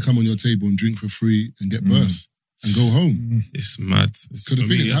 Like, I'm going to come on your table and drink for free and get burst. And go home. It's mad. Because the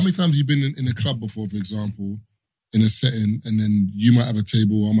thing is, how many times have you been in a club before, for example, in a setting, and then you might have a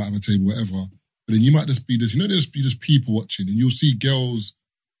table, I might have a table, whatever, but then you might just be this, there's just people watching, and you'll see girls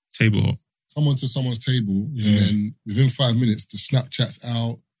table come onto someone's table, and then within 5 minutes, the Snapchat's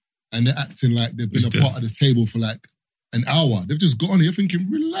out, and they're acting like they've been a part of the table for like an hour. They've just got on here thinking,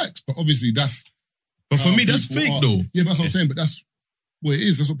 relax. But obviously, that's. But for me, that's fake, though. Yeah, that's what I'm saying, but that's. Well, it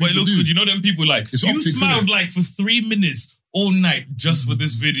is. That's what people do. But it looks good. You know them people like, it's you optics, smiled like for 3 minutes all night just for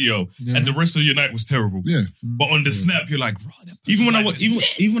this video, and the rest of your night was terrible. Yeah. But on the snap, you're like, right. Even when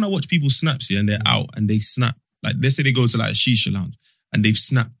I watch people's snaps, and they're out and they snap, like let's say they go to like a shisha lounge and they've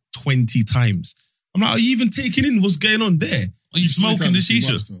snapped 20 times. I'm like, are you even taking in what's going on there? Are you smoking the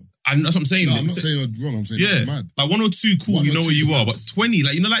shisha? And that's what I'm saying. No, I'm not saying you're wrong. I'm saying that's mad. Like 1 or 2, cool, you know where you are. But 20,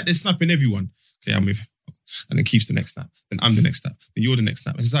 like, like they're snapping everyone. Okay, I'm with. And then keeps the next snap. Then I'm the next snap. Then you're the next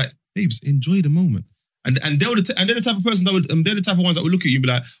snap. And it's like, babes, enjoy the moment. And they're the type of person that would, they're the type of ones that would look at you and be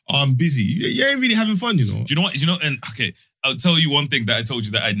like, oh, I'm busy. You ain't really having fun, you know. Do you know what? And okay, I'll tell you one thing that I told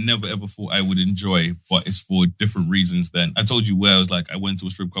you that I never ever thought I would enjoy, but it's for different reasons. Then I told you where I was like, I went to a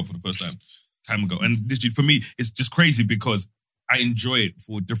strip club for the first time ago, and this for me, it's just crazy because I enjoy it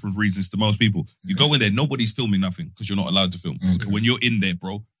for different reasons to most people. You go in there, nobody's filming nothing because you're not allowed to film. Okay. When you're in there,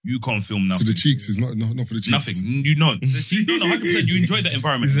 bro, you can't film nothing. So the cheeks is not for the cheeks? Nothing. You don't. No, 100%. You enjoy that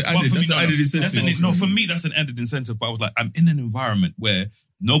environment. For me, that's an added incentive. But I was like, I'm in an environment where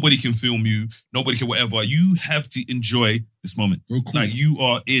nobody can film you, nobody can whatever. You have to enjoy this moment. Go cool. Like you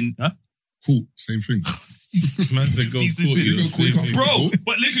are in... Huh? Cool. Same thing. Man said go cool. Bro,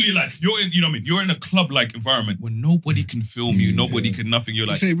 but literally like, you're in, you know what I mean? You're in a club-like environment where nobody can film you, nobody can nothing. You're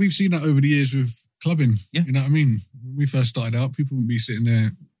like... Say, we've seen that over the years with clubbing. Yeah. You know what I mean? When we first started out, people wouldn't be sitting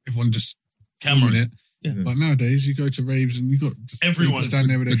there, everyone just... Cameras. It. Yeah. But nowadays, you go to raves and you got everyone standing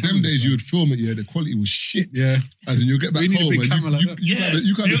there with their them days, you would film it, the quality was shit. Yeah. As in, you'll get back home and you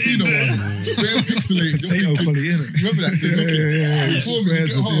can't see no one. Very pixelated. Potato quality, innit? Remember that? Before you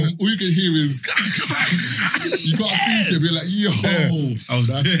get home, all you can hear is you can't see shit. You're like, yo. I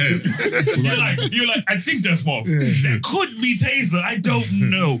was dead. You're like, I think that's more. There could be Taser. I don't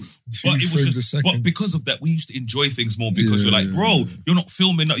know. But it was just, but because of that, we used to enjoy things more because you're like, bro, you're not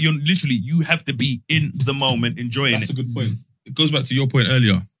filming. You're literally, you have to be in the moment, enjoying That's it. That's a good point. It goes back to your point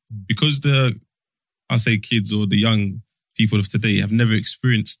earlier. Because I'll say kids or the young people of today have never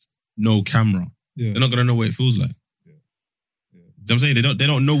experienced no camera. Yeah. They're not gonna know what it feels like. You know what I'm saying? They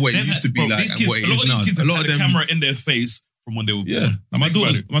don't know what it used to be like and what it is now. A lot of these kids have had a camera in their face from when they were born. And my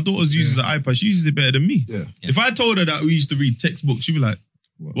daughter uses an iPad. She uses it better than me. Yeah. If I told her that we used to read textbooks, she'd be like,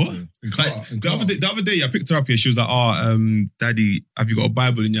 what? The other day I picked her up here. She was like, Daddy, have you got a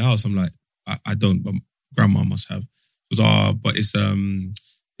Bible in your house? I'm like, I don't, but grandma must have. It was, but it's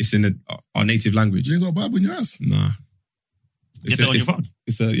in our native language. You ain't got a Bible in your house? Nah. Get that on your phone.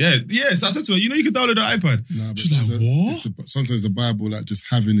 Yes, I said to her, you can download the iPad. Nah, she's like, what? Sometimes the Bible, like just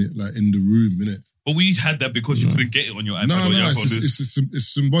having it like in the room, innit? But we had that because you couldn't get it on your iPad. No, it's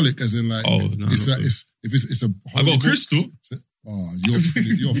symbolic, as in like, it's a. I got a crystal. Oh, you're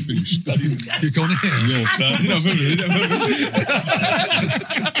finished. You're finished. You're going here. You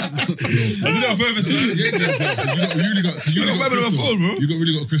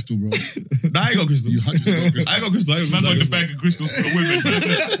really got a crystal, bro. Nah, I ain't got a crystal. You 100% got a crystal. I got a crystal. Man got the bag of crystals for the women.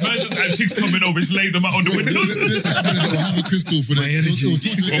 And chicks coming over, just lay them out on the windows. They'll have a crystal for the energy. For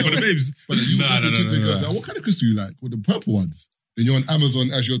the babes. But you what kind of crystal you like? With the purple ones? Then you're on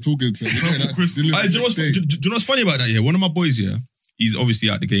Amazon as you're talking to. Do you know what's funny about that? Yeah, one of my boys here, he's obviously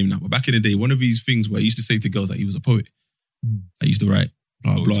out the game now. But back in the day, one of these things where he used to say to girls that he was a poet. I used to write,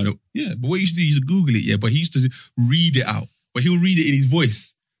 blah, blah. Yeah, but what he used to do, he used to Google it, but he used to read it out. But he'll read it in his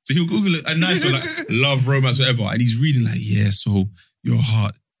voice. So he'll Google it, a nice one, like love, romance, whatever. And he's reading like, yeah, so your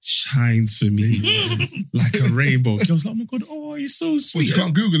heart shines for me like a rainbow. Girls like, oh my God, oh, you're so sweet. But you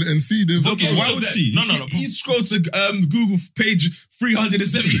can't Google it and see the... Okay, why would she? No. He scrolled to Google page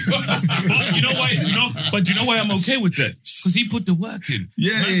 370. But you know why? But you know why I'm okay with that? Because he put the work in.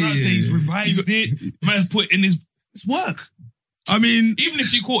 He's revised it. Man put in his work. I mean... Even if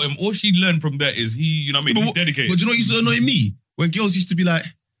she caught him, all she learned from that is he's dedicated. But you know what used to annoy me? When girls used to be like,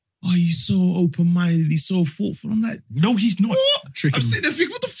 oh, he's so open-minded, he's so thoughtful. I'm like, no, he's not. What? I'm sitting there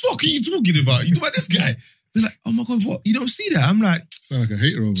thinking, what the fuck are you talking about? You talking about this guy? They're like, oh my God, what? You don't see that? I'm like... Sound like a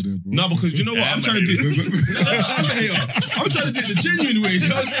hater over there, bro. No, because you know what? I'm trying to do... I'm a hater. I'm trying to do it the genuine way.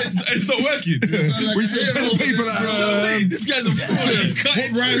 You know what I'm saying? It's not working. We say people that... This guy's a fraud.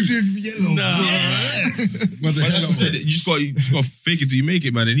 What rhymes with yellow? But like I said, you just got to fake it till you make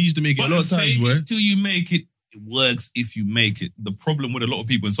it, man. And he used to make it a lot of times where... Till you make it, it works if you make it. The problem with a lot of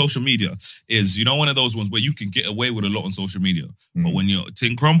people in social media is, you know, one of those ones where you can get away with a lot on social media. But when your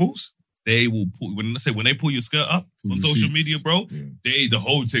thing crumbles... They will pull when they pull your skirt up on social media, bro. Yeah. The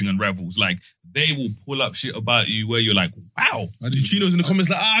whole thing unravels. Like they will pull up shit about you where you're like, wow. Chino's in the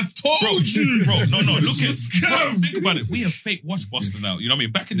comments like, I told you, bro. No, look at think about it. We have fake wash buster now. You know what I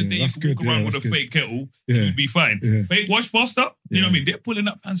mean? Back in the day, you could walk around with a fake kettle, you'd be fine. Yeah. Fake wash buster, you know what I mean? They're pulling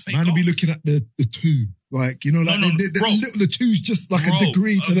up man's fake. Man, will be looking at the two. Like, you know, like the two's just like a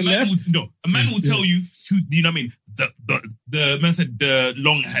degree to the left. A man will tell you, you know what I mean? The man said the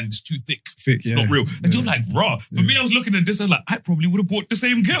long hand is too thick. It's not real. And you're like, raw. For me, I was looking at this, I was like, I probably would have bought the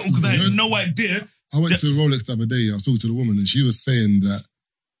same kettle because I had no idea. I went to Rolex the other day, I was talking to the woman and she was saying that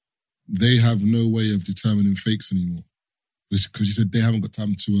they have no way of determining fakes anymore. Because she said they haven't got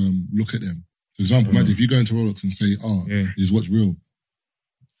time to look at them. For example, imagine if you go into Rolex and say, is what's real.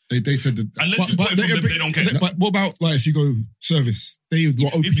 They said that... Unless you put it from them, they don't care. But what about, like, if you go service? They will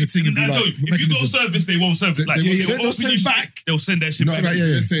open your thing and be like... If you go service, they won't service. Like, they'll send back. They'll send that shit back.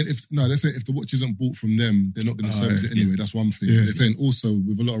 They're saying if the watch isn't bought from them, they're not going to service it anyway. That's one thing. They're saying also,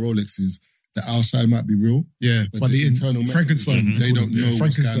 with a lot of Rolexes, the outside might be real. Yeah. But the internal... Frankenstein. They don't know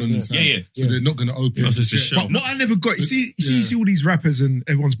what's going on inside. So they're not going to open it. But what I never got... You see all these rappers and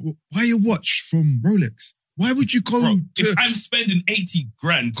everyone's... Buy a watch from Rolex. Why would you go if I'm spending 80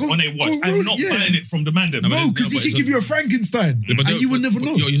 grand on a watch, I'm not buying it from the man. No, because he can give you a Frankenstein and you will never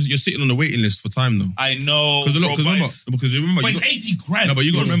know. You're sitting on the waiting list for time though. I know. Because remember, it's 80 grand. No, but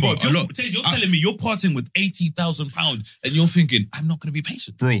you got to remember, you're telling me you're parting with £80,000 and you're thinking, I'm not going to be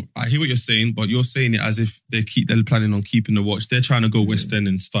patient. Bro, I hear what you're saying, but you're saying it as if they're planning on keeping the watch. They're trying to go West End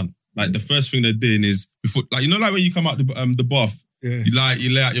and stunt. Like the first thing they're doing is, before, like, you know, like when you come out the bath, you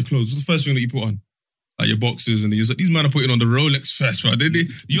lay out your clothes. What's the first thing that you put on? Like your boxes and these men are putting on the Rolex first, right?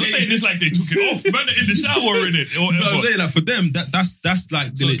 You're saying this like they took it off. Man, in the shower in it. Or I'm saying, like for them, that's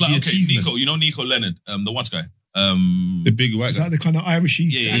like so the, it's like, the okay, achievement. Nico, you know Nico Leonard, the watch guy. The big white Is guy. that the kind of Irishy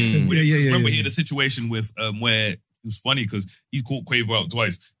accent? Remember he had a situation with where it was funny because he caught Quavo out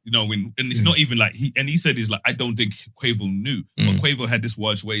twice. You know, and it's not even like he said he's like, I don't think Quavo knew. But Quavo had this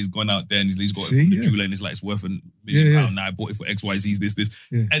watch where he's gone out there and he's got it from the jeweler and it's like it's worth £1 million. Now I bought it for XYZ's this.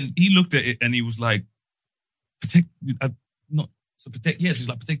 And he looked at it and he was like, protect, he's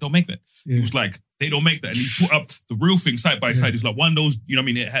like, Protect don't make that. He was like, they don't make that. And he put up the real thing side by side. He's like, one of those, you know what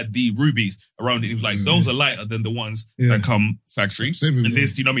I mean? It had the rubies around it. He was like, those are lighter than the ones that come factory. And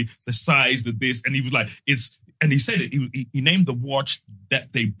this, you know what I mean? The size, this. And he was like, and he said it, he named the watch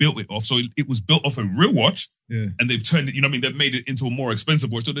that they built it off. So it was built off a real watch. And they've turned it, you know what I mean? They've made it into a more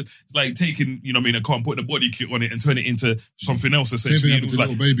expensive watch. So it's like taking, you know what I mean, a car and putting a body kit on it and turn it into something else essentially. It was like,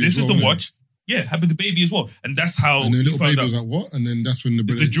 this is the watch. Yeah, happened to Baby as well. And that's how and the little Baby was like, what? And then that's when the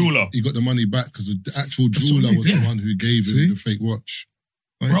jeweler. He got the money back because the actual jeweler was the one who gave him the fake watch.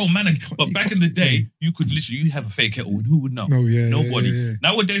 Bro, man, but back in the day, you could literally, you have a fake kettle and who would know? Nobody.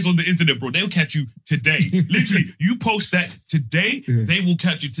 Nowadays on the internet, bro, they'll catch you today. Literally, you post that today, they will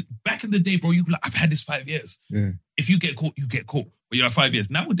catch you. Back in the day, bro, you could like, I've had this 5 years. If you get caught, you get caught. But you're like 5 years.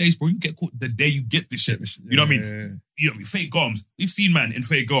 Nowadays, bro, you get caught the day you get this shit. You know what I mean? You know what I mean? Fake gums. We've seen man in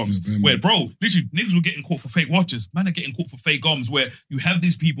fake gums where, bro, literally niggas were getting caught for fake watches. Man are getting caught for fake gums where you have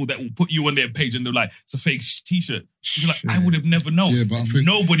these people that will put you on their page and they're like, it's a fake t-shirt. You're like, I would have never known. Yeah, but I think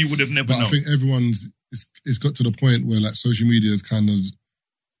nobody would have never known. I think it's got to the point where like social media has kind of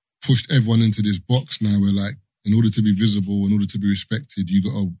pushed everyone into this box now where like, in order to be visible, in order to be respected, you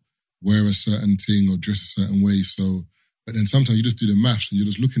got to wear a certain thing or dress a certain way. So, but then sometimes you just do the maths and you're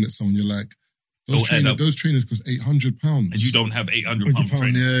just looking at someone, you're like, those trainers cost £800. And you don't have £800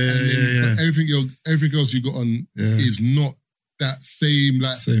 trainers. But everything else you got on is not that same,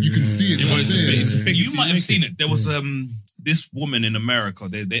 you can see it. You might have seen it. There was this woman in America,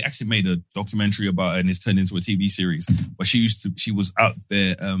 they actually made a documentary about her and it's turned into a TV series. But she was out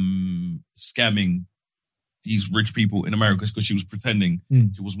there scamming these rich people in America because she was pretending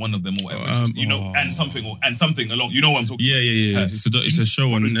she was one of them or whatever. And something along. You know what I'm talking about? Yeah. It's a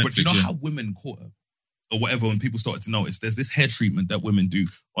show on Netflix. But you know how women caught her or whatever when people started to notice? There's this hair treatment that women do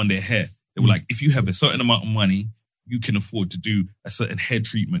on their hair. They were like, if you have a certain amount of money, you can afford to do a certain hair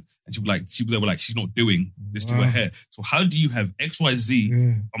treatment. And they were like, she's not doing this to her hair. So how do you have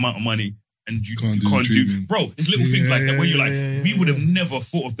XYZ amount of money and you can't do, bro, it's little things like that where you're like, we would have never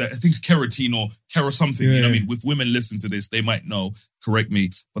thought of that. I think it's keratin or Kera something, you know what I mean? With women listen to this, they might know, correct me,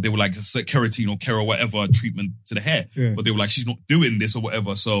 but they were like, it's keratin or Kera whatever treatment to the hair. But they were like, she's not doing this or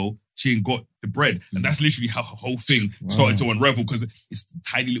whatever, so she ain't got the bread. And that's literally how her whole thing started to unravel, because it's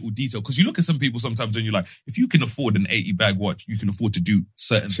tiny little detail. Because you look at some people sometimes and you're like, if you can afford an 80 bag watch, you can afford to do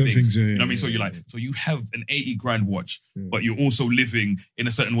certain things. You know what I mean? So you're like, so you have an 80 grand watch, but you're also living in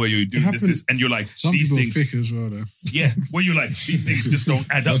a certain way, you're doing this, and you're like, some these people things. are thick as well, though. Yeah, where you're like, these things just don't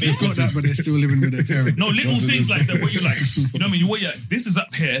add up. They've got that, but they're still living with their parents. No, little things like that where you're like, you know what I mean? This is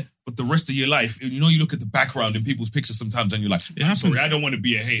up here, but the rest of your life, you know, you look at the background in people's pictures sometimes and you're like, I'm sorry, I don't want to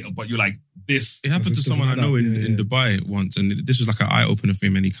be a hater, but you're like, this. It happened to someone I know in Dubai once, and this was like an eye-opener for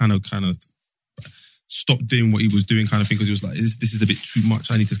him, and he kind of stopped doing what he was doing kind of thing, because he was like, this is a bit too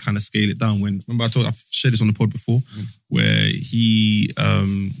much, I need to kind of scale it down. Remember I've shared this on the pod before, where he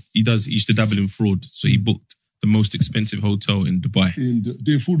used to dabble in fraud, so he booked the most expensive hotel in Dubai.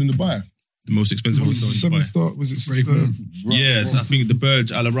 Doing fraud in Dubai? The most expensive hotel in Dubai. 7-star, was it? I think the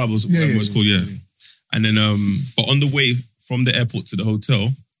Burj Al Arab was whatever it's called, And then, but on the way from the airport to the hotel,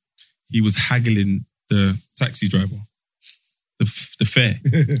 he was haggling the taxi driver, the fare.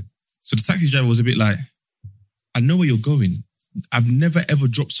 So the taxi driver was a bit like, I know where you're going. I've never ever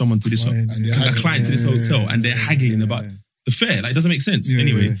dropped someone to this a client to this hotel, and they're haggling about the fare. Like, it doesn't make sense.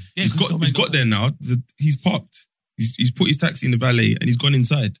 Anyway, he's got there now. He's parked. He's put his taxi in the valet, and he's gone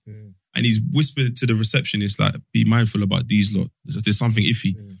inside. And he's whispered to the receptionist, like, be mindful about these lot. There's something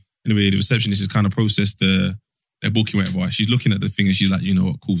iffy. Anyway, the receptionist has kind of processed their booking, whatever. She's looking at the thing and she's like, you know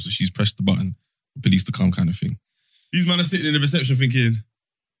what, cool. So she's pressed the button, police to come kind of thing. These men are sitting in the reception thinking,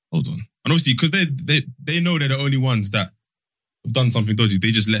 hold on. And obviously, because they know they're the only ones that have done something dodgy,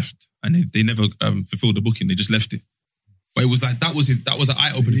 they just left. And they never fulfilled the booking. They just left it. But it was like, that was an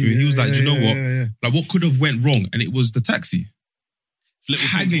eye-opener for him. He was like, do you know what? Like, what could have went wrong? And it was the taxi. It's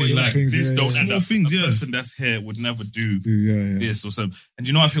little things where you're like, this don't add up. A person that's here would never do this or something. And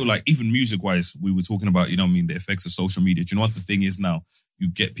you know, I feel like even music-wise, we were talking about, you know what I mean, the effects of social media. Do you know what the thing is now? You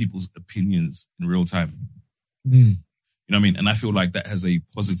get people's opinions in real time. You know what I mean? And I feel like that has a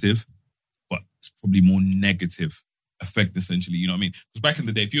positive, but it's probably more negative effect, essentially. You know what I mean? Because back in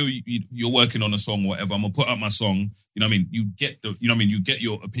the day, if you're working on a song or whatever, I'm gonna put out my song. You know what I mean? You get you get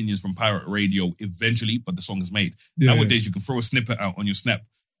your opinions from pirate radio eventually, but the song is made. Nowadays, you can throw a snippet out on your Snap,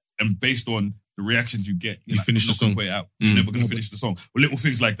 and based on the reactions you get, you like, finish the song. Put it out. You're never gonna finish the song. Or little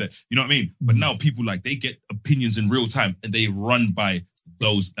things like that. You know what I mean? But now people they get opinions in real time, and they run by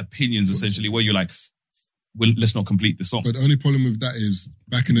those opinions essentially. Where you're like, well, let's not complete the song. But the only problem with that is,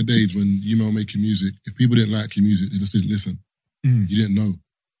 back in the days when you were making music, if people didn't like your music, they just didn't listen. You didn't know.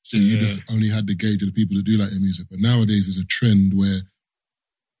 So you just only had the gauge of the people that do like your music. But nowadays there's a trend where,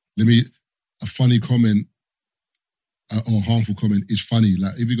 a funny comment or harmful comment is funny.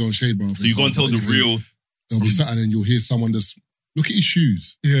 Like, if you go on Shade Bar, so you go and tell the real... There'll be something and you'll hear someone just, look at his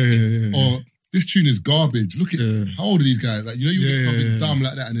shoes. Or, this tune is garbage. Look at, how old are these guys? Like, you know, you get something dumb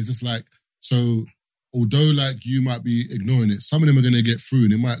like that, and it's just like, so... Although, like, you might be ignoring it, some of them are going to get through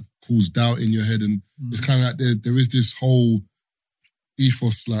and it might cause doubt in your head. And it's kind of like there is this whole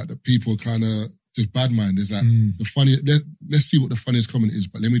ethos, like, that people kind of just bad mind. There's like, the funny, let's see what the funniest comment is,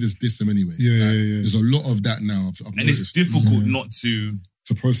 but let me just diss them anyway. There's a lot of that now. I've and it's difficult not to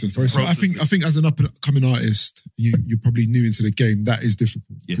process. I think as an up-and-coming artist, you're probably new into the game. That is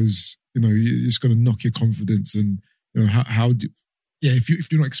difficult because, you know, it's going to knock your confidence. And, you know,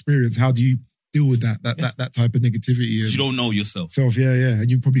 if you're not experienced, how do you deal with that type of negativity? You don't know yourself. And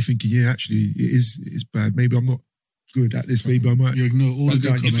you're probably thinking, actually, it's bad. Maybe I'm not good at this. Maybe I might. You ignore all the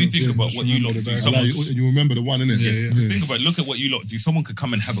good comments. If you think about what you lot do, you remember the one, innit? Think about it. Look at what you lot do. Someone could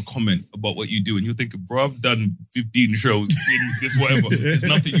come and have a comment about what you do, and you're thinking, bro, I've done 15 shows in this whatever. There's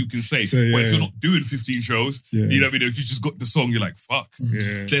nothing you can say. But if you're not doing 15 shows, you know what I mean? If you just got the song, you're like, fuck.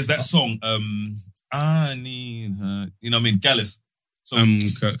 There's that song, I need her. You know what I mean? Gallus. So,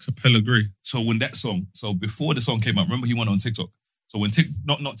 Capella Grey. So when that song, so before the song came out, remember he went on TikTok. So when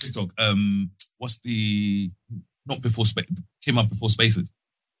not TikTok, came up before Spaces.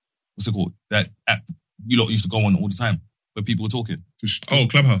 What's it called? That app you lot used to go on all the time where people were talking. Oh,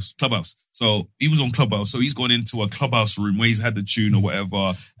 Clubhouse. So he was on Clubhouse. So he's gone into a Clubhouse room where he's had the tune or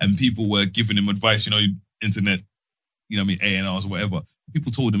whatever, and people were giving him advice, you know, internet, you know what I mean, A&Rs or whatever.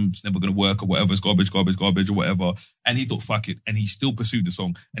 People told him it's never going to work or whatever, it's garbage or whatever. And he thought, fuck it. And he still pursued the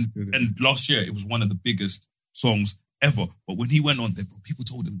song. And last year, it was one of the biggest songs ever. But when he went on there, people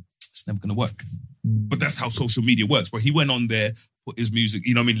told him, it's never gonna work. But that's how social media works. But he went on there, put his music,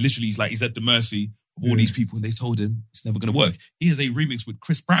 you know what I mean? Literally, he's at the mercy of all these people, and they told him it's never gonna work. He has a remix with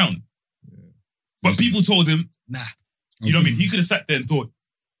Chris Brown. But people told him, nah. You know what I mean? He could have sat there and thought,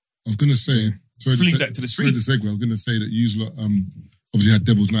 I was gonna say, fling that to the streets. Sorry to segue. I was gonna say that you lot obviously had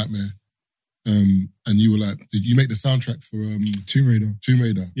Devil's Nightmare. And you were like, did you make the soundtrack for Tomb Raider? Tomb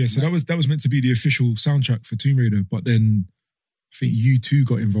Raider. Yeah, so that was meant to be the official soundtrack for Tomb Raider, but then I think U2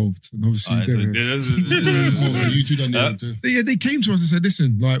 got involved, and obviously so U2 done the they came to us and said,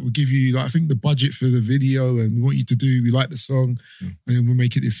 listen, like we'll give you, like I think the budget for the video, and we want you to do. We like the song, and then we'll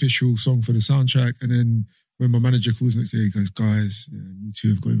make it the official song for the soundtrack. And then when my manager calls next day, he goes, guys, U2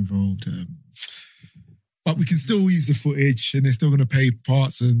 have got involved. But we can still use the footage, and they're still going to pay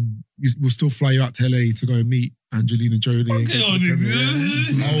parts, and we'll still fly you out to LA to go and meet Angelina Jolie. So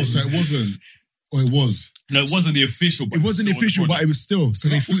it wasn't, or it was. No, it wasn't the official. But it wasn't the official, but it was still. So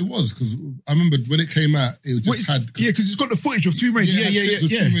I thought it was, because I remember when it came out, it was just had. Yeah, because it's got the footage of Tomb Raider. Yeah.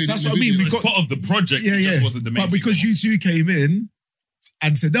 That's what I mean. We got part of the project. It just wasn't the main. But because U2 came in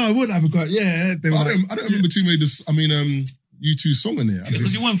and said, no, I would have got. Yeah, they were I don't remember Tomb Raider. I mean, U2 song in there.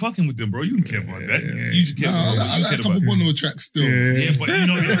 Because you weren't fucking with them, bro. You didn't care about that. You just cared about I like a couple Bono tracks still. Yeah, but you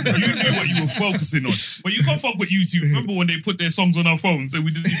know, you knew what you were focusing on. But you can't fuck with U2. Remember when they put their songs on our phones and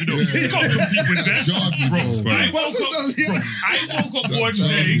we didn't even know? You can't compete with that. Bro. I woke up one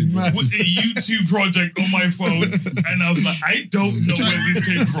day with a U2 project on my phone, and I was like, I don't know where this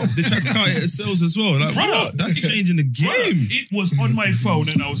came from. They tried to count it as sales as well. Like, brother, that's changing the game. It was on my phone,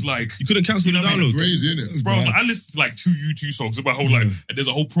 and I was like, you couldn't cancel the download. Crazy, innit? Bro, I listened to like 2 U2 songs in my whole life, and there's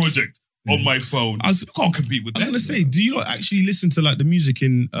a whole project on my phone. You can't compete with that. I was going to say, do you not actually listen to like the music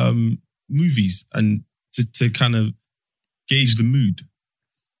in movies and to kind of gauge the mood?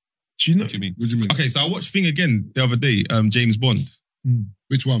 Do you know? What do you mean? What do you mean? Okay, so I watched Thing again the other day, James Bond.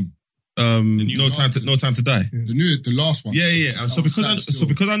 Which one? No Time to Die. The last one. Yeah. So because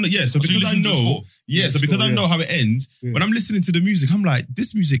I know how it ends, when I'm listening to the music, I'm like,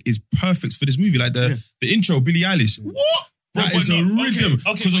 this music is perfect for this movie. Like the intro, Billie Eilish. What? That is a rhythm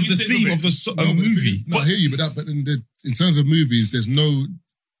because of the theme of the movie. I hear you, but in terms of movies, there's no.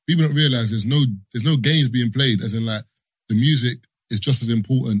 People don't realize there's no games being played. As in, like the music is just as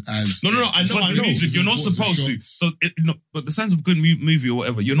important as. No. I know. The music, you're not supposed to. So, but the sense of good movie or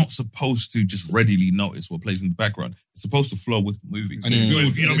whatever, you're not supposed to just readily notice what plays in the background. It's supposed to flow with the movie. And it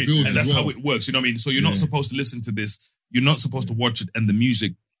builds, you know what I mean? And that's well. how it works. You know what I mean? So you're not supposed to listen to this. You're not supposed to watch it, and the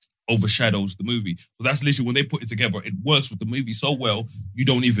music overshadows the movie. So that's literally when they put it together. It works with the movie so well, you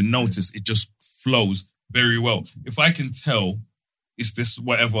don't even notice. It just flows very well. If I can tell. It's this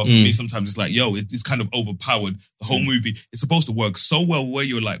whatever. For me, sometimes it's like, yo, it's kind of overpowered. The whole movie, it's supposed to work so well where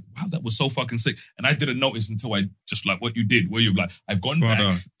you're like, wow, that was so fucking sick. And I didn't notice until I just like what you did, where you're like, I've gone back.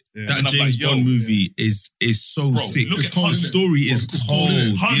 That James Bond movie is so sick. Look at the story is cold.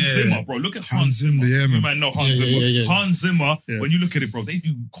 Hans Zimmer, bro. Look at Hans Zimmer. Yeah, man. You might know Hans Zimmer. Hans Zimmer, when you look at it, bro, they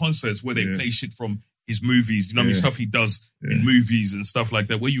do concerts where they play shit from his movies. You know what I mean? Stuff he does in movies and stuff like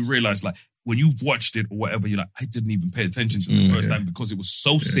that, where you realize like, when you've watched it or whatever, you're like, I didn't even pay attention to this first time because it was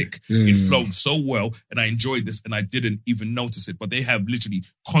so sick. It flowed so well and I enjoyed this and I didn't even notice it. But they have literally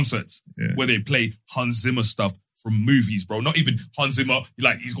concerts where they play Hans Zimmer stuff from movies, bro. Not even Hans Zimmer,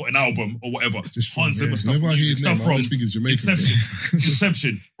 like he's got an album or whatever. Just Hans Zimmer stuff. Whenever I hear his name, I always think it's Jamaican.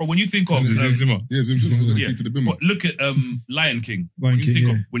 Inception. Bro, when you think of... Zimmer. Yeah, Zimmer. But look at Lion King.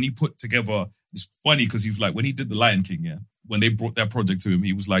 When he put together... It's funny because he's like, when he did The Lion King, when they brought that project to him,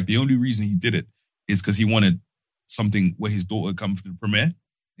 he was like, the only reason he did it is because he wanted something where his daughter would come for the premiere.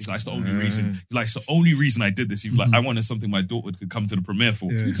 He's like, it's the only reason. He's like, it's the only reason I did this. He was like, I wanted something my daughter could come to the premiere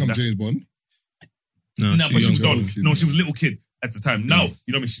for. You come James Bond? No, but she was done. No, she was a little kid at the time. Now, you know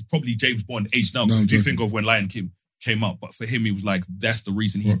what I mean? She's probably James Bond age now. Do you think of when Lion King came out? But for him, he was like, that's the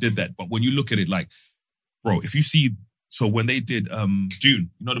reason he did that. But when you look at it, like, bro, if you see... So when they did Dune,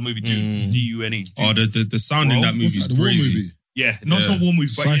 you know the movie Dune, D-U-N-E. Oh, the sound in that movie is crazy. Yeah, no, it's not a war movie,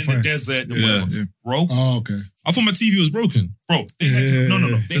 but in the desert, bro. Oh, okay. I thought my TV was broken. Bro, they had to,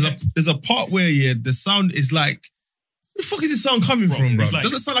 no. There's a part where the sound is like, where the fuck is this sound coming from, bro? Like,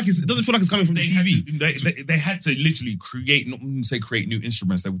 it doesn't feel like it's coming from the TV. They had to literally create new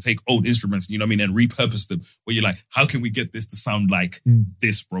instruments. They would take old instruments, you know what I mean, and repurpose them. Where you're like, how can we get this to sound like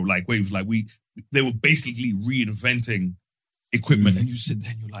this, bro? Like where it was like they were basically reinventing equipment, and you sit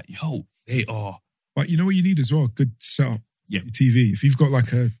there and you're like, yo, they are. But you know what you need as well? Good setup. Yeah. Your TV. If you've got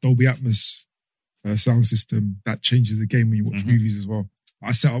like a Dolby Atmos sound system, that changes the game when you watch movies as well.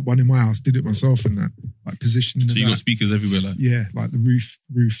 I set up one in my house, did it myself and that, like positioning. So you got speakers everywhere, like? Yeah, like the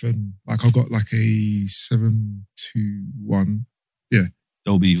roof, and like I got like a 721. Yeah,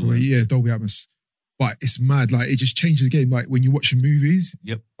 Dolby. Dolby Atmos. But it's mad. Like, it just changes the game. Like, when you're watching movies,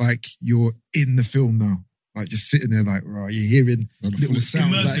 like, you're in the film now. Like, just sitting there, like, right, you're hearing little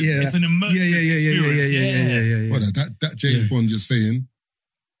sounds. Immersive. Like, It's an immersive yeah. Well, that James Bond you're saying,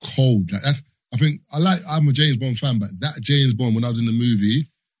 cold. Like, I'm a James Bond fan, but that James Bond, when I was in the movie,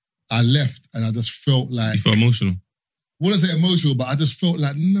 I left and I just felt like... You felt emotional? I wouldn't say emotional, but I just felt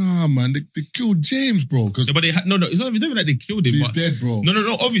like, nah, man, they killed James, bro. But it's not even like they killed him. He's dead, bro.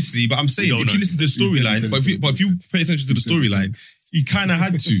 No, obviously. But I'm saying, if you listen to the storyline, but if you pay attention to the storyline, he kind of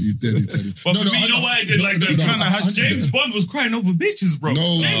had to. He's dead. But for me, you know why I did like that? James Bond was crying over bitches, bro.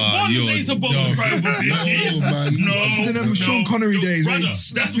 James Bond was crying over bitches. No, man. Sean Connery days, brother,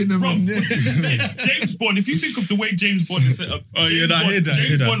 slapping them on there. James Bond, if you think of the way James Bond is set up,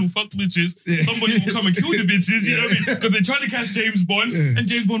 James Bond will fuck bitches. Somebody will come and kill the bitches, you know what I mean? Because they're trying to catch James Bond, and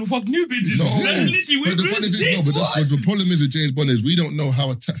James Bond will fuck new bitches. That's literally what the problem is with James Bond is we don't know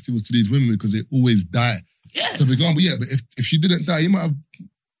how attached he was to these women because they always die. Yeah. So, for example, but if she didn't die, you might have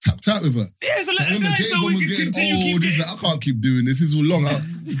tapped out with her. Yeah, so let her die James so Bond we was can getting continue. old. He's like, I can't keep doing this. This is all long.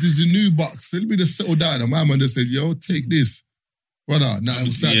 This is a new box. So let me just settle down. And my man just said, yo, take this. Brother, now it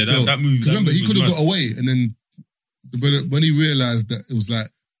was sad still. That movie. Because remember, he could have got away. And then when he realised that it was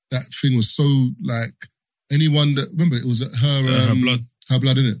like, that thing was so like, anyone that, remember, it was her blood. Her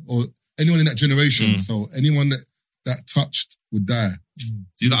blood, innit? Or anyone in that generation. So anyone that touched would die.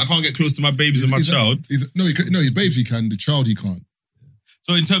 He's like, I can't get close to my babies and my child. His babes he can, the child he can't.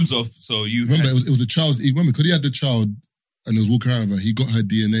 So in terms of, remember, it was a child, remember, because he had the child and he was walking around with her, he got her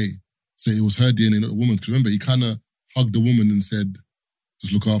DNA. So it was her DNA, not the woman's. Because remember, he kind of hugged the woman and said,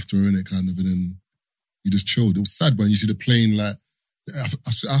 just look after her, innit, kind of, and then he just chilled. It was sad, bro. And you see the plane, like,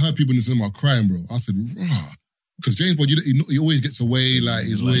 I heard people in the cinema crying, bro. I said, rah. Because James Bond, he always gets away, like,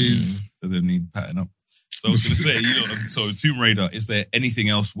 he's always... So they need patting up. So I was going to say, so Tomb Raider, is there anything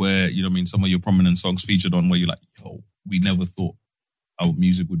else where, some of your prominent songs featured on where you're like, yo, we never thought our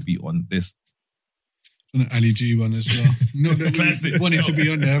music would be on this? An Ali G one as well. Not that classic. we wanted to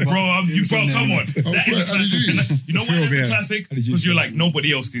be on there. But come on. That is a classic. You know why that's a classic? Because you're like,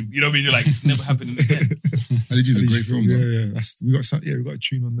 nobody else can, you know what I mean? You're like, it's never happening again. Ali G's a great film, though. Yeah. We got a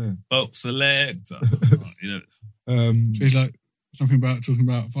tune on there. Oh, select. So it's like, something about talking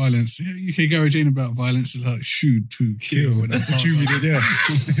about violence. Yeah, UK Garage ain't about violence. It's like shoot to kill. That's the tune we did, yeah.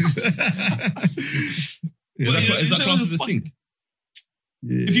 Is that class as a sync?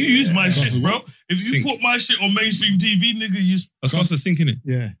 Yeah. If you use my shit, bro, if you put my shit on mainstream TV, nigga, that's class as sync, innit?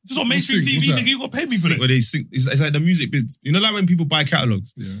 Yeah. If it's on mainstream TV, nigga, you gotta pay me for that. Where they sync, it's like the music business. You know, like when people buy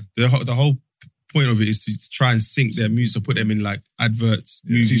catalogs. Yeah. The whole point of it is to try and sync their music, or put them in like adverts,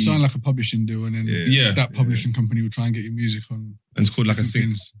 movies. So you sign like a publishing deal, and then that publishing company will try and get your music on. And it's called like a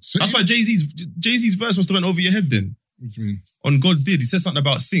sync. That's why Jay-Z's verse must have went over your head then. What do you mean? On God Did. He said something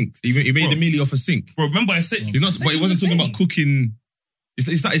about sync. He made a mealie off a sync. Bro, remember I said... But he wasn't talking about cooking... It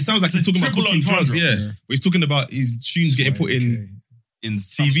sounds like he's talking about cooking drugs, yeah. But he's talking about his tunes getting put in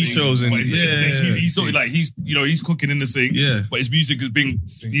TV shows and he's sort of like he's cooking in the sink, but his music is being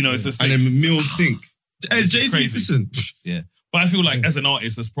it's the same. And then Mill sync. It's Jay-Z, listen. Yeah. But I feel like as an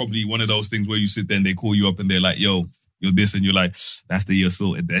artist, that's probably one of those things where you sit there and they call you up and they're like, yo, you're this, and you're like, that's the year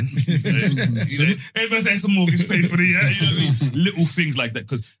sorted then. Everybody has some mortgage paid for the year. You know what I mean? Little things like that.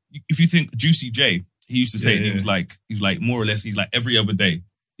 Because if you think Juicy J, he used to say it was like, he's like more or less, he's like every other day,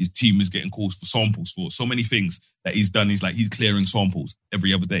 his team is getting calls for samples for so many things that he's done. He's like, he's clearing samples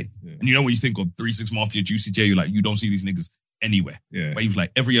every other day. Yeah. And when you think of 3 6 Mafia, Juicy J, you're like, you don't see these niggas anywhere. Yeah. But he was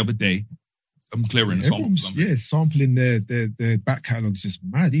like, every other day, I'm clearing samples. Yeah, sampling their back catalogue's just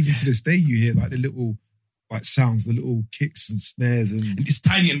mad. Even to this day, you hear like the little like sounds, the little kicks and snares, and it's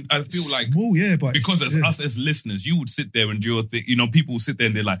tiny. And I feel like small, but because as us as listeners, you would sit there and you'll think, people will sit there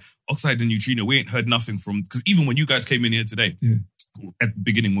and they're like, Oxide and Neutrino, we ain't heard nothing from, because even when you guys came in here today, at the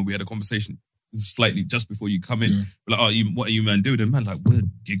beginning when we had a conversation, slightly just before you come in, like, what are you man doing? And man, like, we're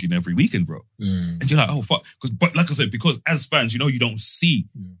gigging every weekend, bro. And you're like, oh fuck, but like I said, because as fans, you don't see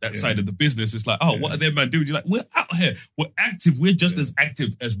that side of the business. It's like, what are they man doing? You're like, we're out here, we're active, we're just as active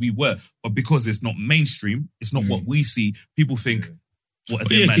as we were, but because it's not mainstream, it's not what we see. People think, what are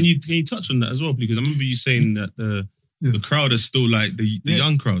they man? Can you touch on that as well? Because I remember you saying that the crowd is still like the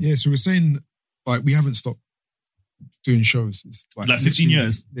young crowd. Yeah, so we're saying like we haven't stopped doing shows. It's like 15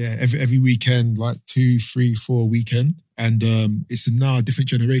 years. Yeah, every weekend, like 2, 3, 4 weekend. And it's now a different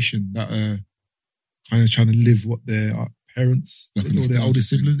generation that are kind of trying to live what their parents or their older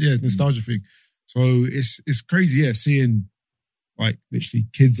siblings, nostalgia thing. So it's crazy, seeing like literally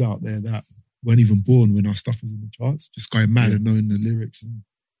kids out there that weren't even born when our stuff was in the charts, just going mad and knowing the lyrics and,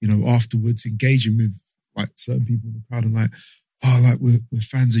 afterwards engaging with like certain people in the crowd and like, like we're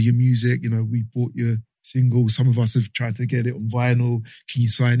fans of your music. You know, we bought your single. Some of us have tried to get it on vinyl. Can you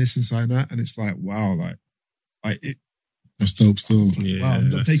sign this and sign that? And it's like, wow, like it. That's dope still. Yeah, Wow,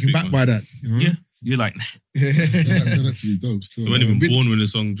 I'm taken back by that. You know? Yeah. You're like, That's actually dope still. You weren't even born when the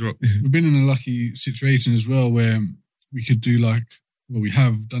song dropped. We've been in a lucky situation as well where we could do we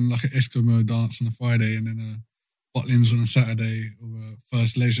have done like an Eskimo dance on a Friday and then a Butlins on a Saturday or a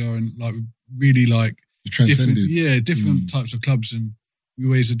First Leisure and like really like different types of clubs, and we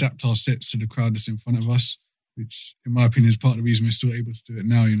always adapt our sets to the crowd that's in front of us, which in my opinion is part of the reason we're still able to do it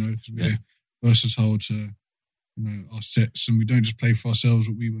now, you know, because we're versatile to, you know, our sets, and we don't just play for ourselves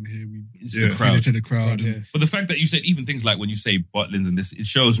what we want to hear. We play it to the crowd. But the fact that you said even things like when you say Butlins and this, it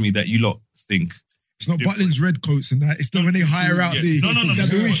shows me that you lot think it's not Butlins red coats and that. It's not when they hire out the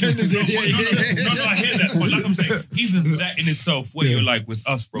weekenders. No, I hear that. But like I'm saying, even that in itself, where you're like with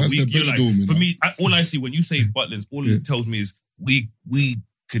us, bro. You're like, for me, all I see when you say Butlins, all it tells me is we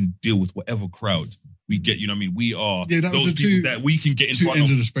can deal with whatever crowd we get. You know what I mean? We are those people that we can get in front of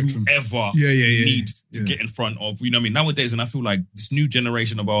whoever we need to get in front of. You know what I mean? Nowadays, and I feel like this new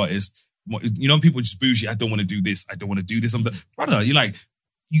generation of artists, you know, people just bougie. I don't want to do this. I don't want to do this. Brother, you're like,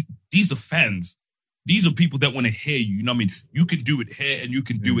 these are fans. These are people that want to hear you. You know what I mean? You can do it here and you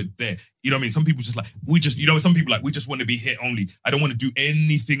can do it there. You know what I mean? Some people just like, some people like, we just want to be here only. I don't want to do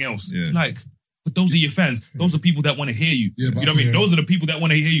anything else. Yeah. Like, but those are your fans. Those are people that want to hear you. Yeah, you know what I mean? Those are the people that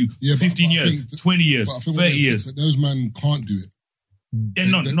want to hear you. 15 years, 20 years, 30 years. Those men can't do it. They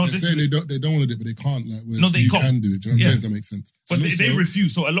don't want to do it, but they can't. Like, they can do it. Do you know what I mean? That makes sense. But they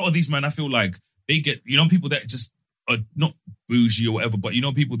refuse. So a lot of these men, I feel like they get, you know, people that just are not bougie or whatever, but you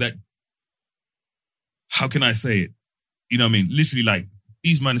know, people that, how can I say it? You know what I mean? Literally, like,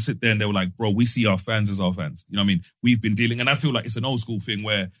 these men sit there and they were like, bro, we see our fans as our fans. You know what I mean? We've been dealing, and I feel like it's an old school thing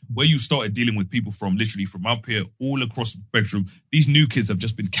where you started dealing with people from literally from up here all across the spectrum. These new kids have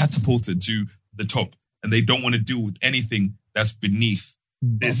just been catapulted to the top, and they don't want to deal with anything that's beneath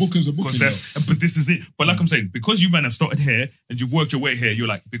this. But this is it. But like I'm saying, because you men have started here and you've worked your way here, you're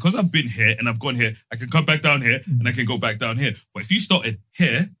like, because I've been here and I've gone here, I can come back down here and I can go back down here. But if you started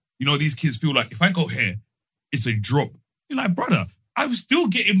here, you know, these kids feel like if I go here, it's a drop. You're like, brother, I'm still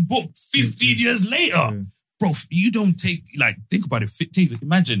getting booked 15 years later. Bro, you don't think about it.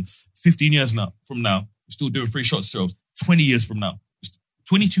 Imagine 15 years from now, you're still doing free shots shows. 20 years from now,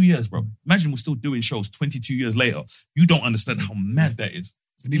 22 years, bro. Imagine we're still doing shows 22 years later. You don't understand how mad that is.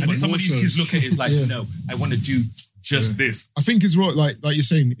 And some of these kids look at it as like, no, I want to do just this. I think as well, like you're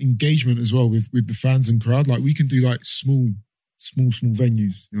saying, engagement as well with the fans and crowd. Like we can do like small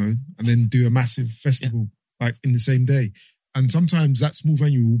venues, you know, and then do a massive festival like in the same day. And sometimes that small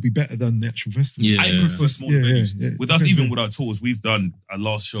venue will be better than the actual festival. Yeah, I prefer smaller venues. Yeah. With us, even with our tours, we've done, our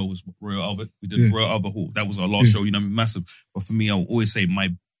last show was Royal Albert. We did Royal Albert Hall. That was our last show, you know, massive. But for me, I will always say my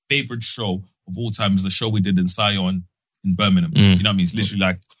favorite show of all time is the show we did in Sion in Birmingham. You know what I mean? It's literally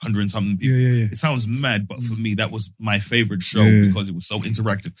like 100 and something people. It sounds mad, but for me, that was my favorite show because it was so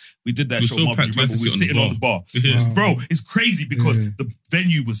interactive. We did that show, Mark, you remember, we were sitting on the bar. Bro, it's crazy because the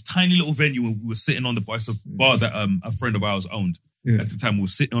venue was tiny little venue and we were sitting on the bar. It's a bar that a friend of ours owned. At the time, we were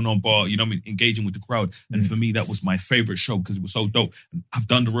sitting on bar, you know what I mean, engaging with the crowd. And for me, that was my favorite show because it was so dope. And I've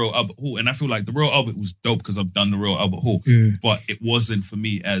done the Royal Albert Hall, and I feel like the Royal Albert was dope because I've done the Royal Albert Hall. But it wasn't for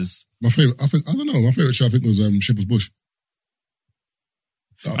me as... My favorite, I don't know, my favorite show I think was Shepherd's Bush.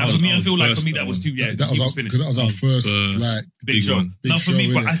 For me, I feel like for me that was too. Yeah, that was our first like big show. Now for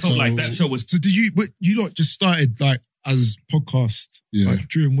me, but I felt like that show was. So did you? But you lot just started like as podcast, like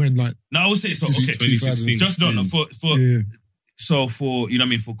during when like? No, I would say so. Okay, 2016. Just no for so for you know what I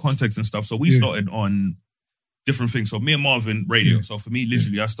mean, for context and stuff. So we started on different things. So me and Marvin radio. So for me,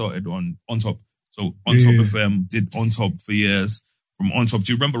 literally, I started on Top. So On Top FM did On Top for years. From On Top,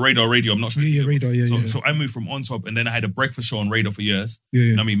 do you remember Radar Radio? I'm not sure. Radar, So I moved from On Top, and then I had a breakfast show on Radar for years. You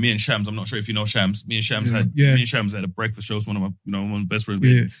know what I mean? Me and Shams, I'm not sure if you know Shams. Me and Shams had a breakfast show. It's one of my, one of my best friends.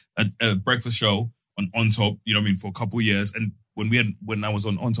 We had a breakfast show on Top, you know what I mean, for a couple of years. And when I was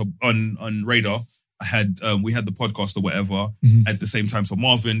on Top on Radar, I had we had the podcast or whatever at the same time. So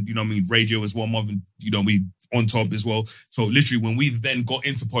Marvin, you know what I mean, radio as well. Marvin, you know, we On Top as well. So literally when we then got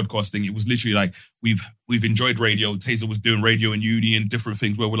into podcasting, it was literally like we've enjoyed radio. Taser was doing radio in uni and different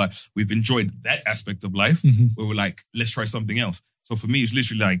things where we're like, we've enjoyed that aspect of life where we're like, let's try something else. So for me, it's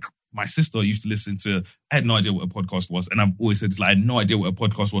literally like my sister used to listen to, I had no idea what a podcast was. And I've always said this, like, I had no idea what a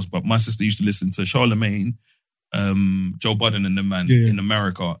podcast was, but my sister used to listen to Charlemagne, Joe Budden and the man in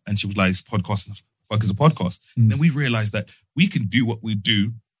America. And she was like, it's podcast. And I was like, fuck is a podcast? And then we realized that we can do what we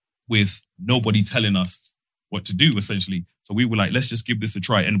do with nobody telling us what to do, essentially. So we were like, let's just give this a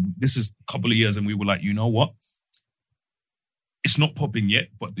try. And this is a couple of years and we were like, you know what? it's not popping yet,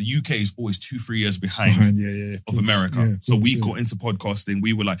 but the UK is always 2-3 years behind of America. Yeah, so we got into podcasting.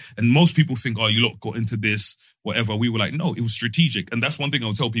 We were like, and most people think, oh, you lot got into this, whatever. We were like, no, it was strategic. And that's one thing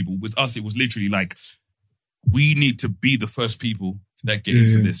I'll tell people. With us, it was literally like, we need to be the first people that get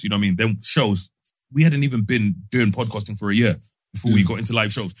into this. You know what I mean? Then shows, we hadn't even been doing podcasting for a year before we got into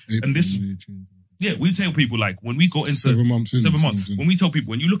live shows. And this, we tell people like, when we got into 7 months, when we tell people,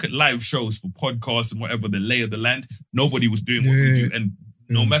 when you look at live shows for podcasts and whatever, the lay of the land, nobody was doing what we do. And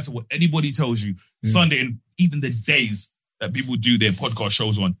no matter what anybody tells you, Sunday and even the days that people do their podcast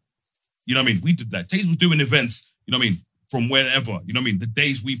shows on, you know what I mean? We did that. Taze was doing events, you know what I mean? From wherever, you know what I mean? The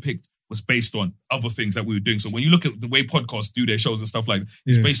days we picked was based on other things that we were doing. So when you look at the way podcasts do their shows and stuff like,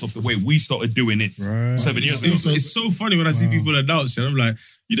 it's based off the way we started doing it 7 years ago. It's so funny when I see people announce it. I'm like,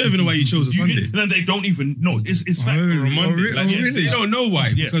 you don't even know why you chose a Sunday. And they don't even know. It's fact. Really? They don't know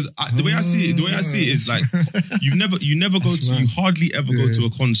why. Because the way I see it is like you hardly ever go to a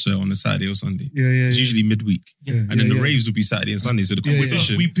concert on a Saturday or Sunday. It's usually midweek. And then the raves will be Saturday and Sunday. So the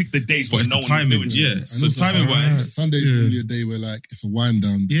competition. We pick the days when no one timing. So timing wise, Sunday is really a day where like it's a wind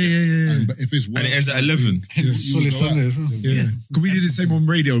down. But if it's and it ends at 11. Solid Sunday as well. Because we did the same on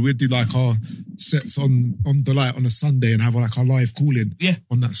radio. We'd do like our sets on the light on a Sunday and have like our live calling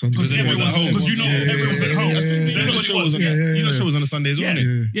on that Sunday. Because everyone's at home. Because everyone's at home. You got shows on a Sunday as well,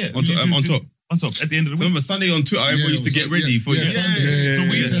 on top. On top, at the end of the week. Remember, Sunday on Twitter, everyone used to get ready for you. So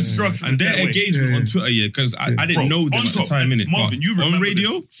we used to structure and their engagement on Twitter, because I didn't know them at the time, innit? Marvin, you remember on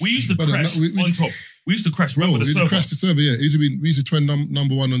radio? We used to crash on top. We used to crash. We used to crash the server. We used to trend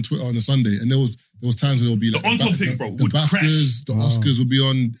number one on Twitter on a Sunday, and there was times where there would be like the on top thing, bro. The BAFTAs, the Oscars would be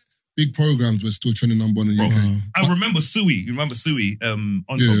on. Big programs were still trending number one in the UK. I remember Suey. You remember Suey? On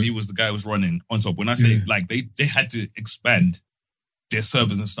top, he was the guy who was running on top. When I say like they had to expand their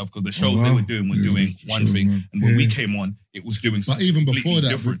servers and stuff because the shows they were doing one thing, and when we came on, it was doing something. But even before that,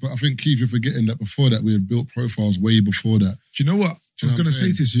 different. I think Keith, you're forgetting that before that we had built profiles way before that. Do you know what? I was going to say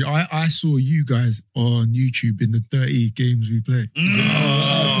this to you. I saw you guys on YouTube in the 30 games we play.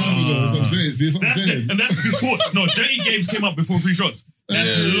 That's what I'm saying. And that's before. No, Dirty Games came up before Free Shots.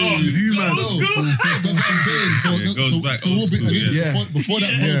 That's long. That's what I'm saying. So it goes back. Before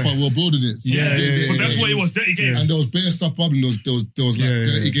that profile, we were building it. But that's what it was, Dirty Games. And there was bare stuff bubbling. There was like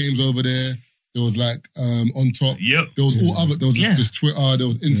Dirty Games over there. There was like on top. There was all other. There was just Twitter. There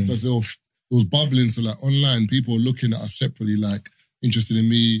was Insta. There was bubbling. So like online, people were looking at us separately, like interested in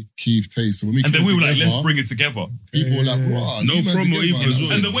me, Keith, Taze. So when we and then we were like, let's bring it together. People were like, wow, no promo even as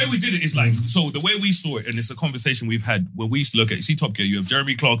well. And the way we did it is like, so the way we saw it, and it's a conversation we've had when we used to look at, you see Top Gear, you have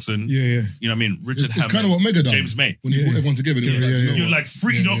Jeremy Clarkson, you know what I mean, Richard Hammond, it's kind of what Mega done. James May. When you put everyone together, you're like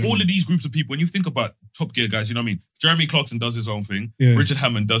free, all of these groups of people, when you think about Top Gear guys, you know what I mean? Jeremy Clarkson does his own thing, Richard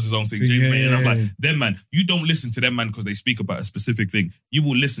Hammond does his own thing, James May, and I'm like, them man, you don't listen to them man because they speak about a specific thing. You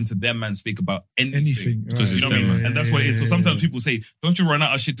will listen to them man speak about anything. Because you know what I mean? And that's what it is. So sometimes people say, don't you run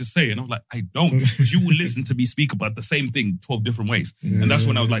out of shit to say? And I was like, I don't. Because you will listen to me speak about the same thing 12 different ways. And that's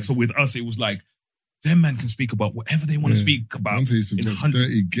when I was like, so with us, it was like, them man can speak about whatever they want to speak about. In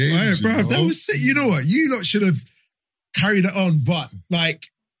 30 games. Bro, that was sick. You know what? You lot should have carried it on, but like,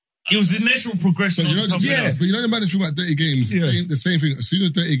 it was the natural progression of something else. But you know the maddest thing about Dirty Games? The same thing. As soon as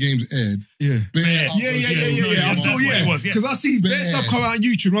Dirty Games aired, I saw, because I see bare stuff come out on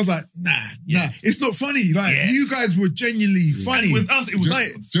YouTube and I was like, nah, it's not funny. Like, you guys were genuinely funny. And with us, it was like...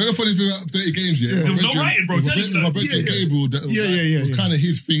 Do you know the funny thing about Dirty Games? There was no writing, bro. My brother Gabriel, it was kind of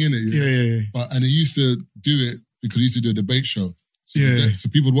his thing, innit? And he used to do it because he used to do a debate show. So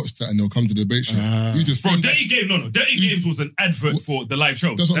people would watch that and they'll come to the debate show. Dirty Games was an advert for the live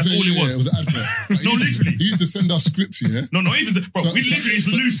show. That's all it was. It was an advert. No, literally. He used to send us scripts, No, even, we literally used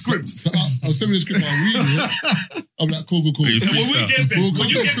to lose scripts. So I'll send me the script, I'll read it. I'm like, cool. And when we get there,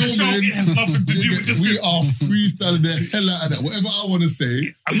 when you get the show, it has nothing to do with the script. We are freestyling the hell out of that. Whatever I want to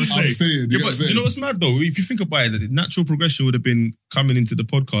say, I'm saying. But do you know what's mad though? If you think about it, the natural progression would have been coming into the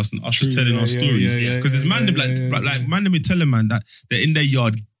podcast and us just telling our stories. Because there's man like man them telling man that they're in their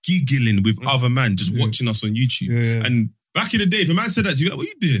yard giggling with other man just watching us on YouTube. And back in the day, if a man said that to you, like, what are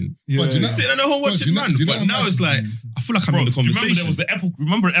you doing? But sitting at home watching man. But now it's like, I feel like I'm in the conversation. Remember there was the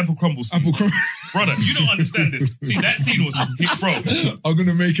Apple Crumble scene? Brother, you don't understand this. See, that scene was hit, bro. I'm going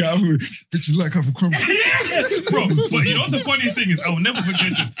to make it out with bitches like Apple Crumble. Bro, but you know what the funniest thing is? I will never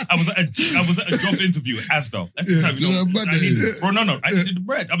forget this. I was at a job interview at Asda. At the time, I did the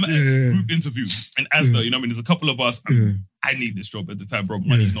bread. I'm at a group interview in Asda, you know what I mean? There's a couple of us. I need this job at the time, bro.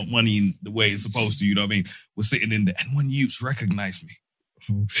 Money's not money in the way it's supposed to, you know what I mean? We're sitting in there, and one youth recognized me.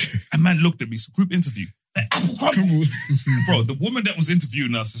 And man looked at me, group interview. The apple crumble. Bro, the woman that was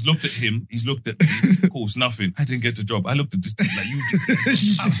interviewing us has looked at him. He's looked at me. Of course, nothing. I didn't get the job. I looked at this dude like you did.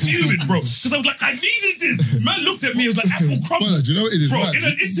 I'm fuming, bro. Because I was like, I needed this. Man looked at me. It was like apple crumble. Brother, do you know what it is? Bro, Right. in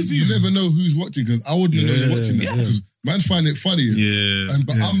an interview. You never know who's watching because I wouldn't know you're watching that because man find it funny.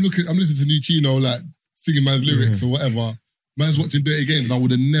 But I'm listening to Nucino like singing man's lyrics or whatever. Man's watching Dirty Games and I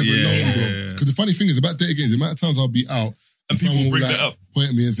would have never known, bro. Because the funny thing is about Dirty Games, the amount of times I'll be out and people someone bring will that up. Point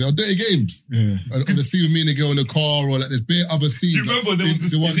at me and say, "Oh, Dirty Games." Or the scene with me and the girl in the car, or like there's bare other scenes. Do you remember there was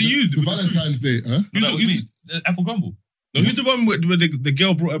this? the one, Is it you? the Valentine's Day, huh? Who's apple crumble? No, who's the one where the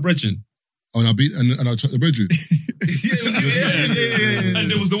girl brought her brethren? Oh, and I beat and I chucked the brethren. Yeah. And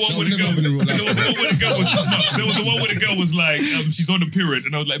there was the one where the girl. There was the one where the girl was. No, there was the one where the girl was like, she's on the period,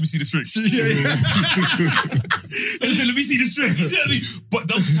 and I was like, let me see the string. And then, let me see the string. You know what I mean? But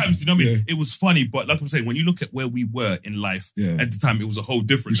those times, you know what I mean? It was funny, but like I'm saying, when you look at where we were in life at the time, it was a whole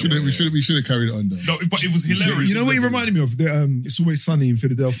different. We should have carried it on though. No, but it was hilarious. You know what he reminded me of? It's Always Sunny in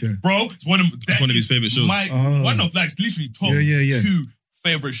Philadelphia. Bro, it's one of his favorite shows. One of like literally top 2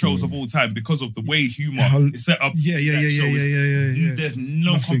 favorite shows of all time because of the way humor is set up. There's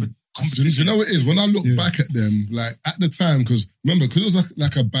no competition. Do you know what it is? When I look back at them, like at the time, because remember, because it was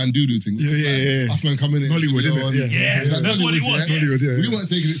like a Bandoodoo thing. Us man coming in. Hollywood, that's what it was. We weren't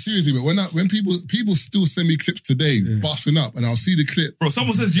taking it seriously, but when people still send me clips today, busting up, and I'll see the clip. Bro,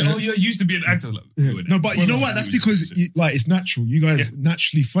 someone says, you used to be an actor. Like, no, but you know what? That's because it's natural. You guys are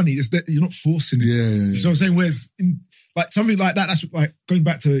naturally funny. It's that you're not forcing it. You know what I'm saying? Whereas like something like that, that's like going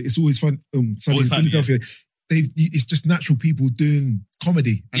back to It's Always Fun. Sunny in Philadelphia. It's just natural people doing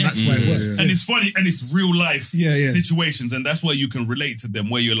comedy, and that's why it works. And it's funny, and it's real life situations, and that's why you can relate to them.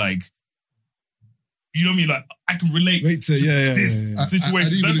 Where you're like, you know what I mean? Like I can relate to this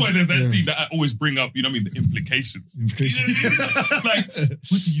situation. That's why there's that scene that I always bring up. You know what I mean? The implications. You know what I mean? Like,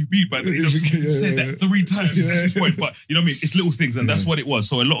 what do you mean by that? You know, you said that 3 times at this point, but you know what I mean? It's little things, and that's what it was.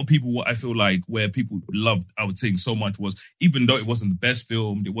 So a lot of people, what I feel like, where people loved our thing so much was, even though it wasn't the best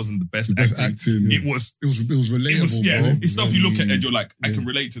filmed, it wasn't the best acting. It was relatable. It's stuff you look at and you're like, I can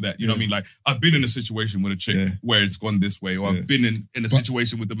relate to that. You know what I mean? Like I've been in a situation with a chick where it's gone this way, or I've been in a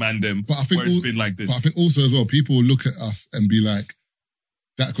situation with the man them where it's been like this. But I think also as well, people look at us and be like,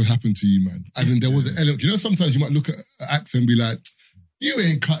 that could happen to you, man. As in, there was an element. You know, sometimes you might look at an actor and be like, you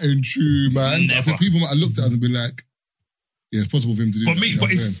ain't cutting true, man. I think people might have looked at us and be like, yeah, it's possible for him to do that.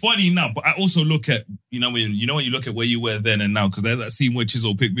 But it's funny now. But I also look at, when you look at where you were then and now, because there's that scene where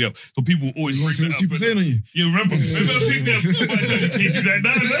Chisel picked me up. So people always bring it up. Super Saiyan on you. You remember? Remember I picked them up? I said, you can't do that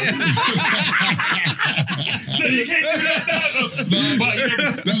now. So you can't do that now. But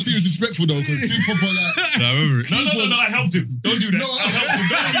that scene was disrespectful though, because two proper like. I remember it. No, I helped him. Don't do that. I helped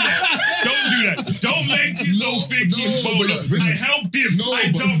him. Don't do that. Don't make Chisel think he's bowler. I helped him.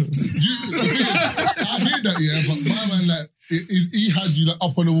 I jumped. I hear that, but my man, like, he had you like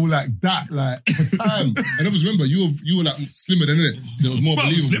up on the wall like that, like for time. And I just remember you were like slimmer than it, so it was more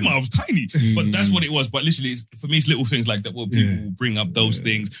believable. I was tiny, but that's what it was. But literally, for me, it's little things like that where people bring up those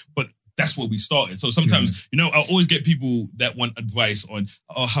things. But that's where we started. So sometimes, I always get people that want advice on,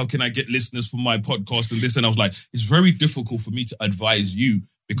 how can I get listeners for my podcast and this? And I was like, it's very difficult for me to advise you.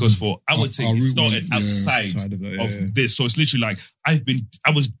 Because for our thing, it started outside of this. So it's literally like, I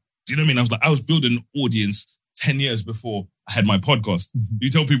was building an audience 10 years before I had my podcast. You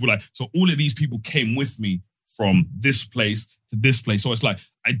tell people like, so all of these people came with me from this place to this place. So it's like,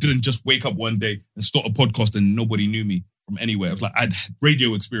 I didn't just wake up one day and start a podcast and nobody knew me from anywhere. It was like, I had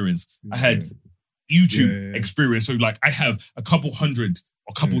radio experience. I had YouTube experience. So like, I have a couple hundred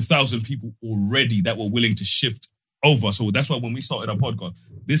or a couple thousand people already that were willing to shift over. So that's why when we started our podcast,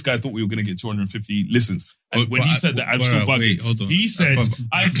 this guy thought we were going to get 250 listens. And when he said that, I'm still bugging. He said,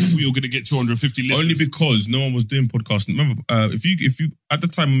 I thought we were going to get 250 listens. Only because no one was doing podcasting. Remember, if you at the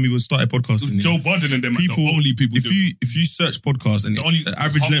time when we started podcasting, Joe Budden and them the only people doing. If you search podcast and the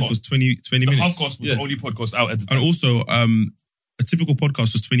average length was 20 minutes. The Halfcast was the only podcast out at the time. And also, a typical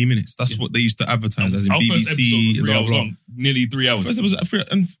podcast was 20 minutes. That's what they used to advertise as in our BBC. First episode was 3 hours long, nearly 3 hours. First episode,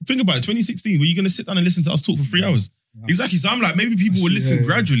 and think about it, 2016, were you going to sit down and listen to us talk for 3 hours? Exactly. So I'm like, maybe people will listen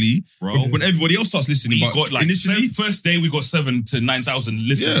gradually, bro. When everybody else starts listening. We got like initially, first day we got 7,000 to 9,000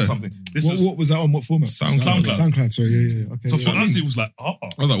 listeners or something. What was that on? What format? SoundCloud. Sorry, yeah. Okay. So for us, it was like, I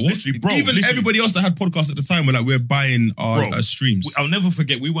was like, what? Bro, even everybody else that had podcasts at the time were like, we're buying our streams. I'll never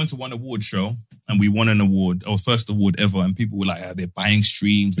forget. We went to one award show and we won an award, our first award ever, and people were like, they're buying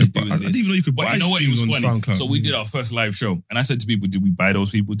streams. I didn't even know you could buy streams on SoundCloud. So we did our first live show, and I said to people, "Did we buy those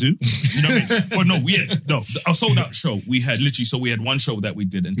people too?" You know what I mean? But our sold out show. We had literally. So we had one show that we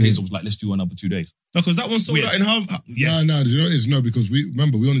did, and Taser was like, "Let's do another 2 days." No, because that one sold out in how? No. Do you know what it is? No, because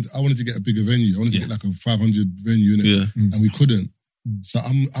I wanted to to get a bigger venue. I wanted to get like a 500 venue, innit? And we couldn't. So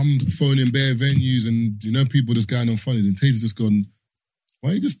I'm phoning bare venues and, people just going on funny. Then Taser's just gone, why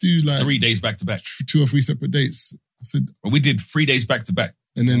don't you just do like 3 days back to back, 2 or 3 separate dates? I said, we did 3 days back to back.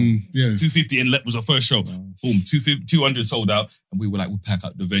 And then, 250 in Lep was our first show. Boom, 200 sold out. And we were like, we'll pack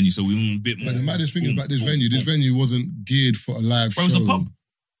up the venue. So we went a bit more. But the maddest thing about this venue wasn't geared for a live show. It was a pub.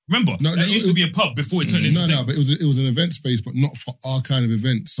 Remember? It used to be a pub before it turned into but it was an event space, but not for our kind of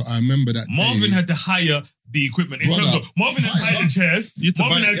event. So I remember that Marvin had to hire the equipment. In terms of, Marvin had to hire the chairs.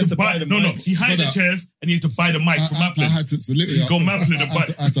 Marvin had to buy the mics. He hired the chairs and he had to buy the mics from Maplin. I had to, so literally, go Maplin and buy.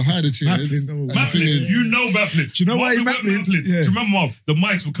 I had to hire the chairs. Maplin, you know Maplin. Do you know why Maplin? Do you remember, Marv? The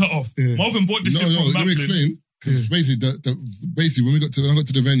mics were cut off. Marvin bought the shit from Maplin. Let me explain. Because basically, when I got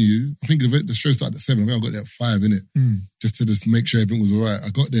to the venue, I think the show started at 7. I got there at 5, innit? Just to make sure everything was all right. I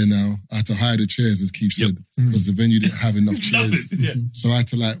got there now. I had to hire the chairs, as Keith said, because the venue didn't have enough chairs. So I had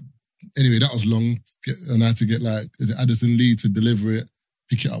to anyway, that was long. And I had to get is it Addison Lee to deliver it,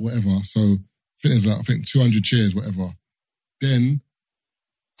 pick it up, whatever. So I think there's 200 chairs, whatever. Then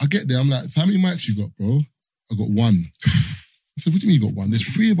I get there, I'm like, so how many mics you got, bro? I got 1. I said, what do you mean you got 1? There's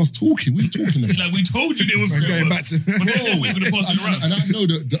 3 of us talking. What are you talking about? We told you there was 3 going of back us. to... But no, we're going to pass it around. And I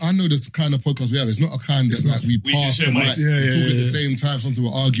know the kind of podcast we have. It's not a kind that we pass the mic. We're talking at the same time, something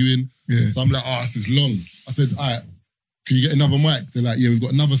we're arguing. So I'm like, this is long. I said, all right, can you get another mic? They're like, yeah, we've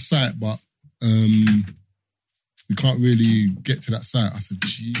got another site, but we can't really get to that site. I said,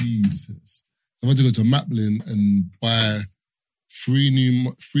 Jesus. So I went to go to Maplin and buy 3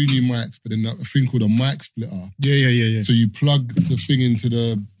 new mics, but then a thing called a mic splitter. Yeah. So you plug the thing into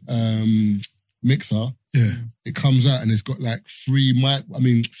the mixer. Yeah. It comes out and it's got 3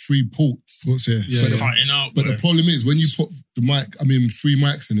 ports. What's it? But the problem is when you put 3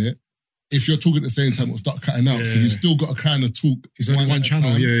 mics in it, if you're talking at the same time, it'll start cutting out. So you still got to kind of talk. It's only one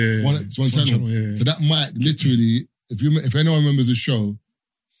channel. It's one channel. So that mic, literally, if anyone remembers the show,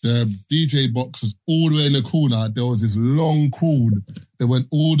 the DJ box was all the way in the corner. There was this long cord that went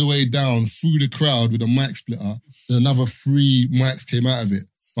all the way down through the crowd with a mic splitter. Then another 3 mics came out of it.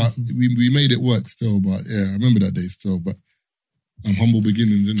 But we made it work still. But yeah, I remember that day still. But humble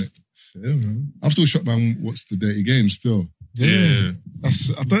beginnings, isn't it? Yeah, man. I'm still shocked, man. Watch the dirty game still. Yeah. I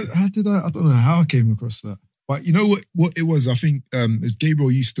don't know how I came across that. But you know what it was? I think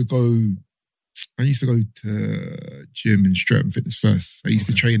Gabriel used to go. I used to go to gym in Streatham Fitness First. I used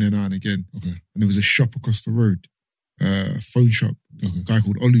to train there now and again. Okay. And there was a shop across the road, phone shop. A guy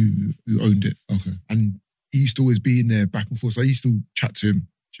called Olu who owned it. Okay. And he used to always be in there back and forth. So I used to chat to him,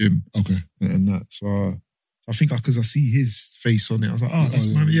 Jim. Okay. And that. So I think because I see his face on it, I was like, that's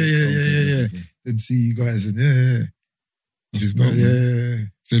man. Yeah. Then see you guys and yeah. So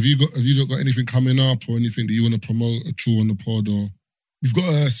have you got anything coming up or anything that you want to promote at all on the pod or? We've got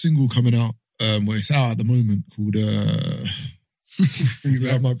a single coming out. Well, it's out at the moment called I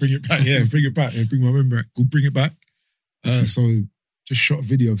might bring it back. Yeah, bring it back. Yeah, bring my memory back. Called Bring It Back. So just shot a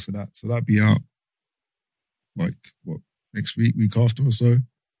video for that. So that'll be out next week after or so.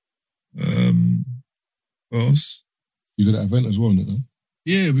 What else? You got an event as well, isn't it?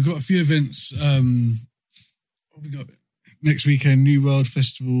 Yeah, we've got a few events. What we got next weekend? New World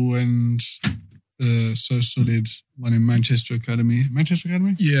Festival and So Solid one in Manchester Academy. Manchester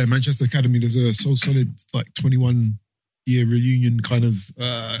Academy? Yeah, Manchester Academy. There's a So Solid 21-year reunion kind of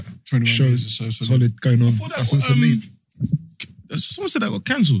 21 show. years of So Solid Going on. That's on 17th. Someone said that got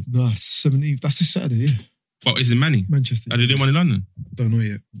cancelled. No, 17th. That's this Saturday, yeah. But is it Manny? Manchester. Are they doing one in London? I don't know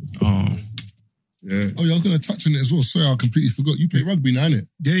yet. Oh. Yeah. Oh, yeah, I was going to touch on it as well. Sorry, I completely forgot. You play rugby now, innit?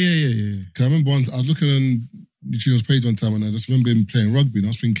 Yeah. Because I remember I was looking on Chino's page one time and I just remember him playing rugby and I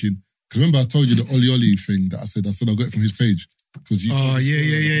was thinking, because remember I told you the Oli thing that I said I got it from his page. You Oh,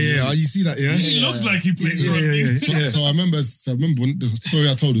 yeah. Oh, you see that, yeah? He looks like he plays rugby. Yeah. So I remember when the story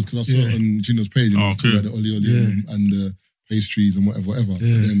I told us because I saw it on Chino's page and talking about the Oli and the pastries and whatever. Yeah. But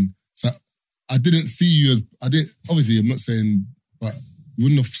then, so I didn't see you as, obviously I'm not saying, but you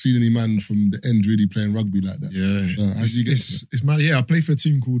wouldn't have seen any man from the end really playing rugby like that. Yeah. So how did you get it's mad. Yeah, I play for a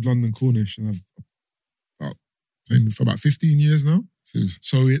team called London Cornish and I've played for about 15 years now. Seriously?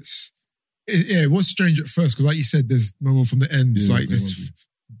 So it was strange at first because like you said, there's no one from the end. It's like this.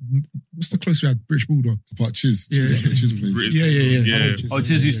 What's the closest we had? British Bulldog. Apart Chiz. Yeah. Chiz played. Yeah.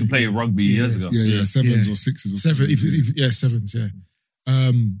 Chiz used to play rugby years ago. Yeah, sevens or sixes. Or sevens, yeah.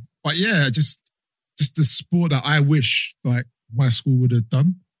 But yeah, just the sport that I wish like my school would have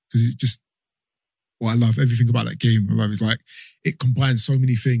done because it's just what I love. Everything about that game I love is like it combines so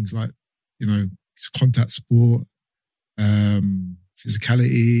many things like, you know, it's contact sport,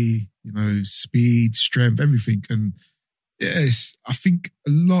 physicality, you know, speed, strength, everything. And Yes, I think a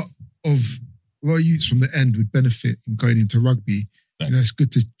lot of youths from the end would benefit in going into rugby. You know, it's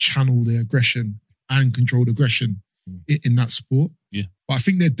good to channel their aggression and control the aggression in that sport. Yeah. But I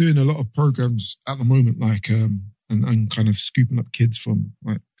think they're doing a lot of programs at the moment, like and kind of scooping up kids from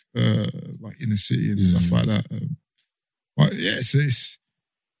like inner city and stuff like that. But yeah, it's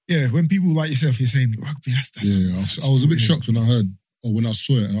when people like yourself, you're saying rugby. That's I was a bit shocked when I heard. Or when I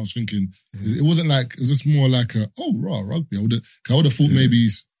saw it, and I was thinking, it wasn't like, it was just more like rugby. I would have thought maybe you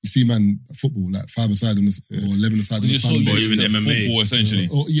see man football, like 5-a-side or 11-a-side. Or even MMA. Football, essentially.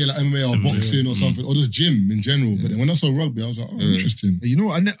 Or like MMA or boxing or something, or just gym in general. But then when I saw rugby, I was like, interesting. You know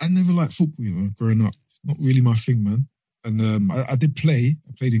what? I never liked football, you know, growing up. Not really my thing, man. And I did play.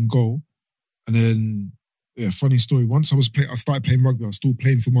 I played in goal. And then, funny story. Once I started playing rugby, I was still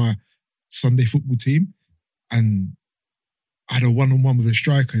playing for my Sunday football team. And I had a one-on-one with a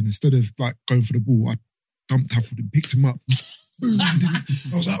striker, and instead of like going for the ball, I dumped tackled him, picked him up. I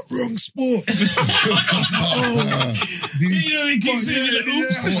was like, wrong sport. I was like, he keeps saying it.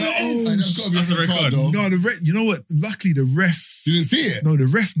 That's a record. No, you know what? Luckily, the ref didn't see it. No, the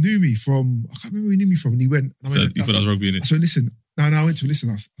ref knew me from. I can't remember where he knew me from, and he went. You thought I was rugby in it. So listen. No, I went to listen.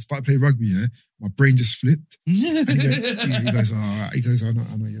 I started playing rugby. Yeah, my brain just flipped. He goes, all right. He goes, I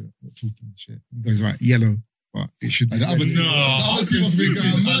know you're not talking shit. He goes, right, yellow. But it should be. The other team must be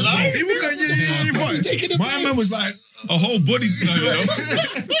going mad. He was going, my man was like a whole body slam.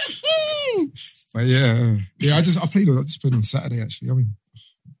 But yeah. I just played on Saturday actually. I mean,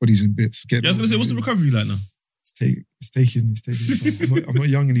 body's in bits. I was gonna say, what's the recovery like now? It's taking. I'm not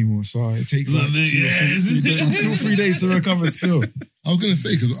young anymore, so it takes like 2 or 3 days to recover. Still, I was gonna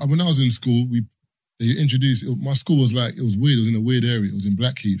say because when I was in school, they introduced my school was like it was weird. It was in a weird area. It was in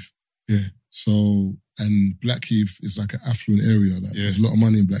Blackheath. Yeah. So. And Blackheath is like an affluent area. Like there's a lot of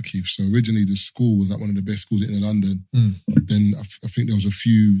money in Blackheath. So originally the school was like one of the best schools in London. Then I think there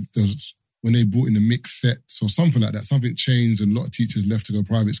was when they brought in the mixed sets or something like that, something changed and a lot of teachers left to go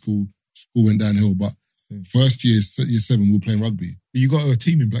private school. School went downhill. But first year 7, we were playing rugby. You got a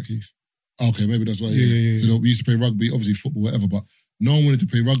team in Blackheath? Okay, maybe that's why. Yeah. So we used to play rugby, obviously football, whatever, but no one wanted to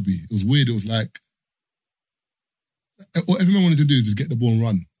play rugby. It was weird. It was like, what everyone wanted to do is just get the ball and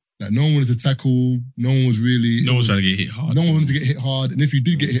run. Like no one wanted to tackle. No one was really. No one was trying to get hit hard. No one wanted to get hit hard. And if you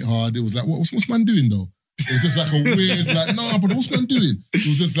did get hit hard, it was like, what's man doing though? It was just like a weird, like, no, but what's man doing? It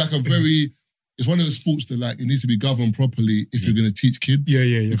was just like a very. It's one of those sports that like it needs to be governed properly if you're going to teach kids.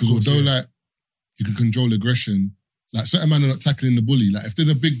 Yeah. Because although like you can control aggression, like certain men are not tackling the bully. Like if there's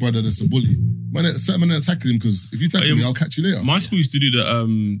a big brother that's a bully, certain men are not tackling him because if you tackle me, I'll catch you later. My school used to do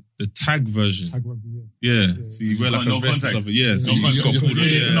the tag version. Tag rugby, yeah. So you wear like a vest or something. Yeah. So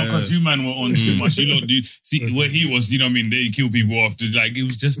not because you man were on too much. You lot do see where he was. You know what I mean? They kill people after like it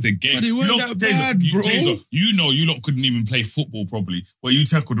was just a game. But it wasn't that bad, bro. You know you lot couldn't even play football properly. Where you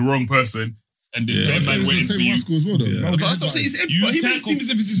tackled the wrong person. And the man waiting for you. School as well, though. Yeah. That's what I'm saying. He makes it seem as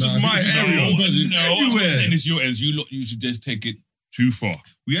if it's just my area. No, I'm not saying it's your ends. You should just take it too far.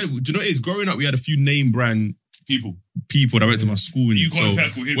 Do you know what it is? Growing up, we had a few name brand people that went to my school. You can't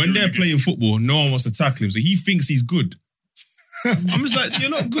tackle him. When they're playing football, no one wants to tackle him. So he thinks he's good. I'm just like, you're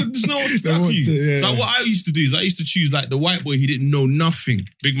not good. There's no one to tackle you. So what I used to do is I used to choose like the white boy. He didn't know nothing.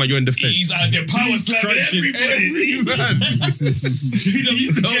 Big man, you're in defense. He's out there power slamming everybody. You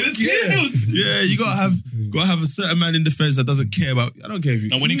don't get us killed. Yeah, you gotta have a certain man in defense that doesn't care about. I don't care if you.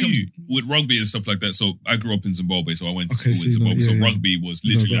 Now when it comes with rugby and stuff like that, so I grew up in Zimbabwe, so I went to school in Zimbabwe. So rugby was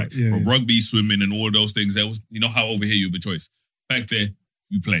literally rugby, swimming, and all those things. There was, you know how over here you have a choice. Back there,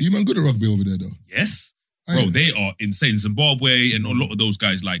 you play. You man good at rugby over there though. Yes. Bro, they are insane. Zimbabwe and a lot of those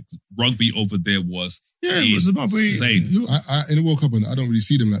guys, like rugby over there was insane. I in the World Cup, I don't really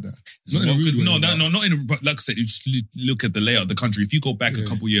see them like that. Not in a, but like I said, you just look at the layout of the country. If you go back a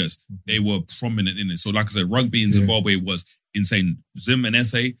couple years, they were prominent in it. So like I said, rugby in Zimbabwe was insane. Zim and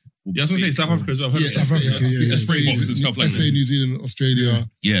SA. Yeah, I was going to say South Africa as well. South Africa, Springboks and stuff like that. New Zealand, Australia.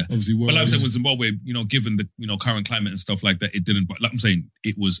 Yeah. Obviously, but like I said, with Zimbabwe, you know, given the current climate and stuff like that, it didn't. But like I'm saying,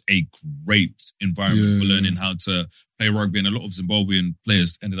 it was a great environment for learning how to play rugby, and a lot of Zimbabwean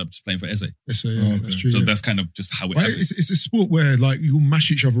players ended up just playing for SA. That's true. So that's kind of just how it happened. It's a sport where like you'll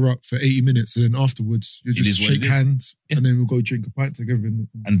mash each other up for 80 minutes, and then afterwards you just shake hands, and then we'll go drink a pint together in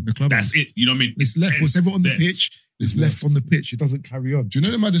the club. That's it. You know what I mean? It's left. What's ever on the pitch? It's left on the pitch. It doesn't carry on. Do you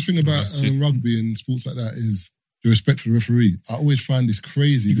know the maddest thing about rugby and sports like that is the respect for the referee? I always find this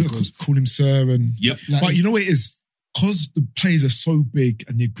crazy because call him sir and like, but you know what it is? Because the players are so big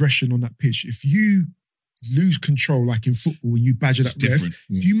and the aggression on that pitch, if you lose control like in football when you badger that ref,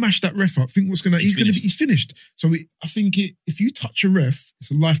 if you mash that ref up, think what's he's finished. So I think if you touch a ref,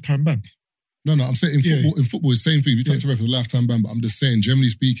 it's a lifetime ban. No, I'm saying in football, it's the same thing. If you touch a ref with a lifetime ban, but I'm just saying, generally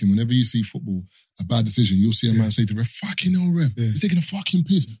speaking, whenever you see football, a bad decision, you'll see a man say to the ref, fucking hell, ref, you're taking a fucking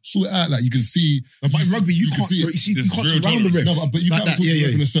piss. Sort it out. Like, you can see. But in rugby, you can't surround the ref. No, but you can't talk to the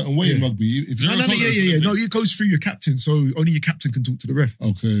ref in a certain way in rugby. No, it goes through your captain, so only your captain can talk to the ref.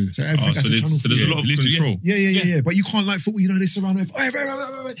 Okay. So everything has a channel. So there's a lot of control. Yeah. But you can't, like football, they surround the ref.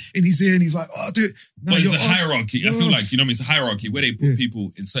 And he's here and he's like, oh, do it. But it's a hierarchy. I feel like, it's a hierarchy where they put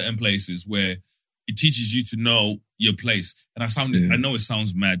people in certain places where it teaches you to know your place. And I know it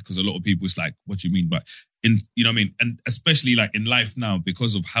sounds mad because a lot of people, it's like, what do you mean? But you know what I mean? And especially like in life now,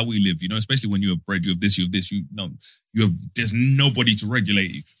 because of how we live, especially when you have bread, you have this, there's nobody to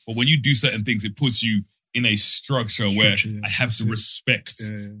regulate you. But when you do certain things, it puts you in a structure where I have to respect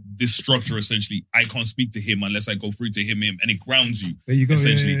this structure. Essentially, I can't speak to him unless I go through to him, and it grounds you. There you go.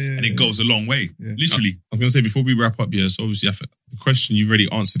 Essentially, and it goes a long way. Literally. I was going to say, before we wrap up, so obviously the question you've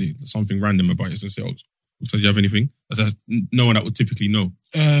already answered it. Something random about yourself. Do you have anything? No one that would typically know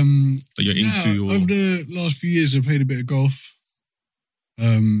that you're into. Over the last few years, I played a bit of golf.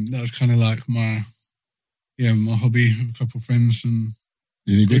 That was kind of like my hobby with a couple of friends, and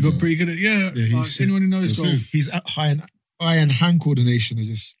they got pretty good at anyone who knows golf. He's at eye and hand coordination is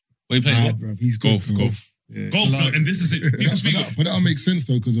just. What you play? Bruv. He's golf. Yeah. Golf, so and this is it. But that'll make sense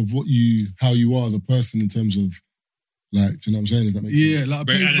though, because of how you are as a person in terms of, like, do you know what I'm saying? If that makes sense. Yeah, like I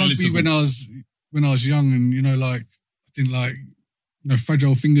played rugby when I was young, and I didn't like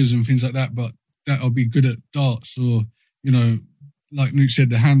fragile fingers and things like that, but that I'll be good at darts, or like Nuke said,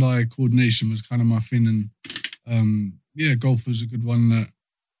 the hand-eye coordination was kind of my thing, and golf was a good one that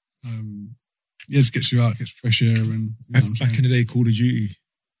just gets you out, gets fresh air, and back in the day, Call of Duty.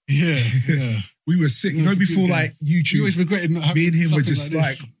 Yeah. We were sick, before like YouTube. We always regretted not having me and him were something just like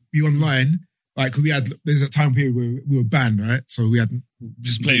like be online. Like there's a time period where we were banned, right? So we had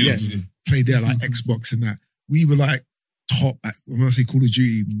just played there like Xbox and that. We were like top at, when I say Call of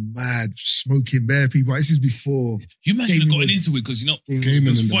Duty, mad smoking bare people. This is before. You imagine gotten into it because it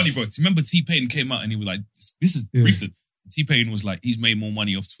was funny, bro. Remember T-Pain came out and he was like, "This is recent." T-Pain was like, he's made more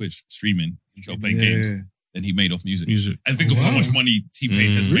money off Twitch streaming instead of playing games than he made off music. And think of how much money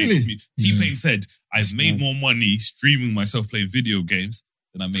T-Pain has made off music. T-Pain said, "I've made more money streaming myself playing video games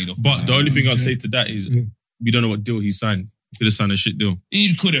than I made off music." But the only thing I'd say to that is, we don't know what deal he signed. He could have signed a shit deal.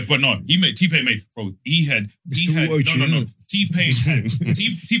 He could have, but no. T-Pain had T-Pain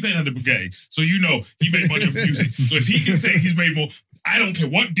had the Bugatti. So he made money off music. So if he can say he's made more, I don't care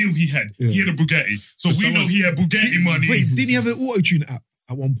what deal he had. He had a Bugatti. So we know he had Bugatti money. Wait, didn't he have an auto-tune app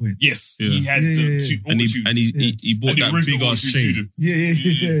at one point? Yes. He had the he bought that big ass chain.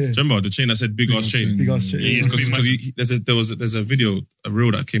 Yeah. Remember the chain that said big ass chain? Big ass chain. Because there's a video, a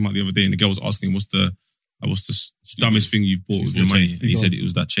reel that came out the other day, and the girl was asking, what's the dumbest thing you've bought with your money? And he said it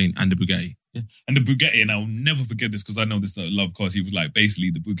was that chain and the Bugatti. Yeah. And the Bugatti, and I'll never forget this because I know this is a love cause. He was like,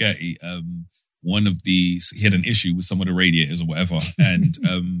 basically the Bugatti, he had an issue with some of the radiators or whatever. And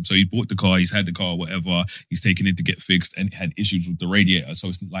so he bought the car, he's had the car, whatever. He's taken it to get fixed and it had issues with the radiator. So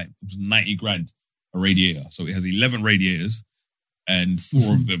it was 90 grand a radiator. So it has 11 radiators and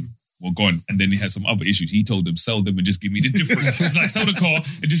 4 of them were gone. And then he had some other issues. He told them, sell them and just give me the difference. He's like, sell the car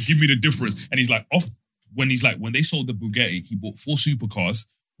and just give me the difference. And he's like, when they sold the Bugatti, he bought 4 supercars.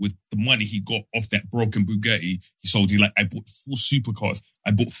 With the money he got off that broken Bugatti, I bought 4 supercars.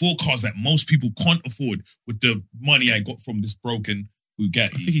 I bought 4 cars that most people can't afford with the money I got from this broken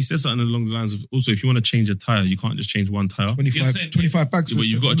Bugatti. I think he said something along the lines of, also, if you want to change a tyre, you can't just change one tyre. 25 bags. But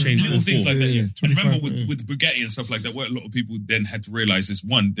you've got to change little things like that. Yeah. And remember with Bugatti and stuff like that, what a lot of people then had to realize is,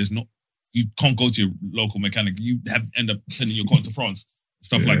 one, you can't go to your local mechanic. You end up sending your car to France.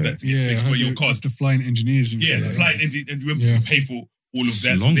 Stuff like that to get fixed. But your cars, the flying engineers. And the flying engineers. And you have to pay for all of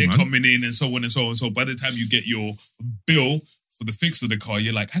that, so they're coming in and so on and so on. So by the time you get your bill for the fix of the car,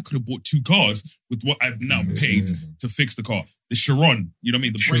 you're like, I could have bought 2 cars with what I've now paid to fix the car. The Chiron, you know what I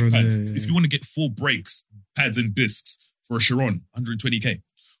mean? The brake pads. If you want to get 4 brakes, pads and discs for a Chiron, 120k.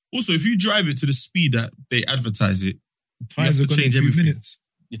 Also, if you drive it to the speed that they advertise it, tires are going to change every 2 minutes.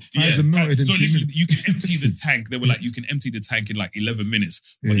 Tires are melted in 2 minutes. You can empty the tank. They were like, you can empty the tank in like 11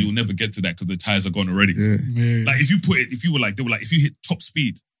 minutes, but you will never get to that because the tires are gone already. Like if you hit top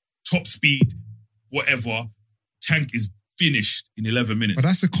speed, whatever, tank is finished in 11 minutes. But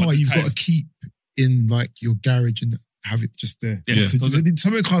that's a car you've got to keep in like your garage and have it just there.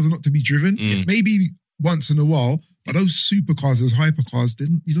 Some of the cars are not to be driven. Maybe once in a while, but those supercars, those hypercars,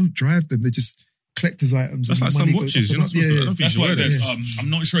 you don't drive them. They're just collector's items. That's like some watches. You're not supposed to. That's why I'm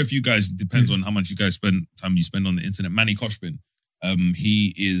not sure if you guys, depends on how much you guys spend on the internet. Manny Koshbin,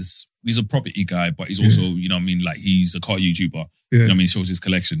 he is he's a property guy, but he's also, you know what I mean, like he's a car YouTuber. Yeah. You know what I mean? He shows his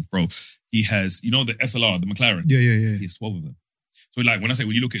collection. Bro, he has, you know the SLR, the McLaren? Yeah. He has 12 of them. So like when I say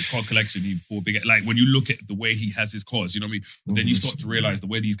when you look at his car collection, like when you look at the way he has his cars, you know what I mean? But then you start to realize the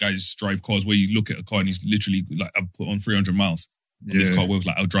way these guys drive cars, where you look at a car and he's literally like, I put on 300 miles on this car, where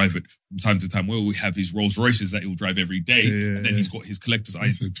like I'll drive it from time to time. Where we have his Rolls Royces that he'll drive every day, and then he's got his collector's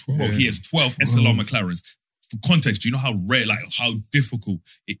items. Bro, he has 12 SLR McLarens. For context, do you know how rare, like how difficult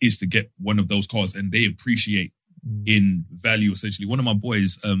it is to get one of those cars, and they appreciate in value essentially. One of my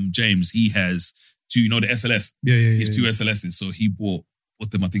boys, James, he has two, you know, the SLS. He has two SLSs. So he bought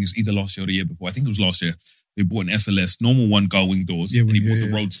them, I think it was either last year or the year before. I think it was last year. They bought an SLS, normal one, gull wing doors, and he bought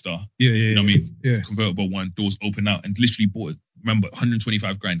the Roadster. You know what I mean? Convertible one, doors open out, and literally bought it, remember,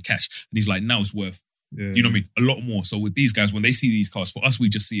 125 grand cash. And he's like, now it's worth, you know what I mean? A lot more. So with these guys, when they see these cars, for us, we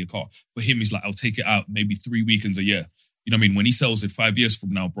just see a car. For him, he's like, I'll take it out maybe 3 weekends a year. You know what I mean? When he sells it 5 years from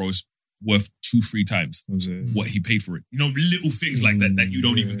now, bro, it's worth 2-3 times what he paid for it. You know, little things like that you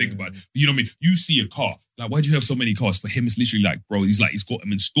don't even think about. You know what I mean? You see a car. Like, why do you have so many cars? For him, it's literally like, bro, he's got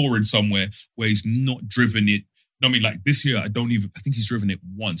them in storage somewhere where he's not driven it. You know what I mean? Like this year, I think he's driven it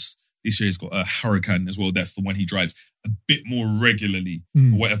once. This year he's got a Huracan as well. That's the one he drives a bit more regularly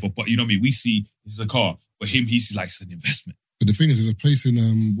or whatever. But you know what I mean? We see this is a car. For him, he's like, it's an investment. But the thing is, there's a place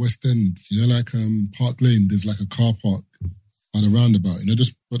in West End, you know, like Park Lane, there's like a car park by the roundabout. You know,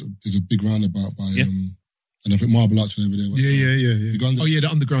 there's a big roundabout by, and I think Marble Arch over there. Yeah. The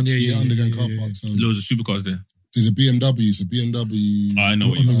underground, underground car park. So loads of supercars there. There's a BMW, I know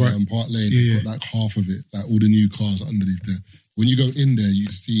what you mean. Park Lane, they've got like half of it, like all the new cars underneath there. When you go in there, you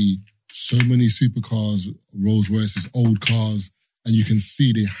see so many supercars, Rolls Royces, old cars, and you can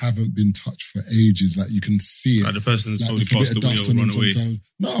see they haven't been touched for ages. Like you can see it. Like the person's like, probably passed away or run away. Sometimes.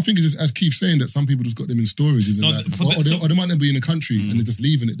 No, I think it's just, as Keith's saying, that some people just got them in storage, isn't it? Or they might not be in the country and they're just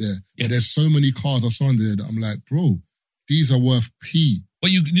leaving it there. Yeah. But there's so many cars I saw in there that I'm like, bro, these are worth P. But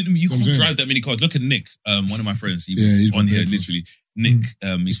you can't drive that many cars. Look at Nick, one of my friends. He was on here literally. Nick,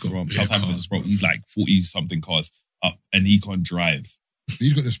 he's from Southampton, bro. He's like 40-something cars up, and he can't drive.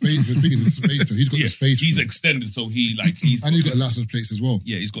 He's got the space. The thing is, the space though. He's got the space. He's extended, so he's and he's got license plates as well.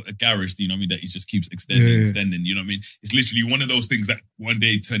 Yeah, he's got a garage. You know what I mean? That he just keeps extending. You know what I mean? It's literally one of those things that one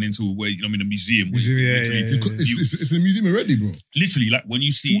day turn into a way. You know what I mean? A museum. It's a museum already, bro. Literally, like when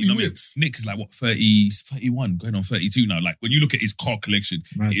you see, you know what I mean? Nick is like what 31, going on 32 now. Like when you look at his car collection,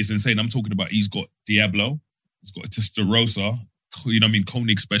 it is insane. I'm talking about he's got Diablo, he's got a Testarossa. You know what I mean?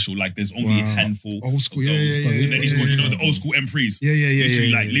 Koenig special. Like there's only a handful. Old school, And then he's got, you know, the old school M3s.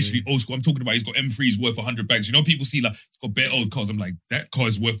 Literally old school. I'm talking about he's got M3s worth 100 bags. You know, people see like, it's got bare old cars. I'm like, that car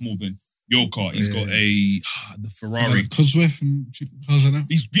is worth more than your car. He's got the Ferrari. Cosworth and cars like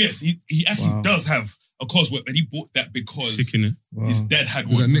that? He actually does have a Cosworth, and he bought that because his dad had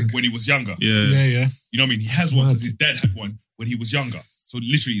one when he was younger. Yeah. You know what I mean? He has one because his dad had one when he was younger. So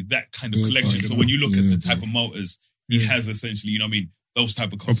literally that kind of collection. So when you look at the type of motors he has, essentially, you know what I mean? Those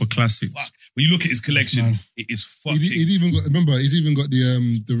type of cars. Proper classics. Fuck. When you look at his collection, it is fucking... He's even got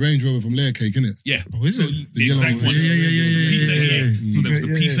the Range Rover from Layer Cake, innit? Yeah. Oh, is it? The exact one. Yeah. So there was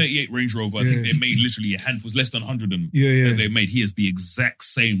the P38 Range Rover. I think they made literally a handful, less than 100 of them that they made. He has the exact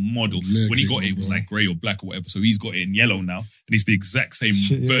same model. When he got it, it was like grey or black or whatever. So he's got it in yellow now. And it's the exact same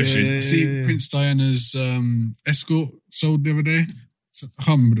version. See Prince Diana's Escort sold the other day. I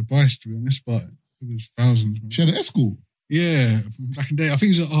can't remember the price, to be honest, but it was thousands. Man. She had an Escort? Yeah, back in the day. I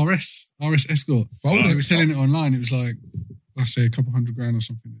think it was an RS Escort. They were selling it online. It was like, I say, a couple $100 grand or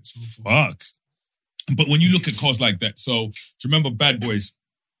something. Fuck. But when you look at cars like that, so do you remember Bad Boys?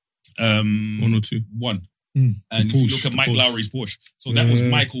 1 or 2? 1. And if you look at Mike Lowry's Porsche, so that was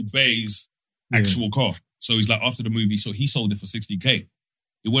Michael Bay's actual car. So he's like, after the movie, so he sold it for $60K.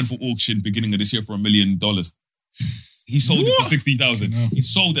 It went for auction beginning of this year for $1 million. He sold it for 60,000. He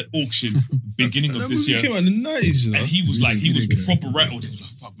sold at auction beginning of this year. Came out in the 90s, and he was like, he was proper rattled. He was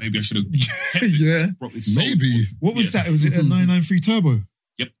like, fuck, maybe I should have kept it. Bro, maybe. What was that? Was it a 993 Turbo?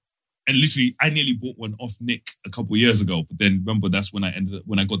 Yep. And literally, I nearly bought one off Nick a couple of years ago. But then remember, that's when I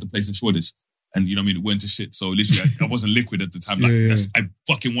got the place in Shoreditch. And you know what I mean? It went to shit. So literally, I wasn't liquid at the time. Like, I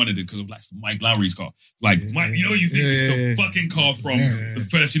fucking wanted it because of like Mike Lowry's car. Like, Mike, you know, you think it's the fucking car from the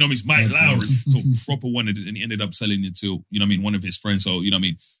first, you know what I mean? It's Mike Lowry. So proper wanted it, and he ended up selling it to, you know what I mean, one of his friends. So, you know what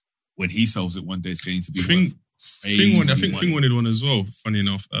I mean? When he sells it one day, it's going to be I think Fing wanted one as well, funny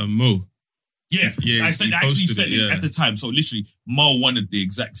enough. Mo. Yeah. I actually sent it at the time. So literally, Mo wanted the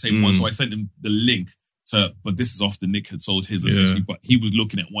exact same one. So I sent him the link but this is after Nick had sold his essentially. But he was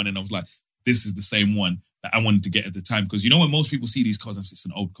looking at one and I was like, this is the same one. that I wanted to get at the time. Because you know when most people see these cars and it's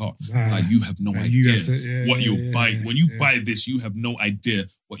an old car, Nah. like you have no Nah, idea you have to- what you're buying. When you buy this, you have no idea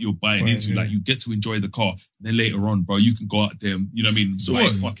what you're buying into. Like you get to enjoy the car. Then later on, bro, you can go out there and, you know what I mean, So buy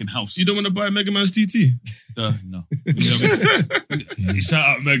what? a fucking house. You don't want to buy Mega Man's TT? No. You know what I mean? Shout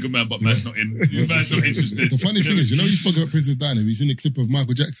out Mega Man, but man's not interested. The funny thing is, you spoke about Princess Diana. Have you seen the clip of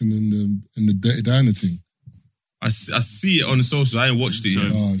Michael Jackson in the Dirty Diana thing? I see it on the socials. I ain't watched it yet.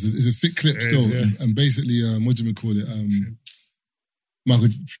 It's a sick clip still. And basically, what do we call it?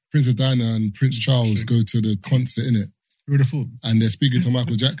 Princess Diana and Prince Charles go to the concert, innit? Who would have thought? And they're speaking to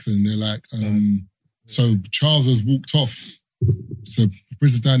Michael Jackson. They're like, so Charles has walked off. So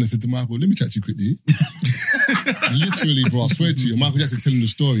Princess Diana said to Michael, let me chat to you quickly. Literally, bro, I swear to you, Michael Jackson telling the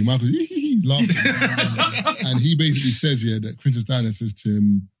story. Michael laughing. And he basically says, that Princess Diana says to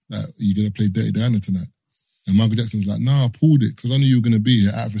him, like, are you going to play Dirty Diana tonight? And Michael Jackson's like, nah, I pulled it because I knew you were going to be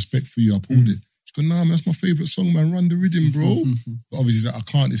here. Out of respect for you, I pulled it. She's going, nah, man, that's my favourite song, man. Run the rhythm, bro. But obviously he's like, I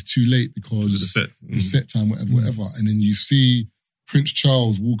can't, it's too late because the set time, whatever. And then you see Prince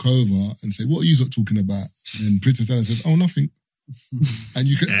Charles walk over and say, what are you talking about? And then Princess Diana says, oh, nothing. And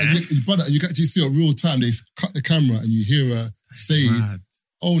you can actually see it real time. They cut the camera and you hear her say,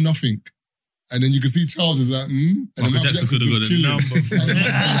 oh, nothing. And then you can see Charles is like, And then Michael Jackson could have got a number.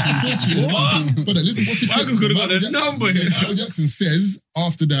 But listen, what's it? Michael could have got a number. Michael Jackson says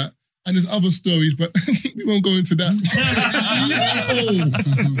after that, and there's other stories, but we won't go into that.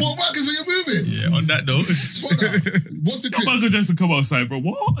 What Michael's when you're moving? Yeah, on that note. What's the Michael Jackson come outside, bro?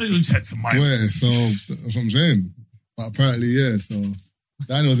 What? You chat to Michael. Yeah, so that's what I'm saying. But apparently, so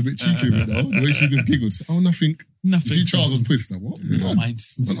Diana was a bit cheeky with it though. The way she just giggled. Oh, nothing. You see Charles was pissed. Like, what? No mind.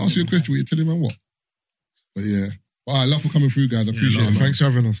 I'll ask you a question. What you telling me what? But yeah. All right, love for coming through, guys. I appreciate it. Thanks for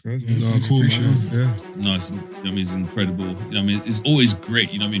having us, guys. No, cool, man. Yeah. No, it's incredible. You know what I mean? It's always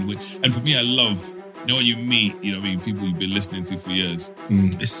great, you know what I mean? And for me, I love, when you meet, you know what I mean, people you've been listening to for years.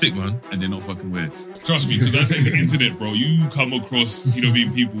 It's sick, man. And they're not fucking weird. Trust me, because I think the internet, bro, you come across, you know what I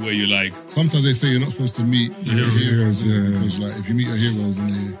mean, people where you're like... Sometimes they say you're not supposed to meet your heroes, because like if you meet your heroes and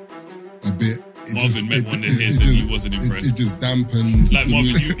they're a bit... Marvin met one in his and he wasn't impressed. It just dampens. Like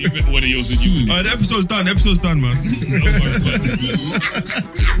Marvin, you met one of yours and you... Alright, the episode's done, man.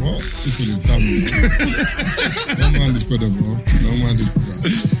 What? This one is done, man. Don't mind this brother, bro. Don't mind this brother.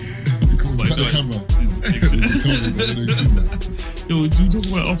 Cut the camera. Yo, do you talk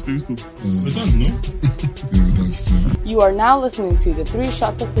about it after? It's cool. We're done, no? Yeah, we're done still. You are now listening to the 3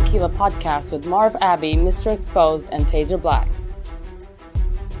 Shots of Tequila podcast with Marv Abbey, Mr. Exposed, and Taser Black.